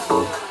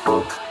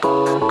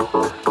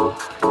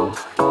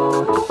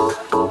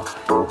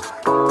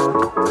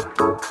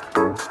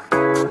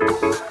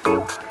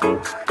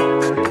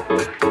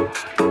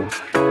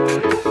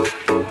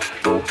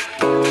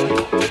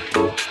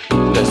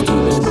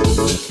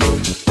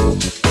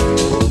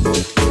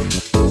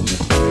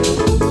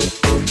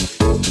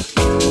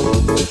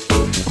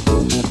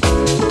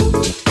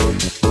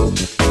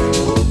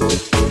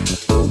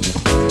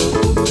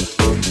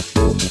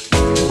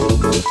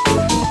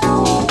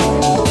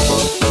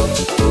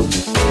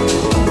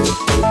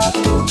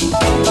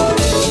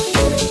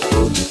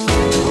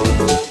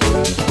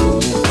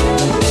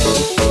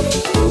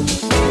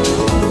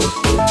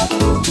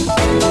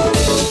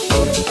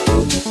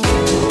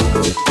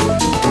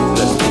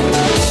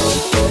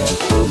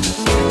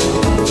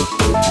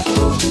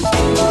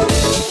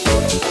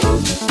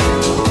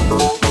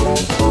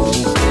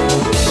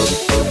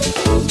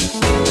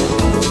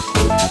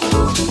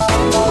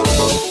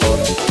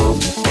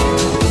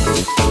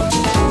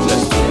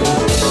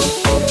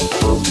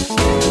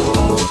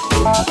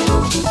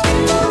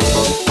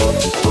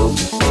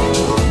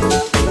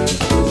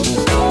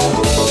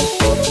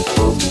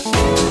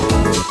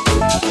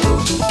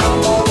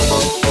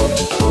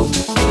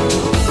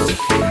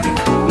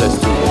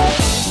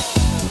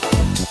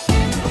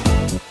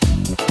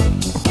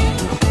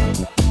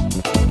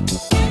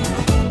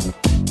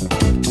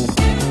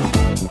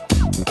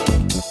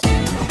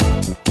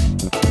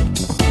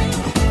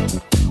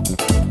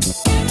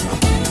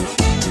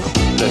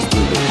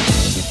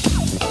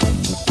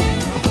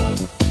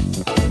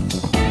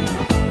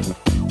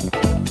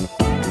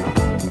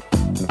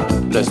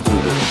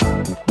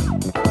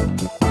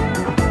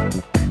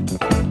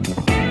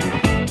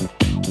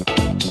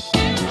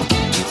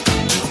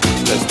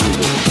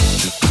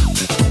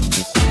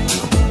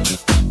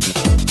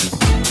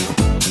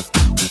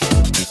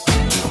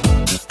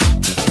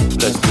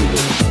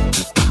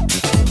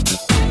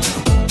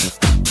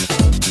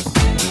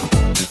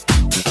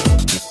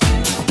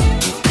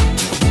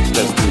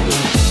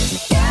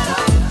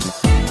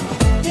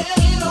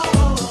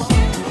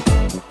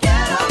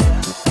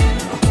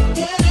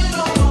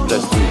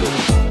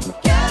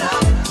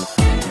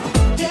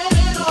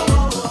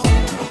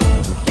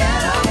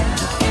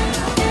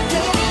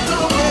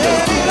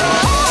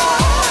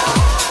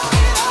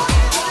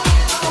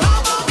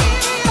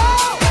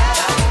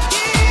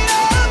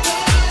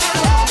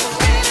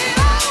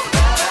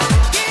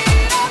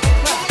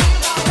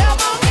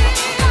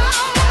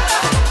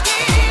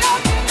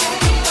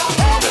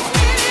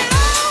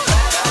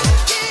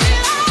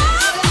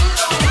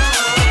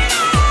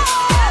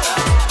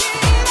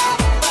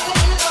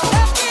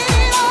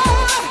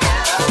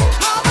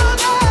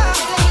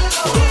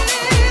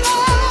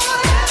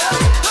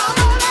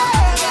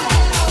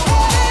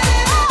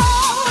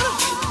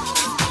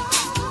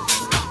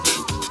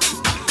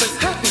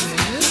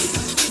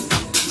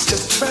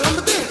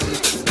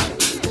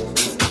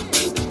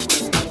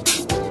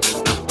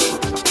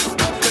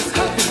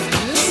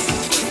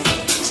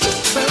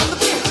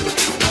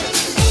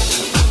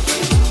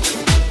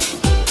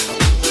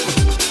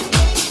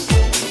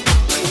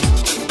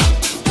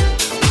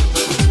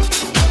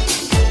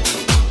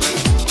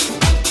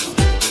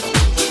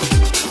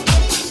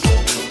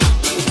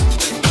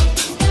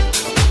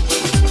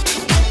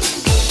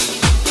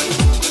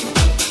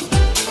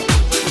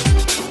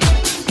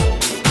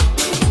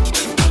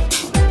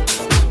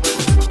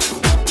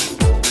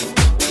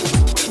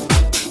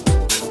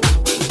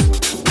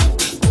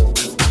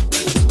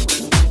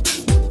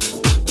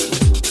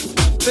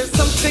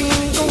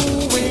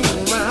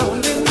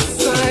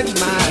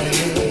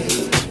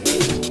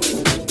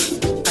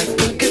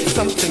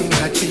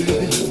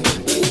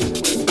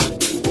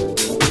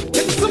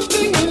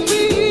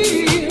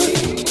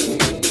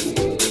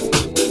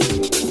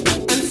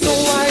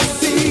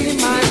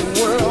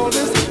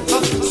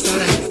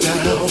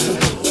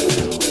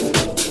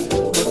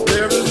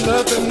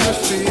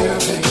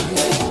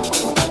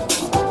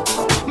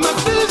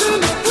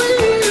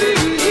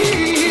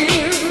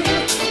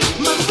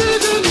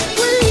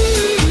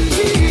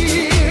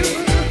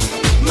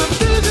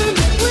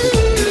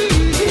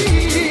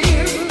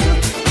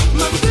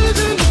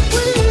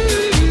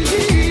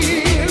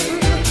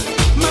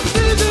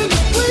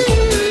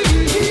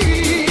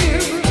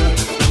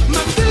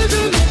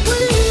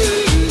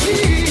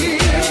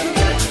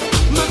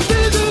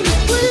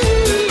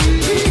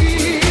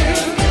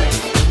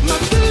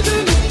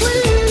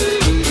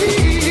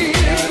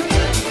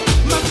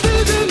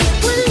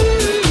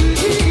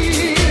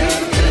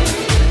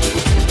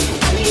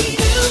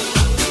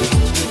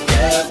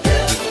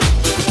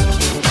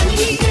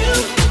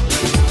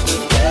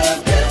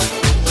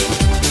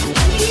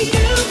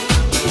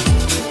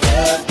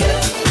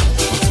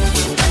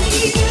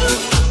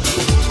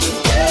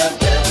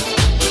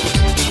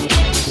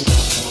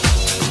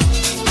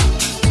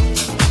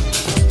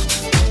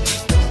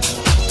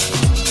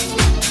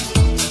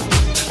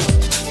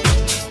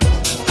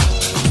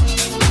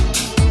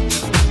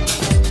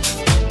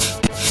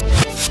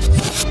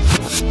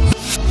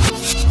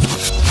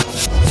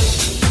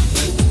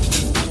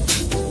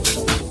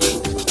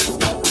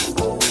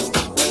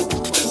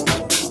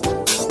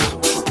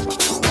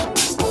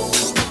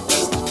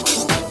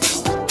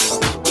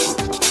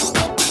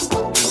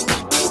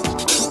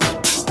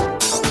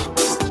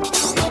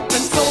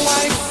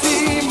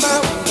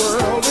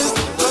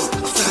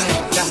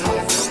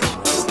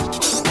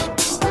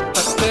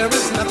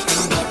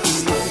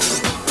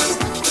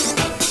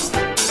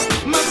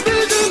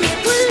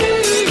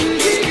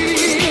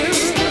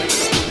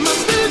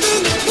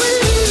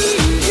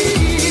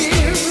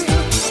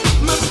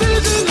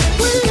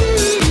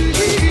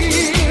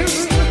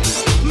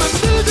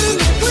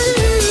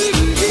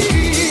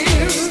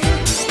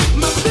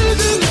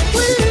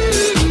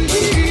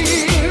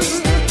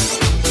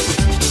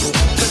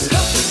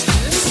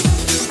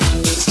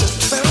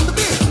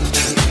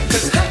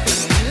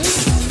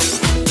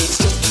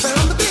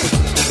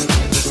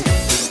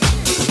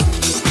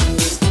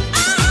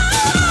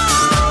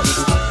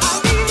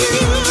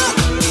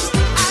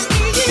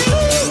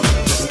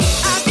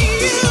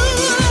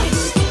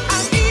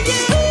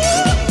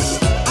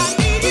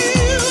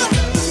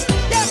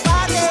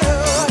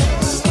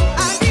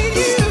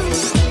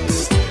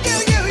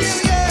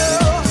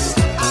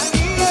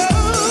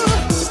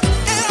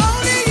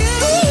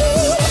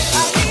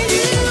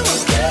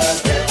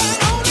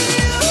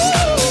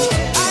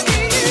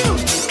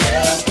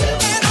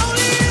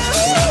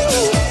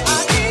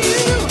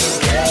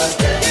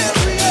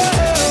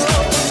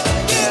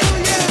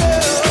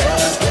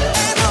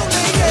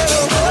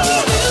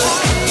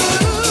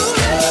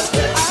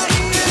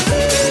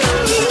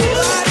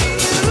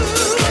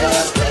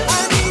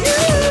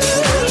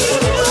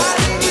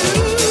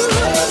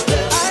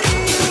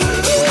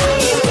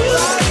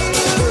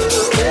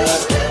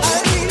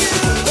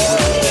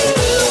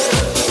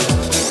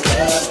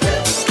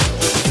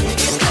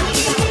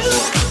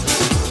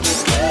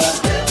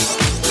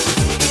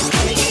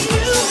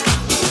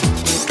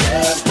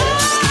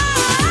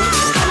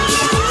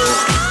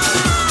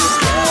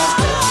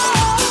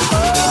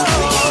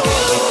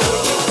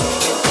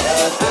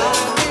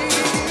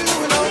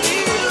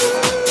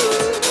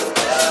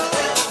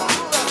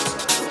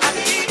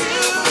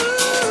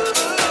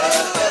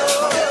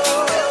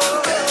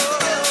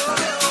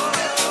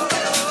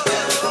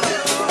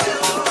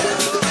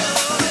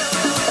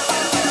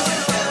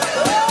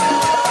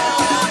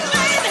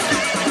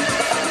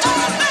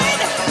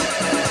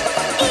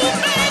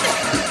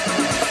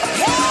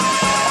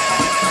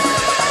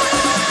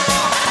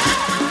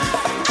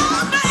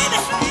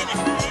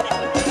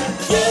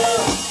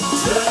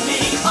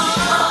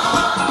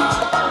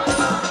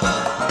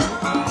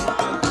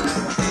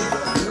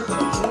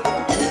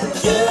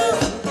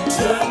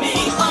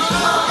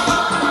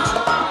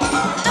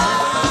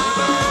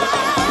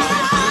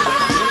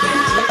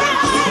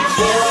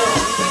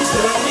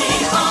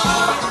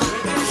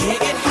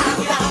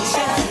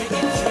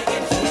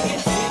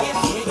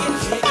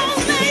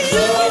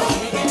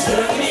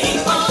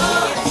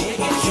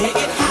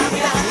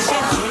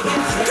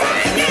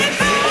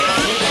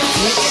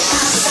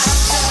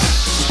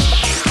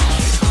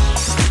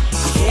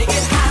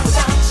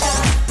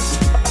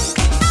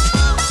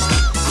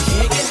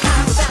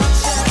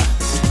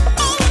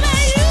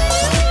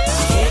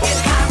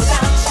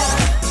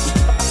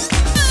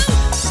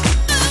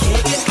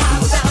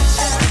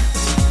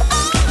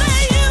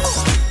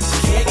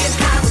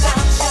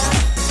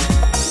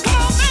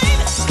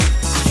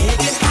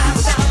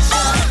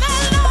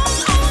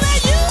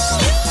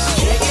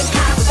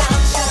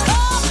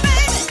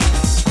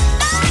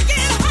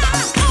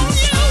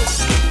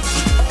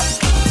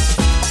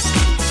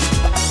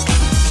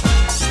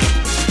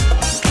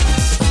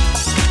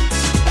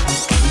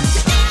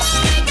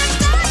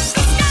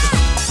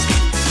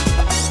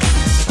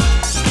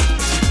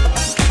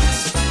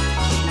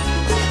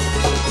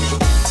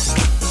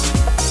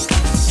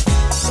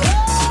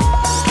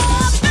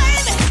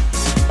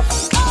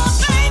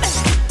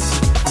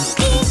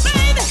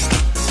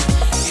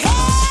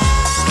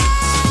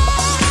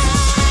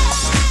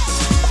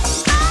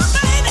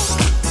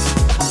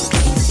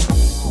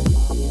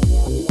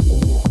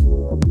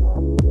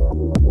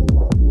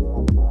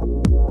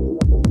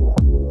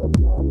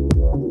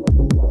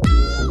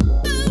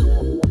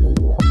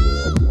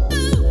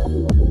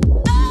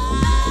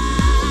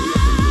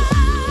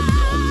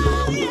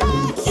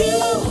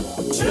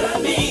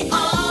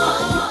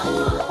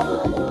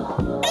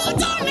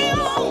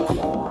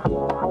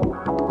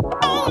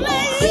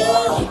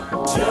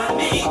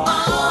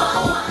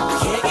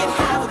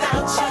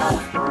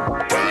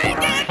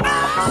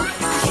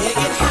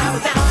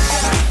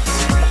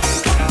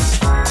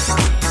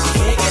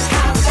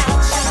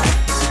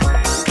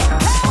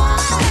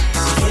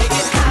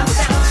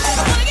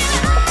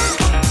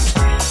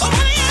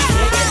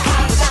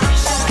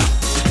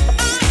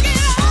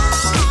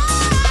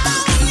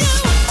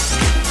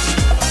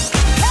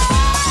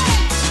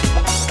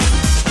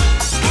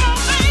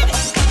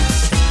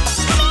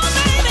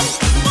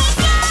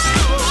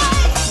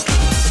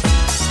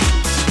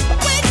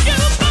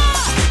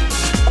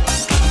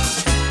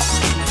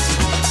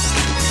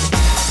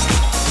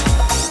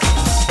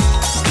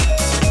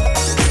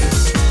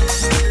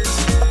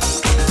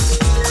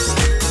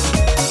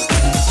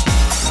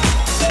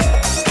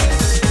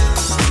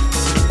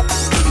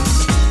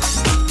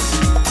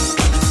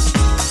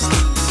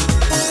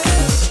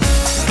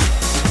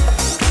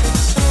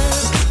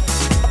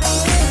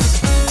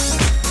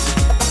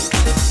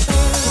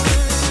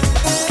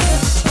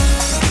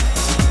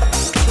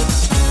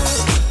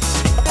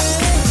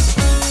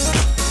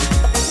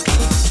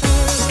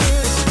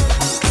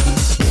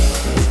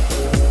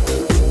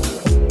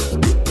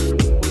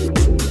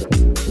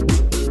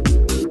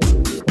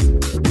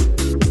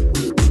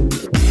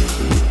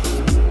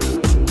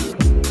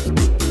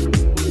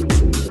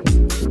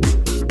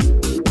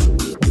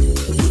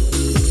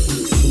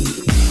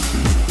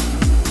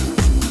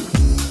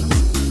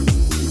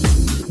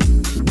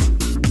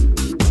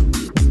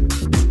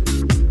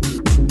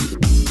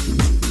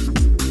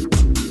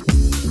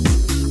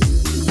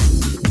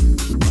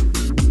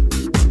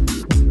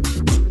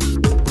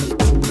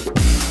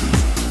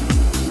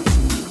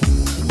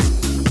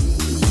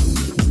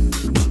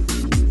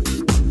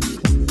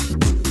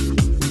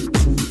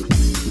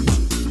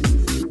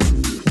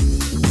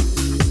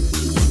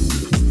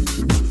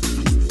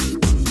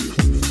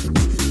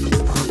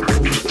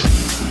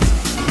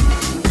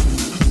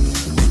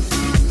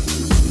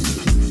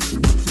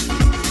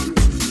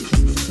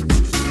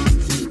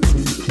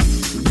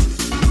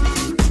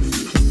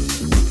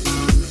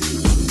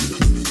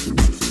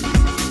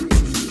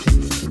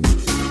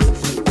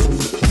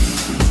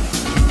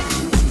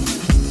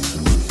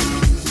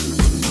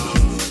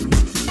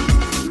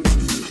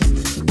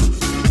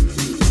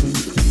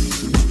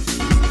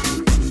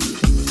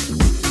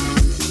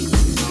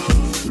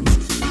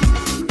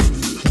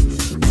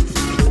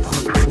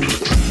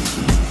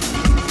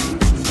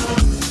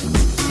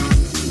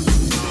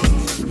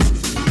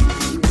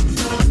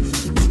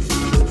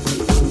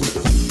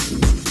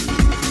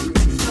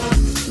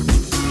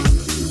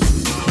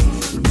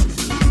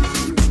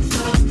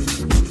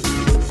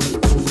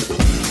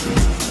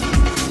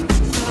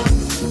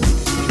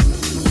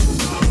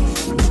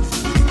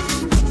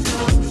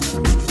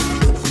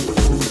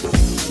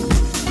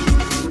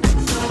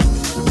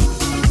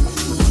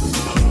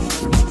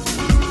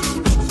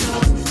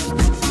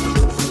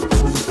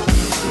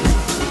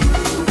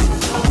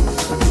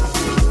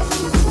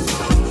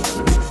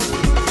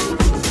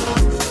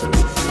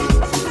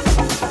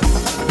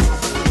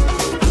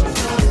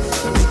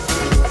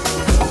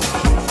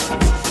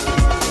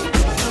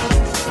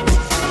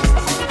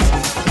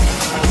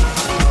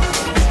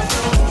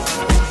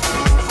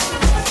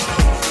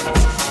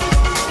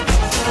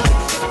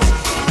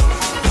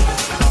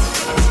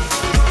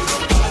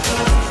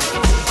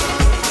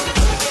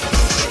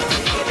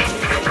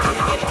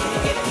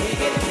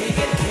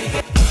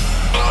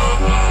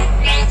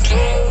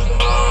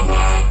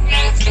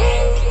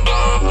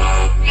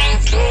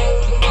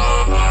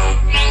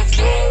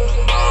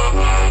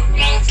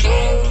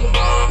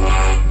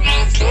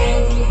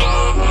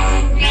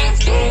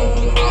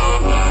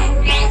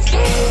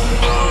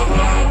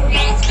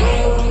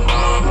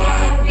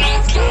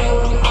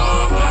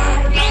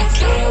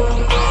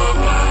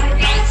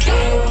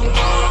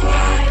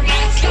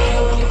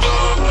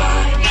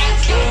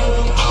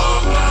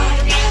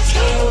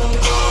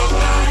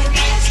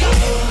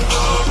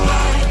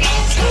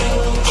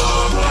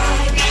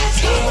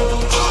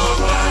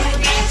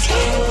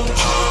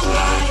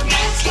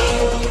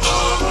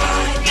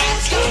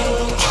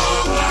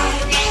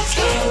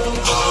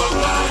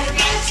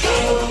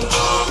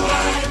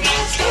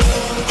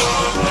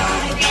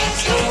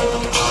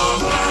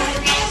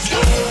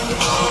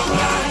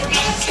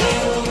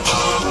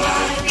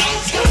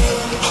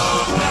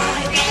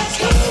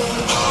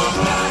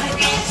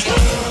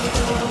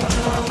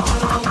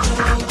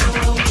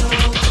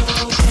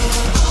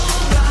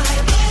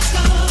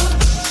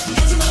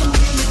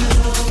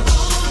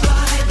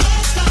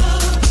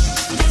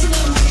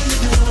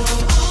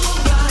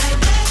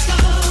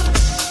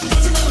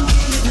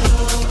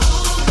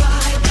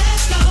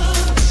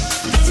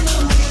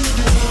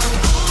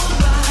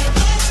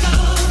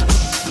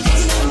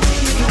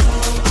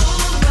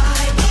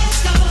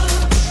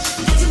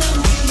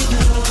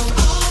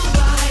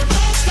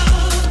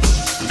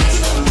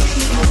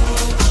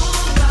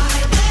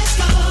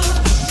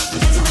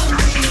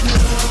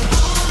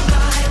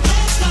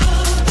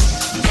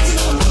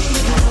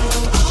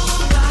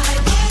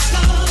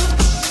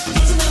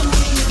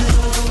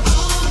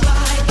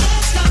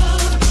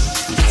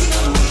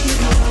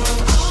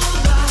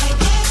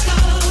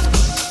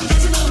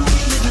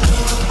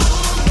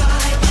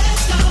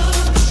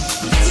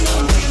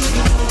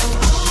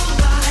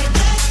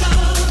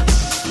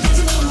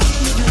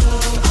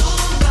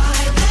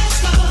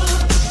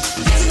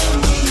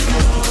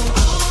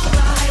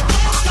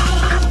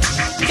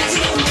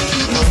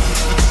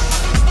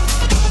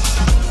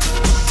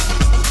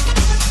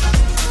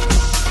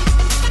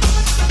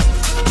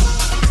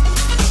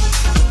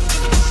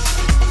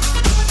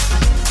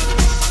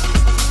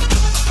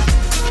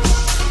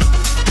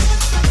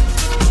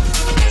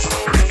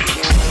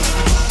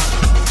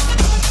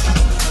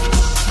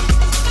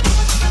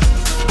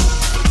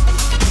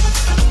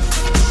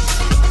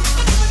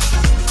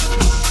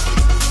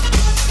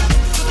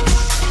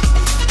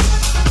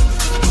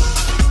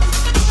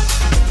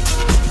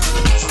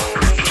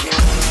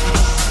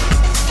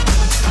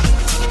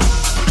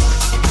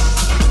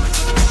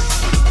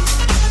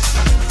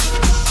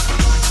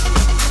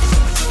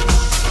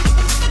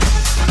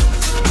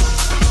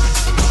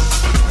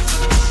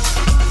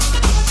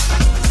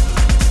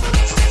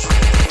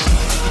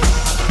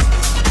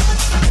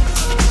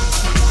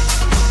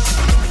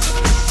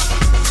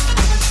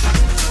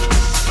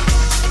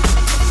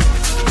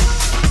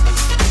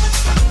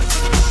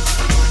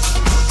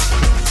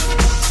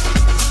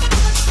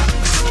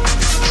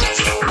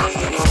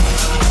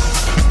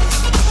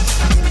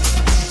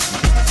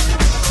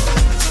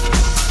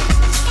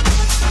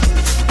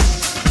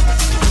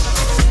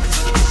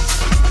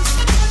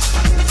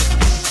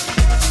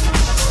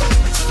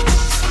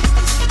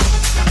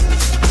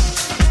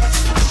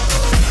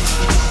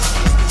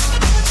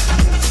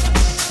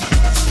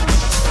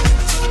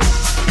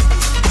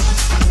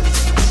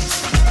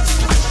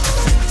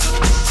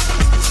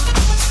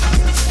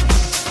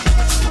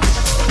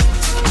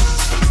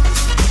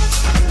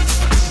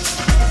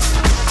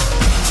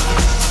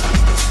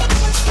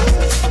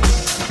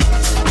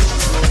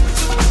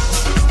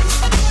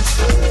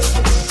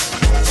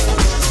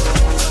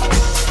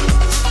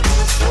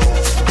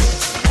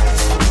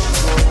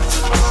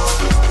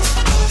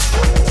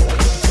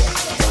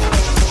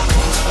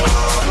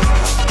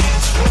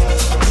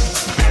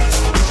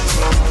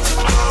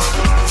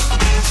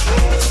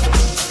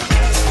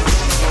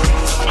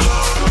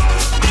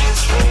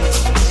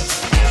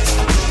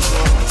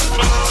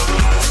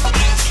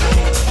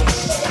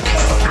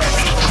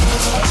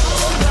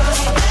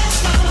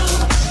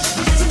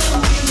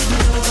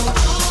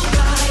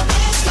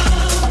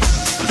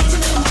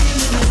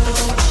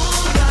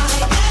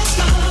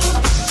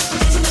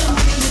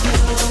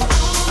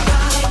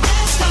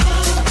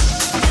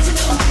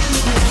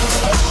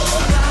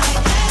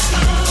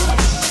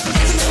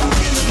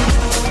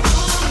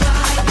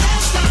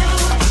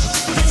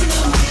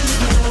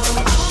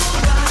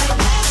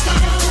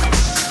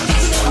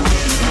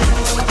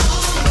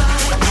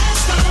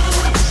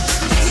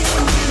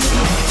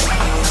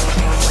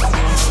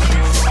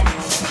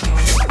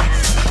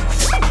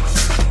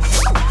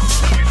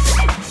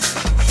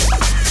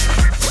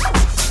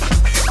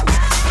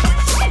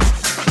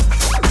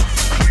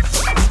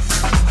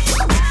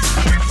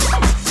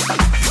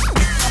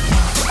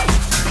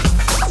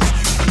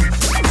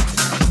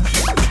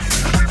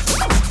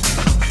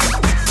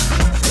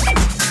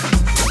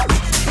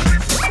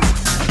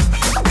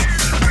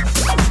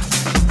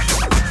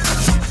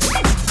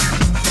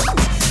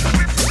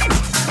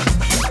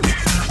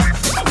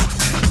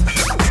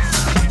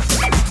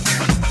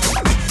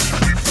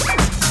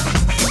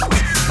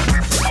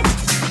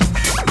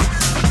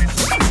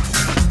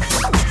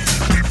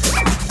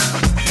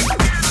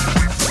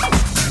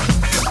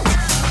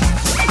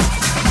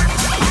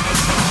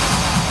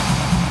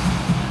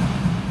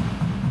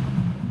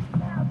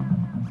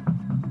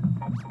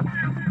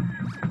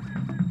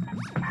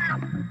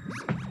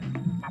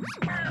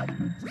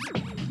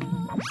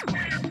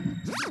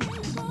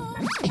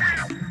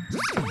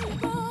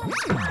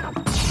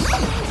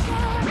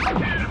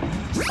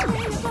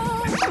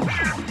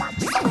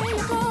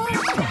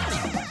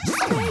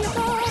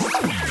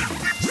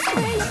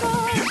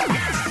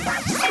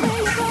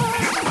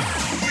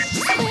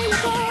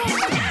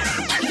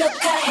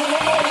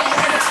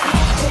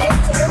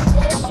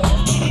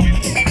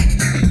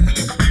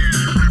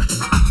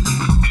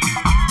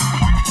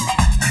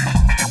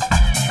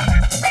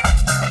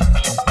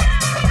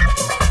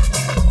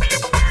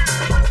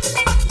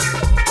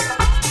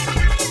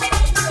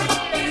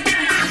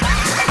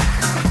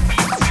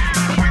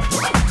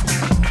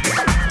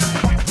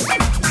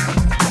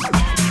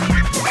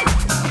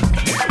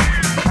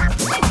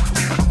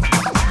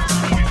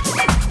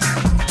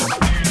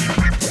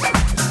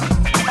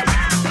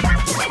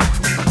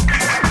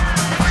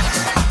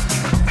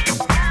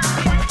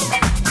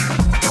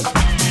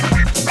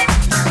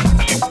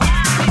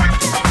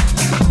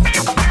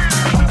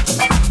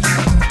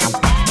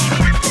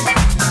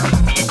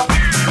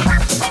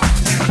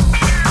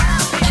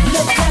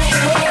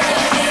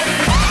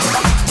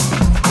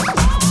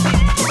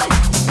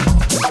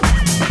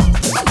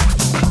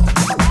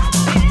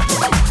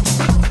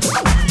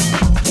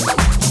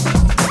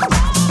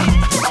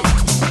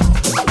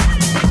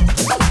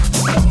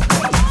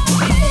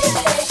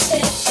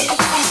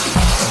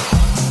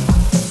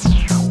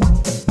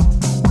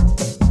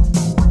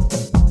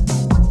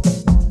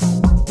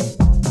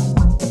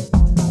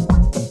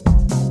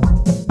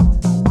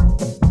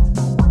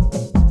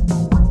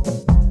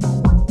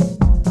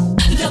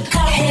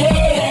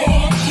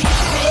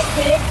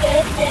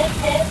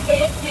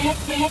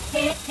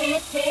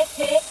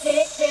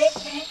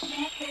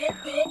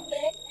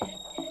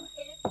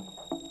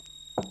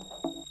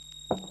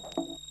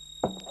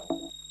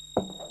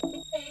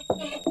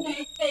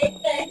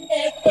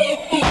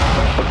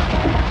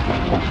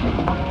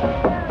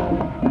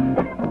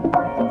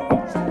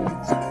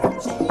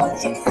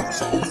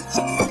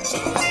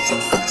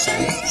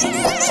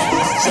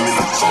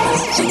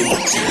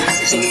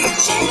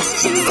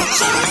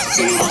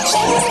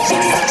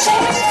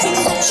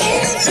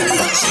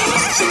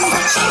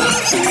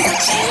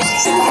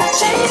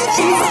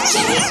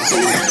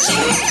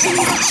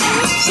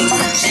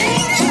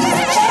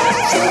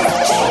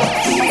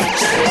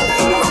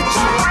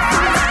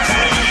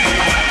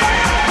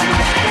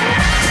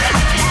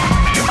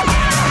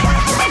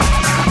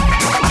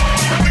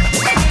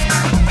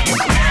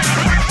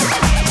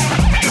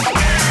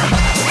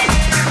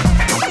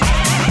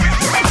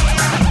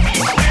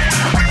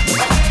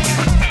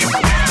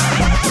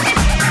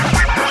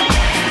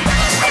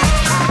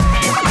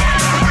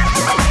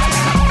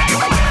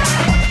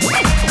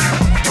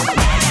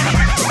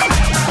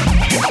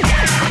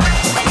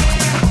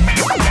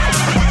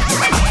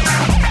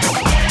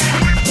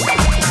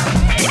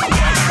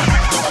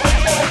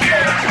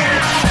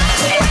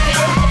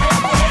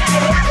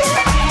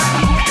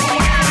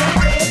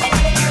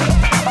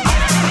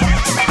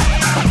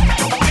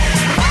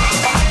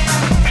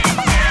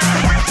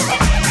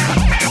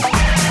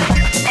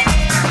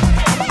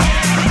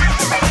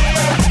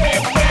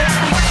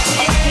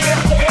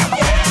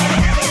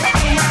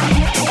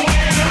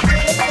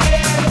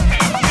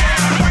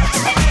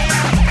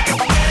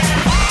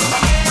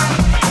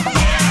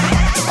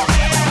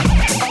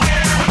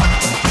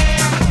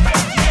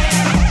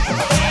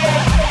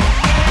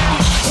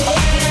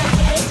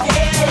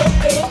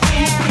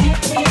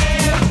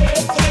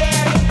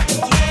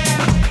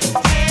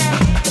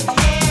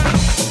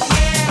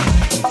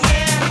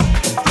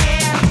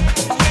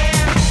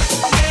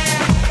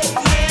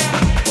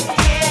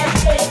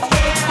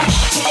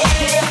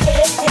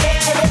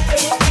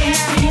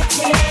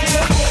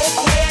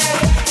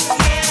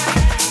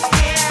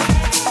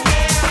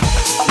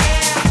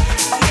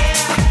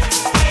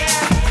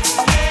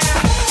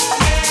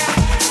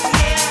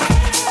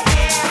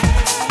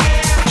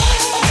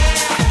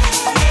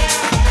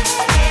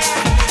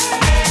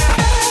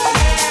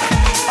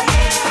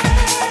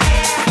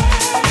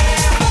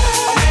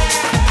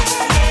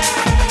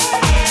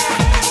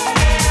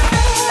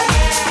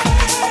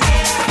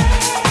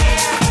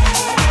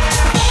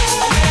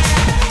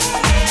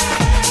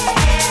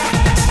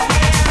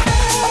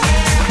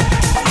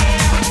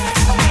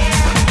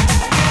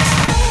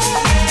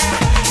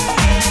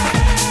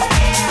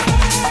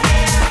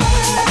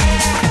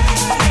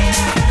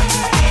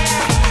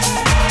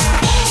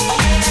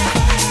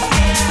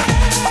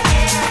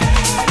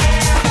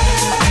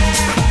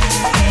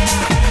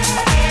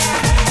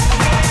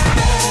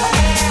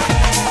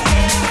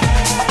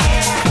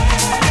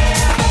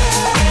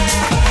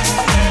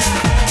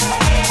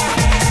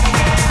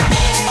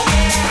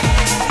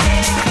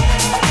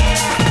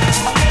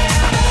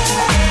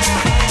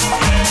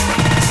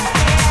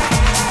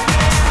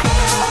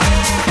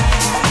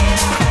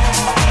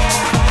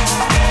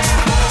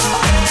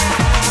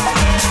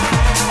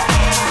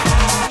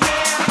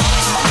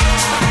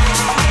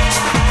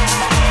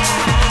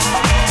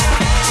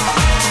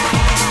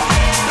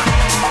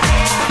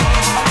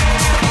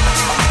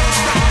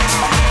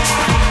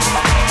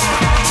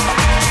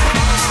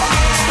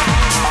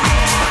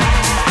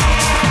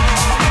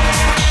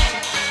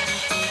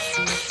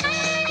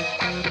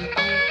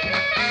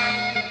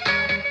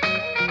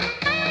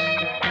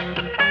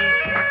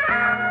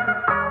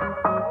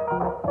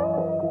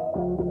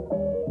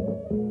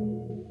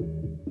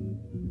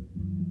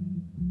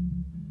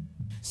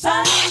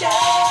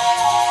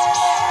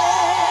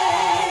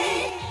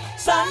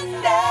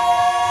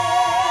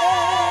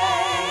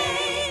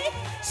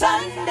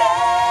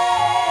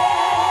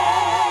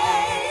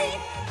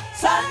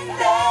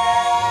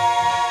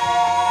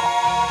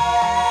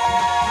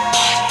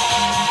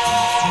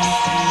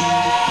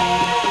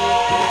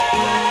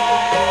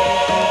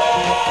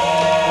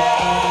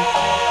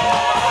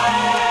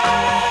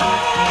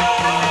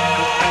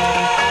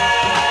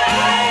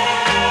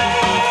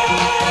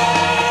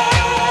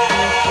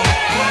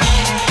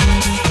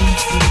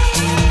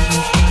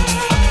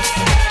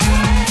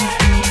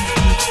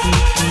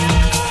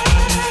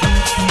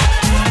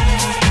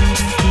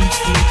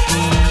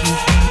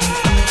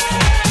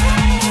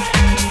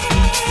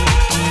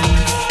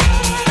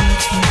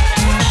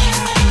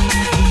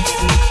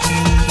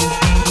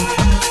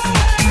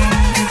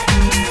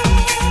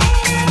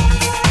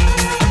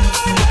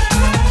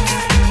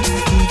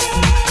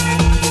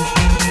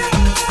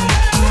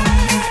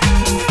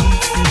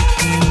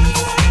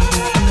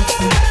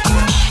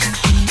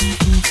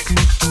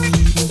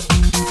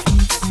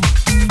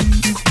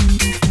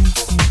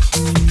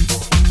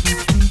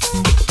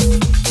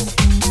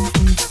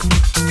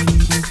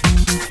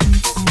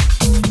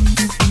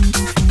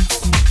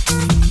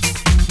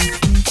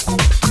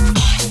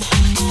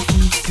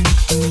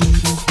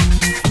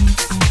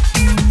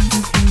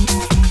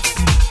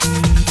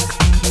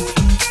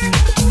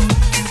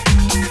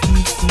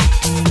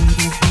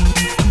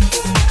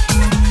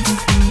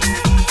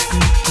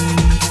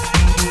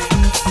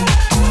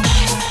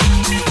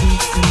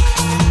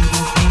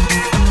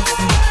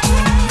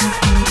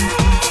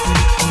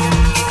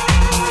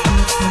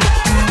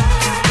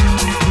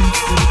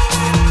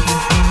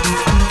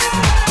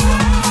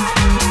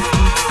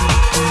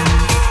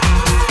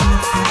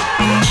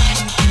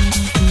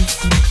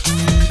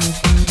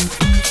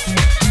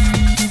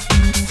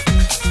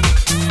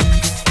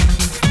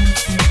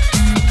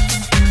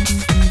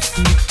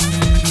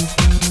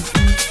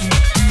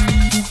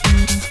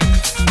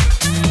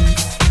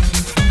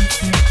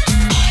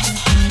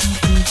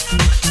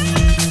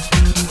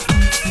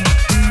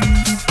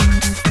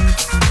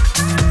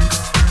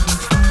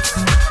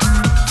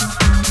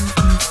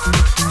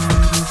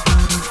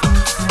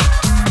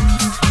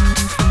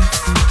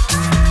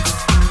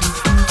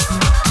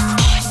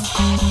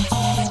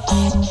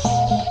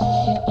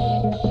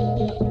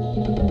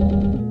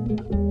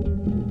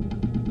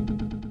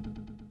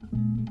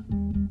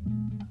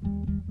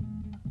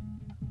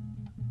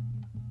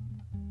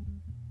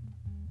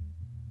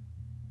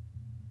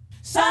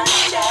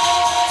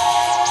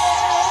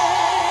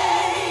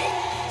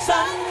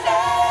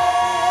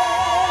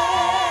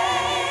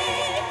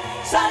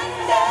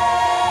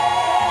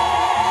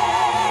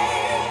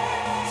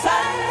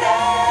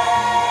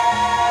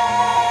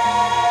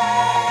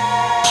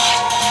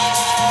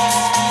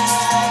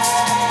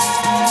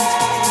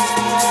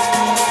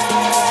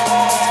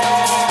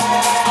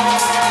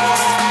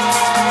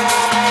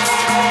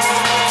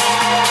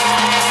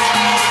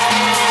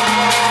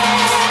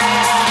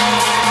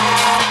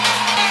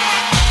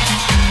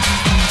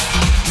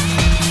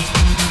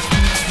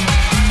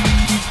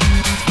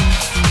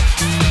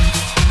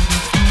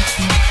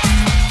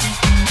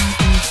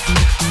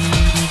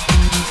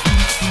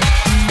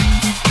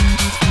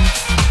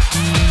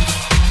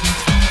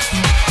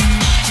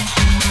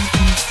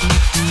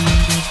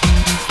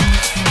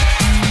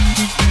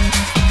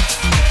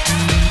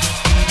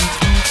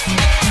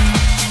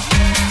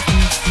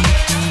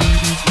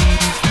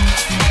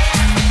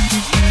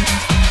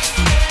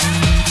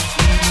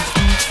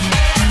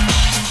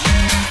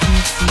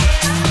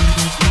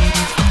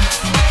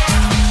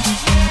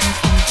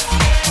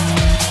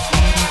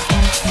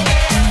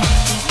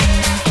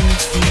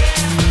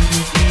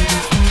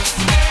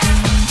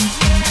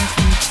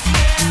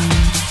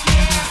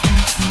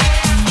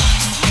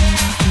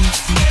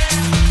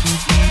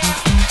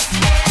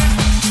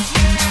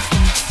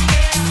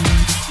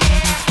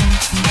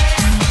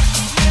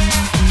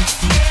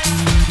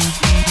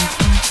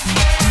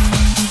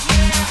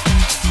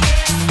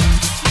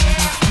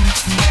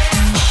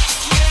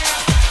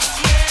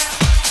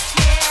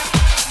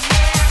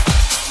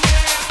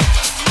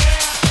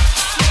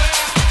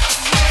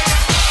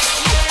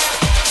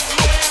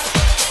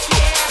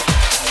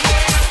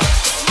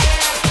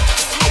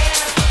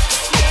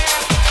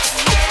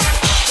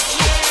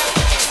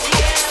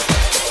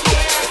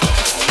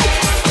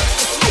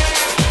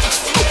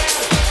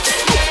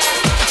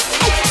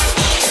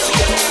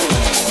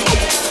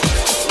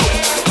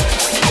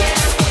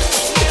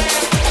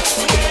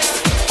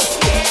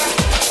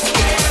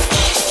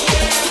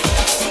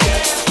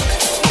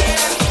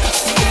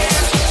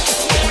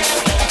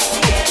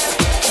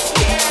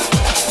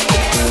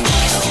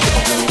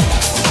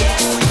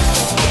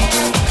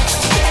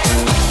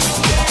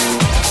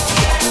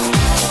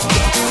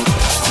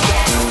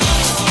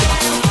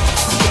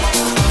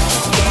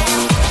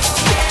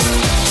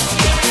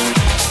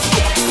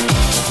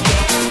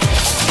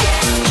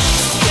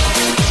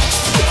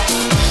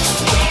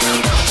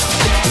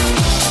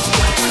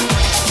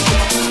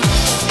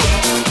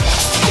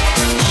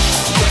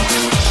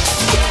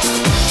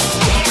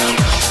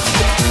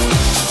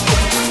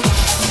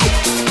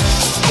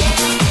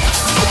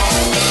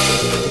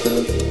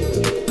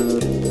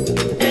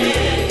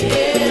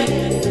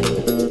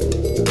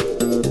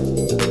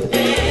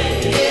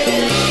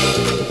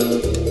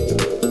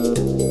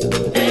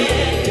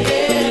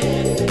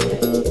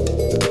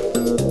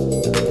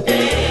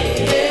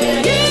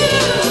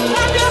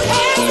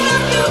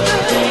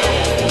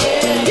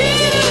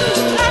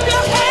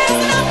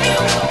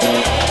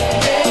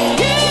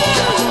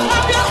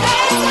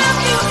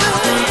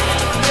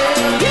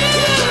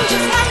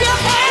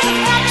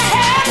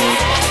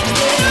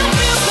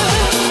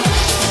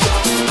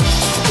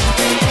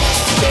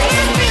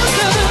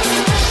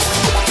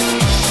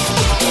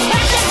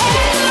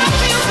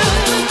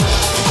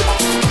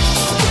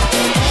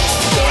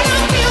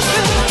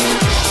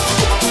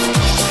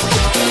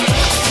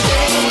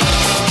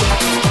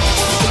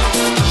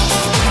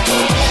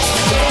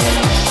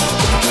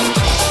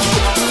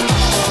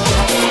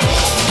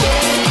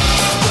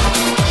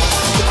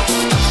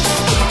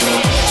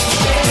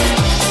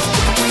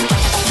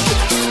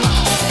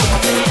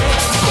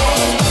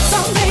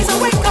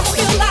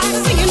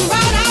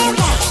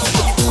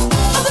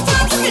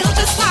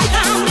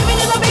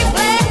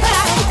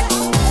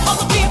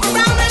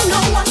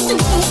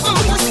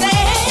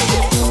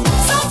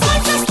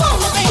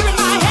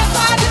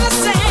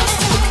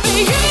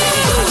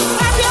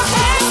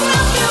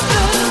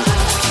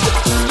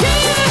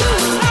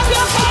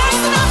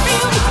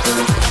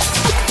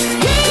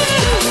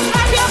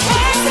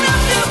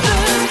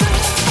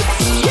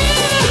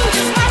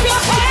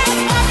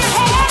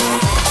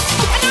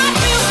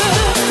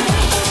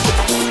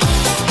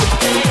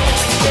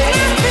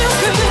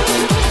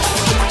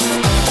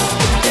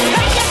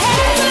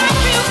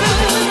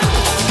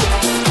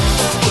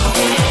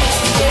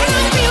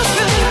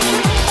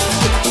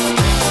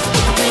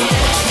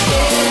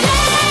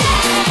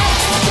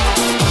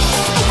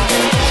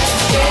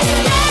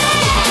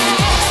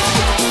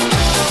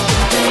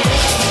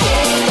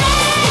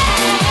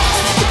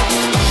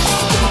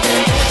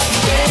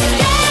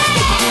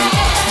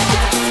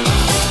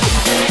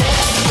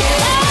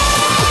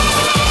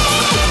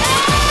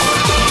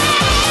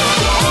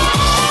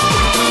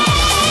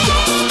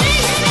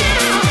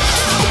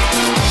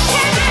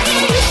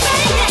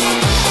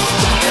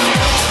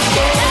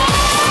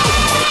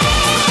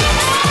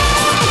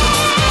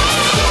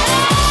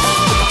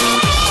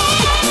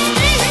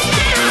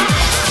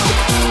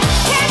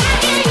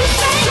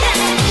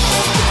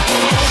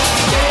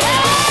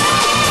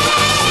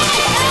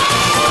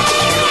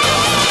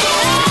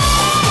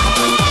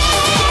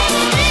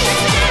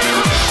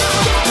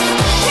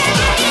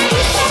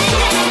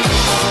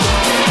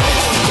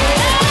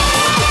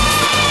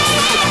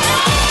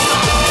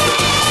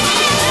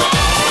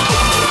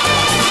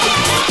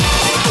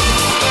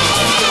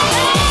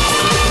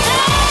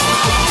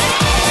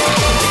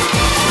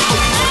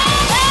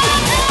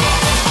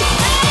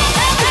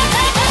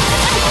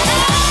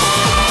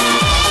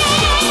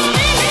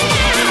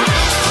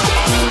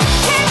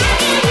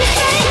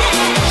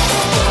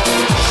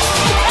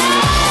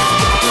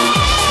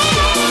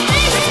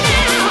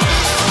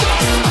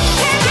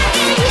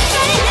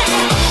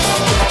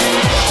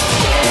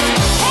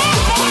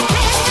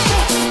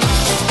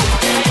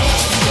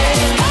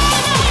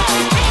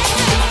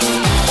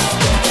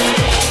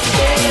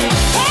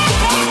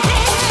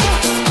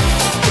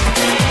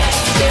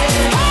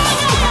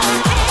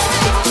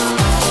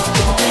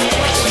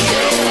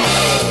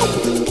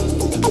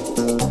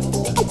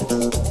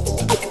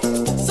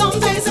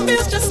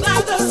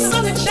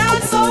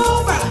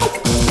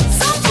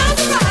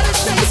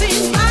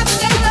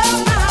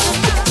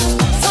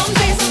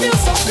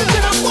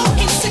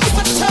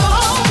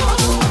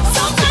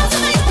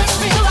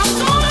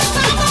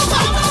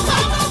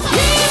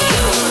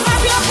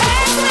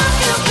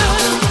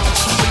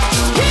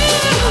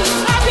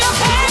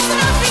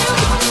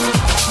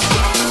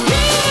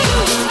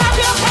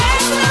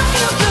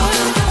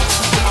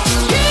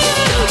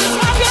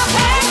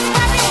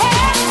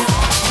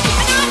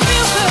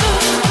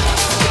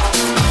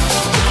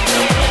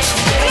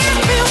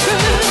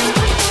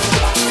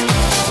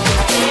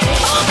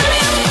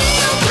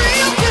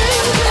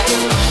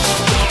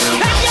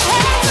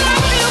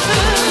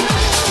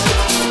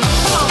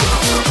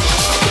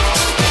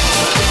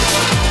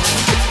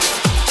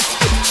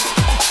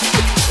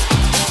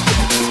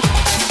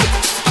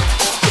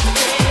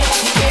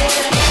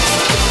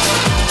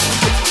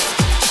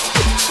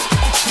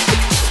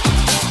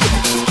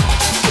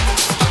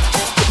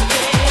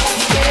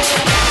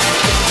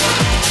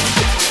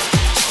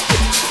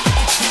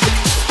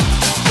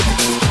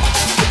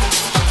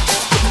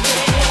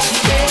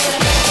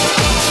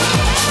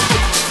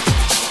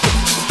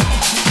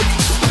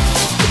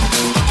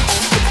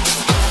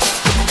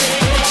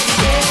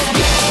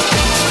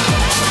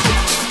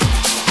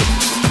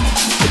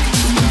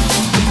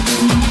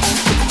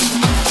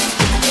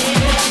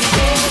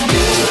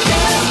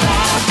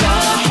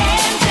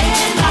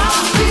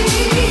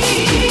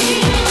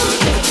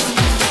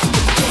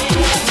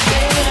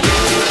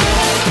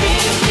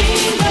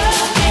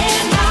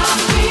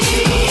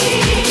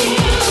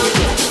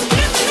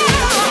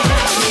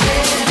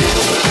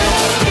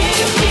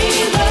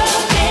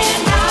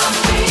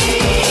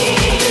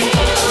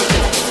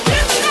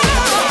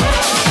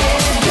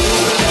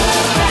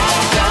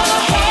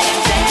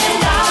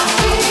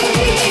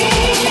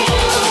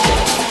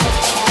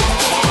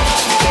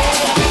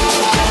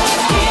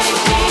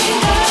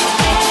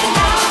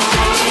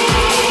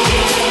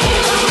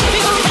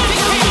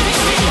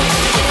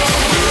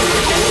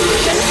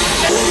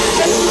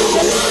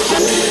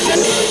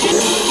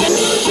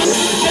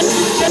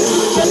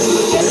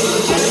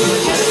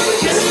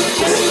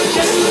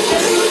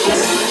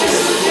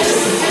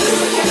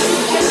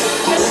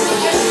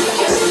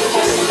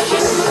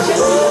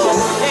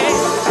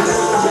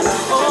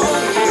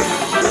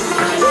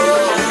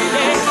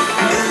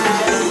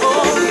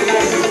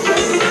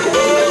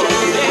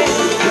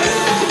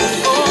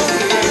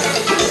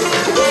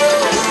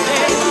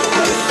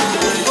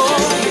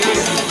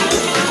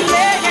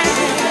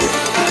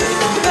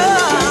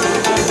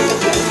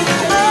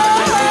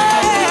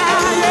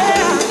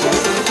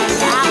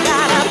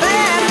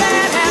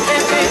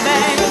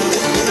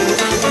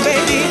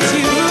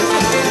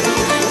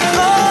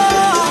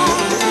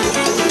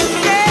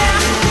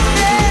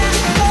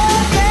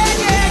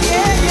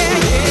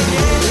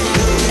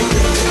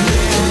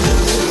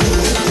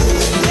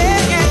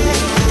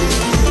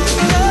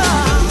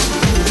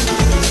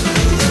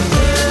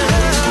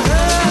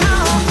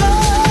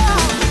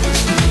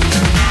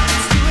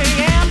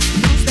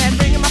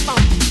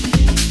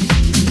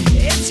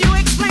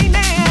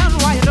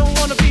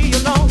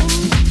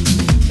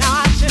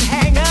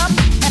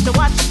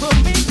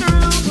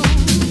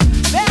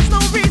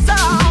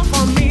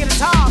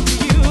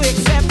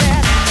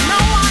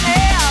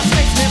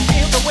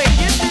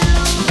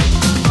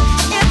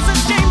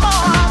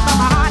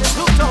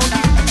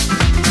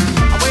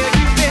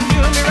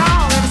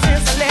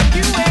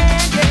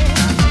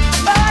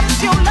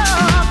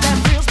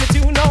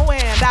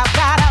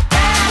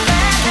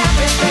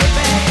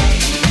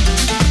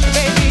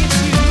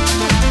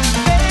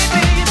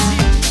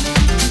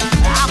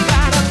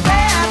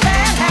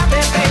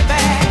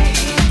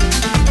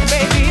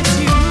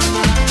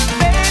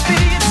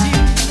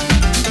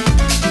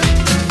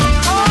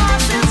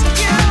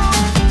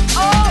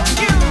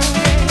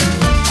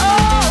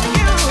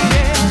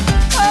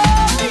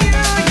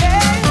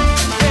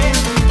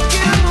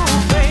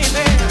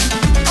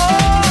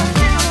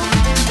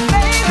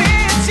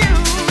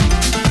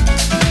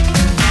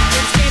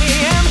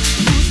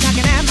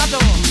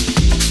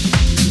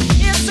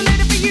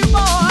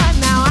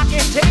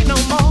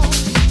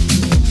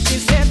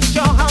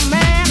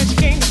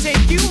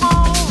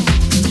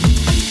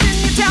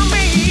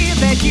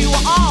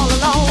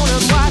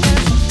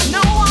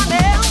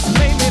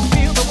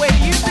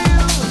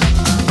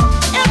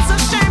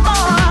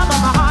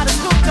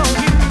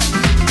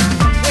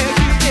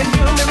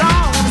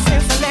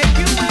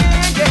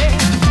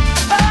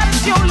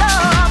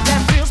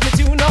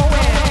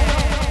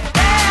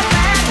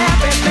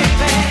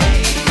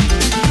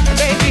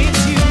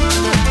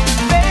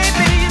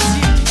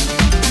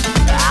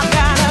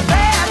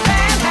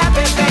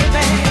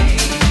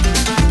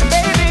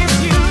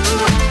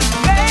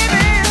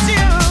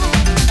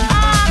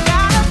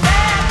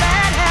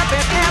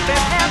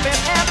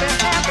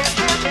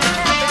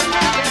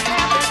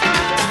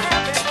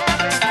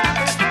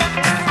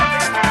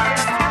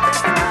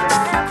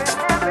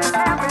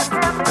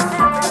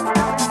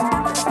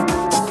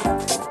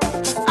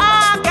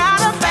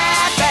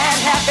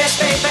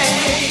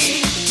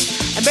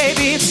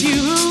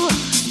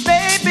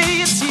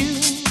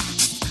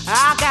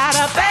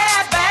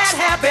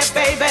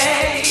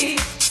 baby.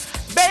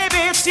 Baby,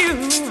 it's you.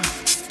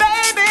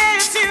 Baby,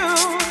 it's you.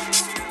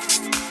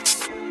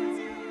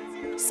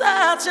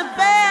 Such a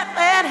bad,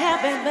 bad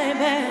habit,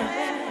 baby.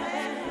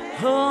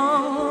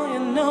 Oh, you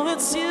know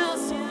it's you,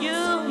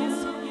 you,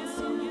 baby.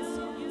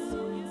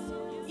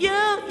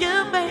 You,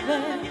 baby.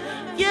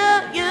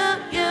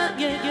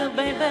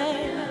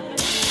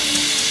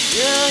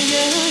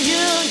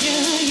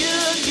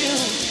 You.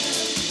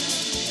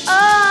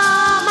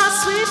 Oh, my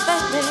sweet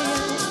baby.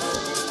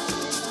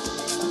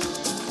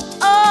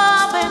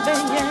 Oh, baby,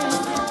 yeah.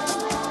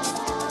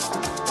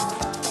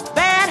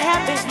 Bad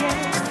habit,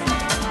 yeah.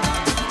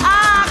 I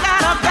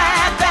got a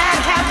bad, bad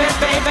habit,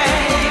 baby.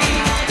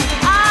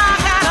 I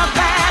got a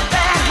bad,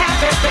 bad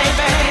habit,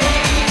 baby.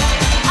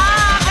 I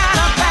got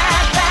a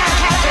bad, bad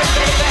habit,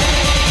 baby.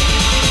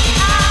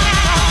 I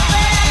got a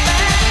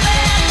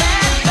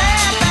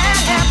bad, bad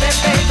habit,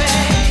 baby.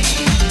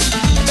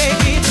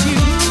 Baby, it's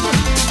you.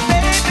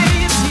 Baby,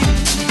 it's you.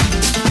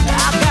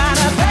 I got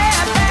a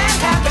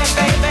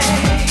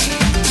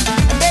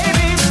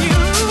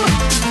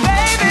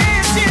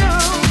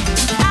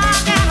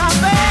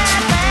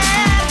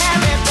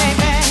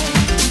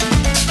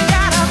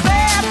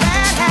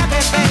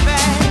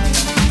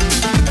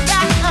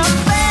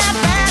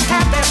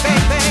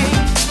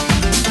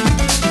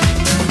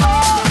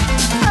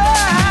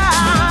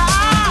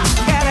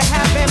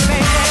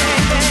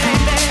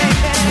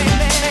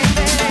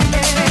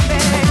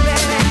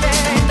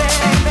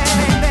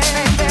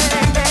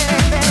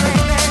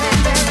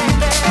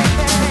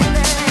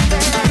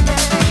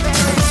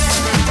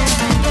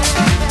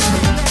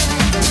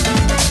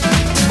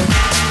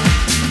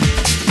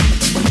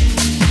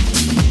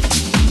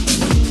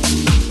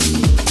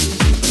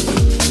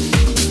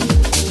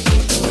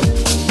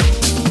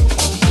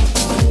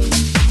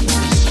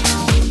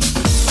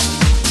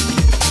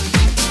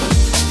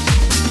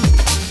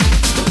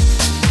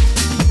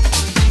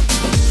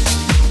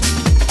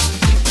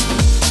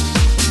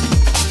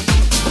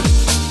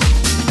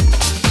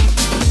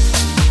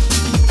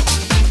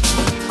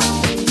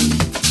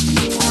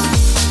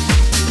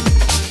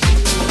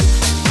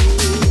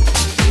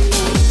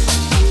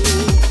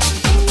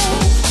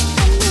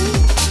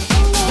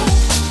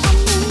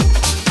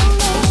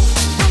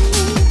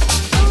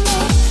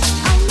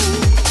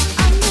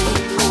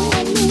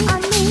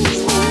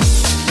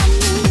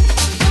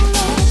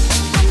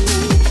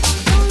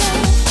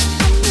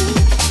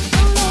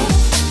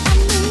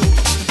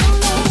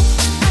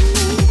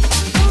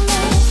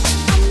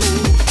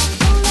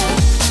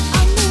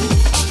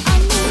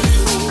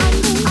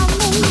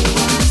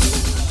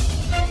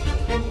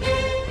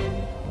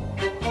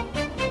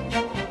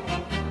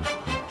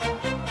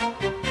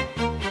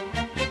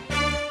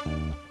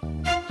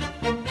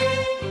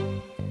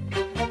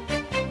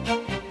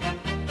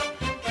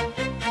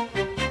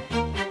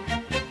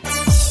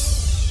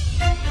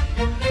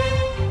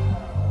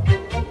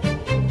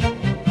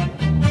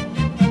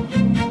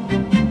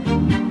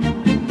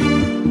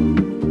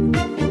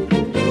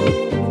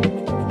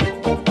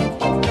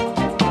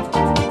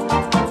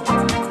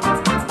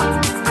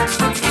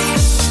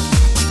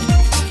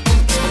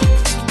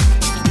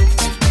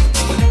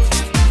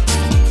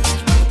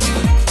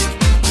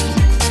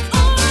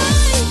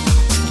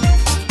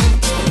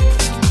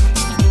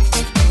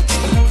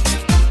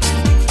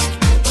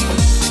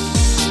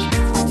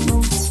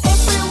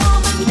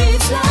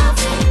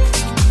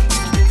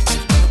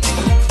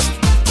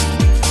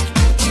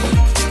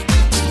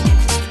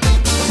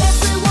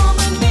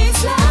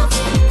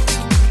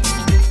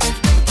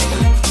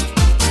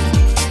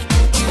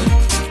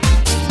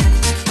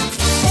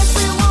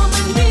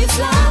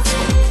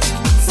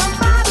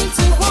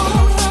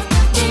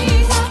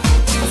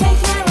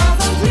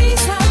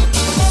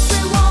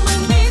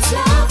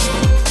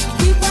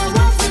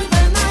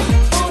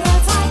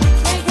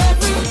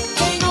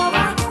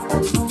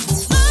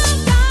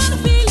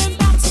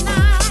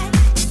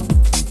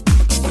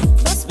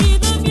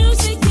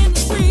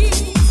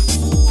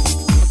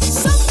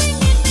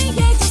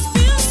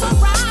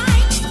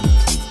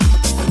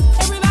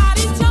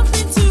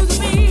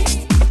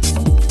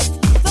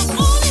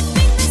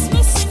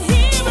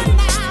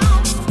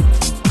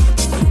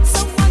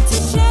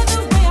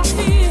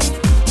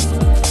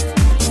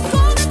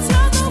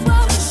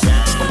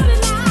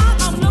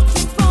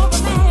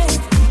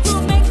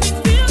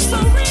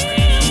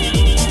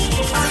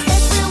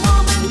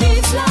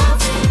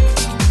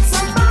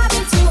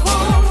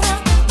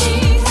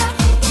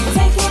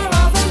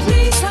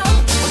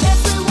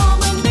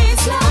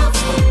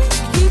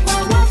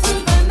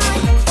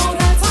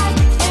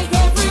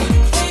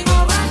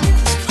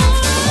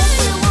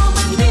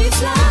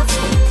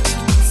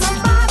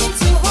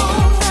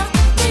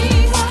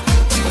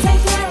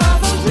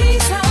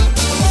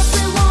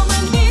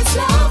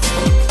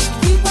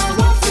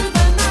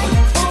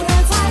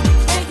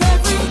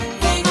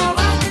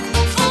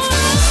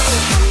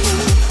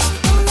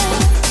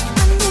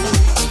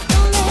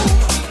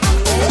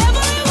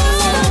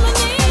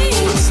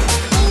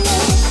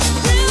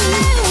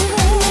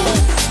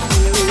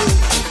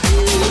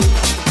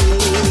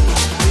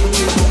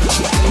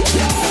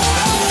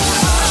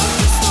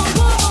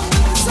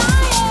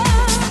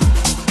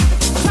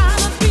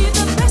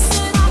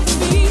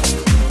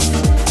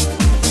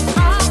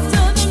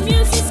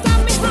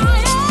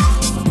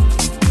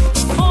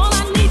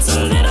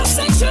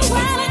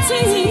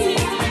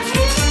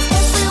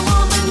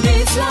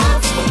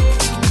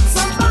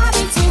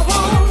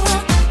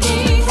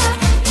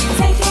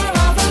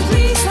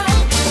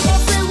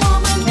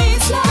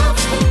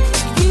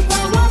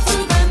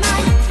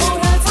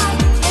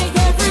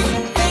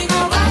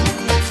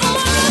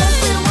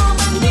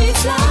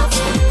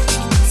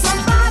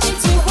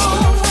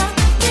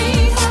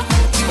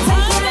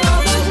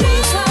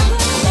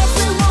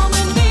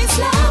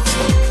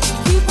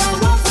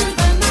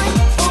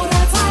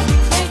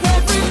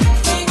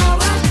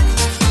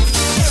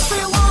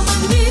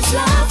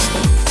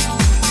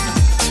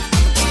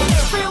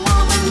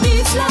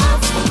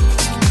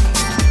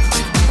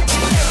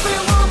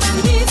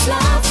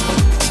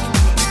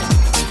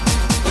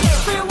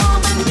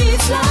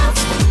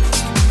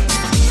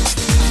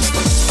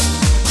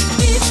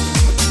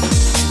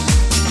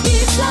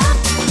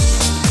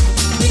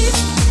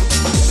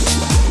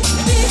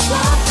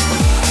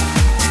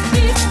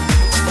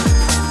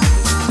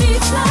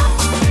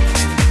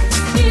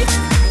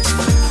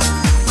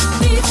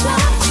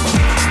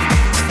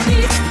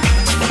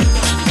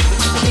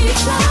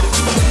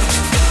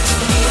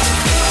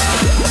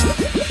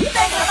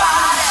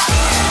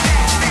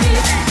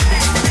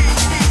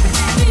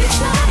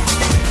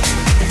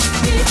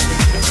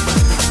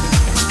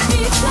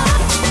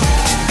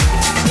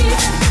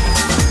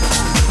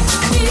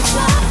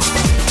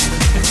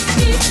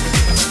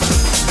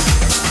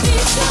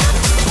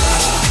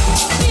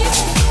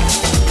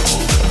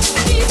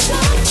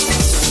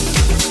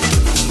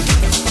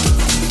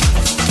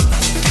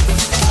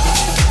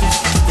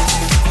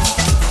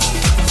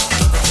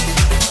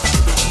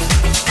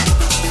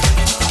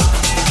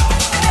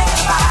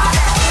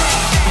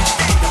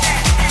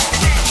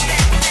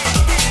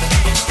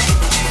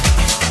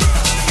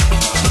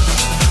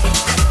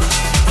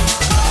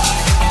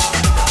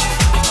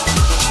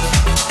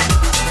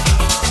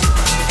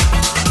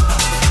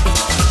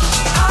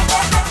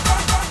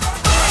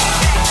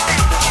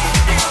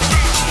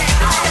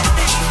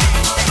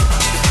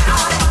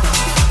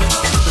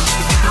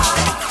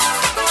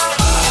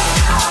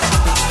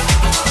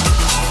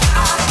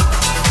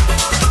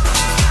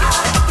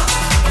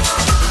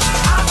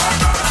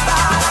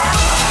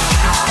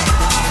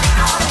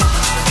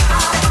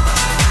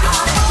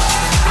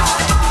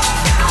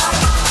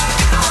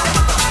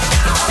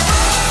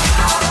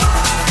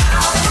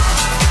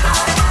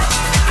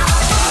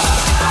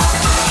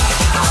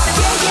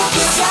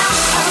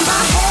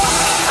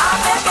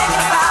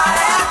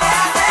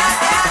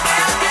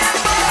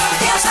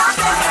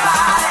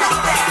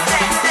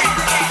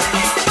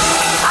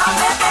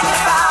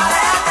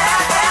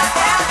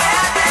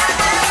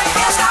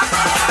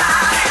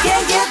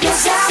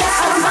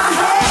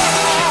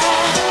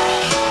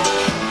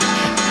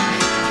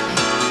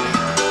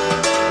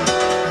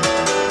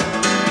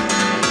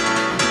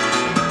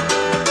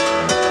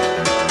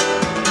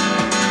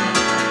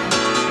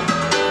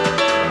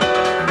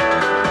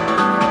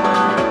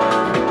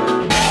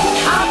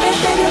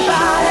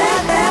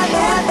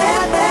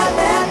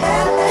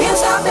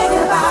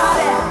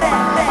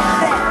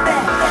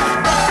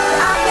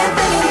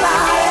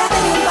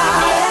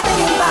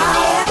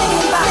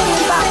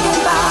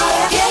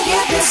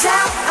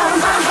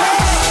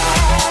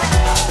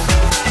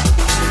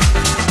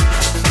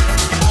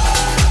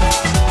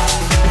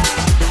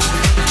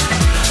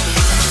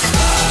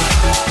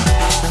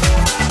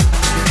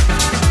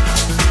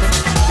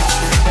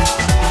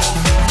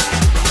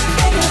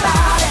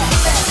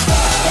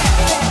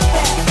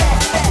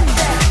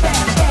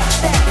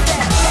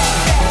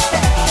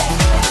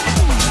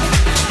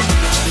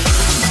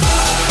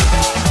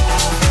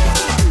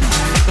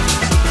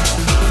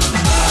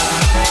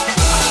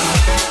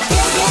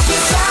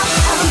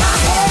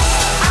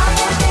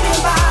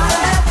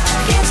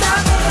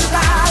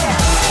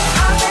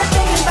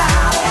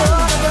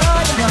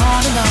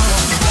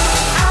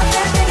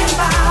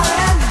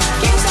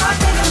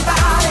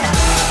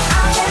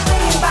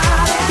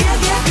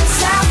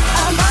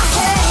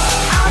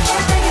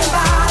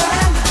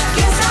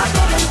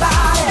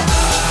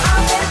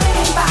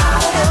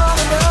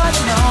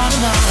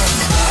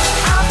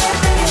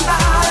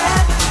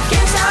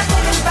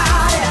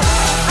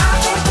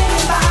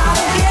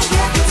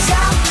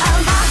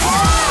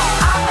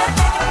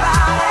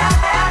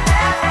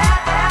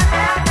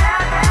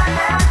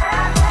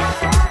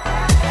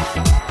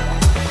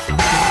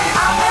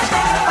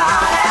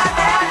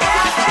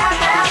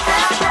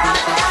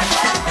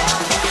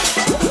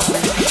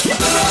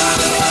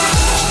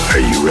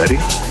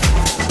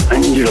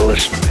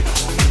listen to me.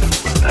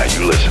 Now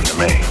you listen to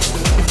me.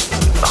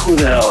 Who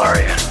the hell are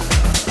you?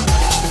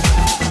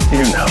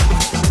 You know.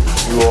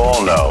 You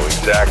all know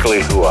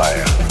exactly who I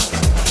am.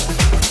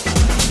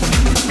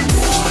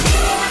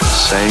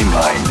 Say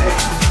my name.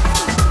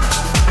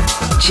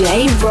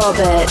 Jay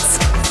Roberts.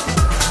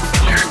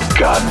 You're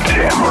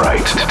goddamn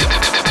right.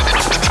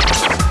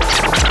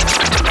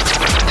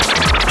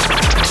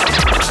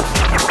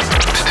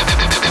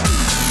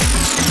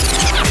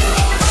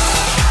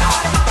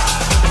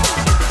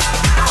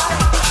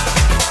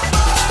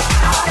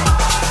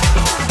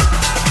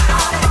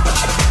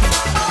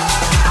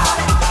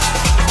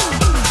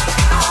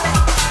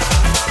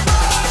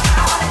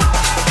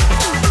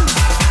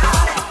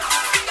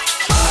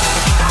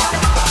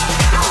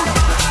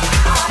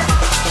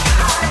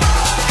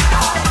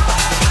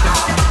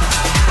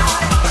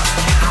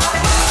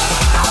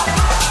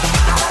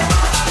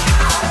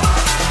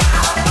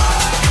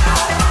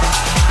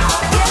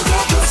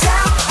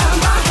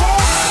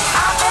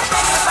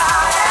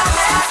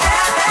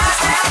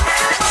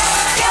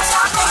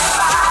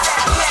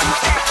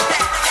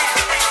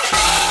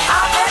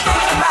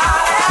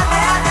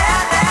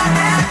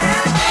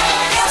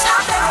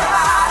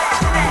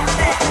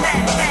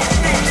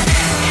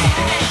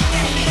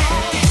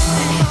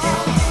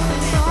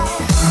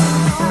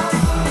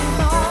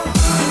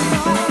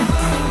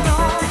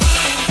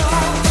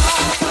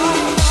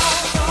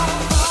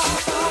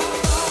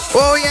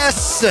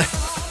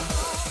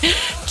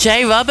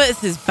 Jay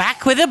Roberts is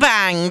back with a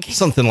bang.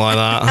 Something like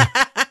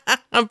that.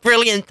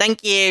 Brilliant,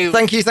 thank you.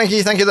 Thank you.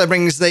 That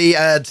brings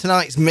the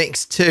tonight's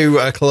mix to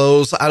a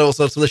close, and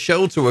also to the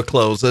show to a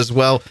close as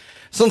well.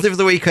 Something for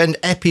the Weekend,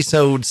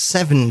 episode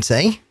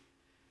 70.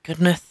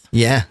 Goodness.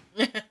 Yeah.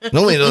 And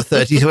only another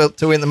 30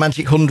 to win the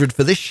magic 100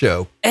 for this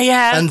show.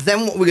 Yeah. And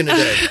then what we're going to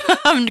do?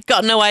 I've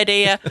got no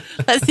idea.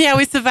 Let's see how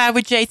we survive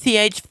with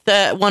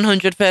JTH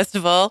 100 first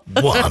of all.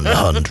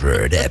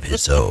 100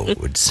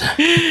 episodes.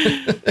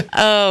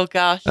 Oh,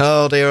 gosh.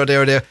 Oh,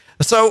 dear.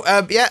 So,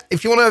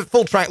 if you want a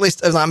full track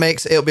list of that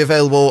mix, it'll be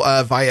available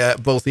via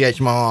both the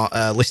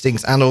HMR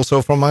listings and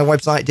also from my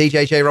website,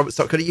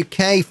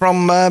 djjroberts.co.uk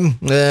from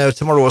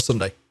tomorrow or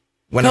Sunday.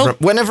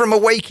 Whenever I'm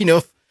awake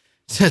enough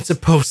to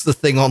post the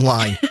thing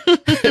online,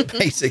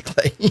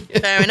 basically.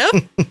 Fair enough.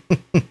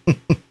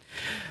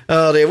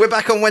 Oh dear, we're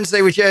back on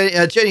Wednesday with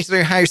Journey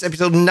Through House,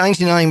 episode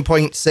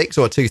 99.6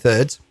 or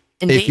 2/3.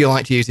 Indeed. If you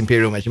like to use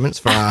imperial measurements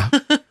for our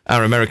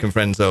American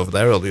friends over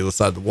there on the other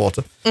side of the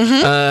water.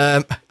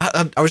 Mm-hmm.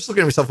 I was just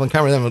looking at myself on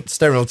camera then,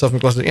 staring on top of my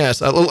glasses.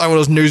 Yes, I look like one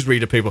of those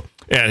newsreader people.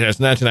 Yes,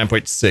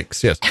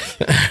 99.6, yes.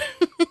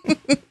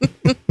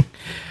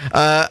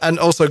 And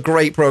also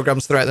great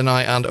programs throughout the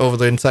night and over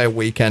the entire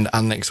weekend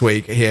and next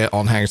week here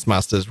on House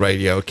Masters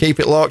Radio. Keep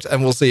it locked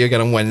and we'll see you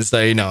again on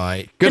Wednesday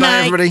night. Good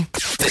night, everybody.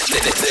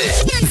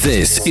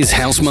 This is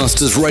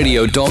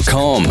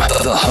HouseMastersRadio.com,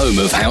 the home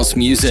of house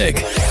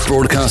music.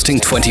 Broadcasting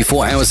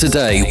 24 hours a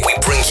day, we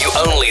bring you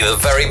only the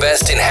very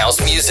best in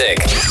house music.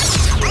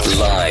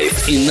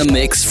 Live in the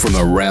mix from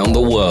around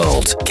the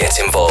world. Get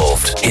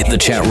involved. Hit the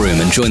chat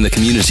room and join the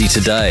community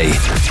today.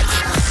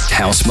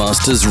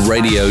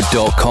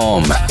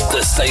 HouseMastersRadio.com,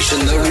 the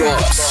station that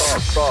rocks.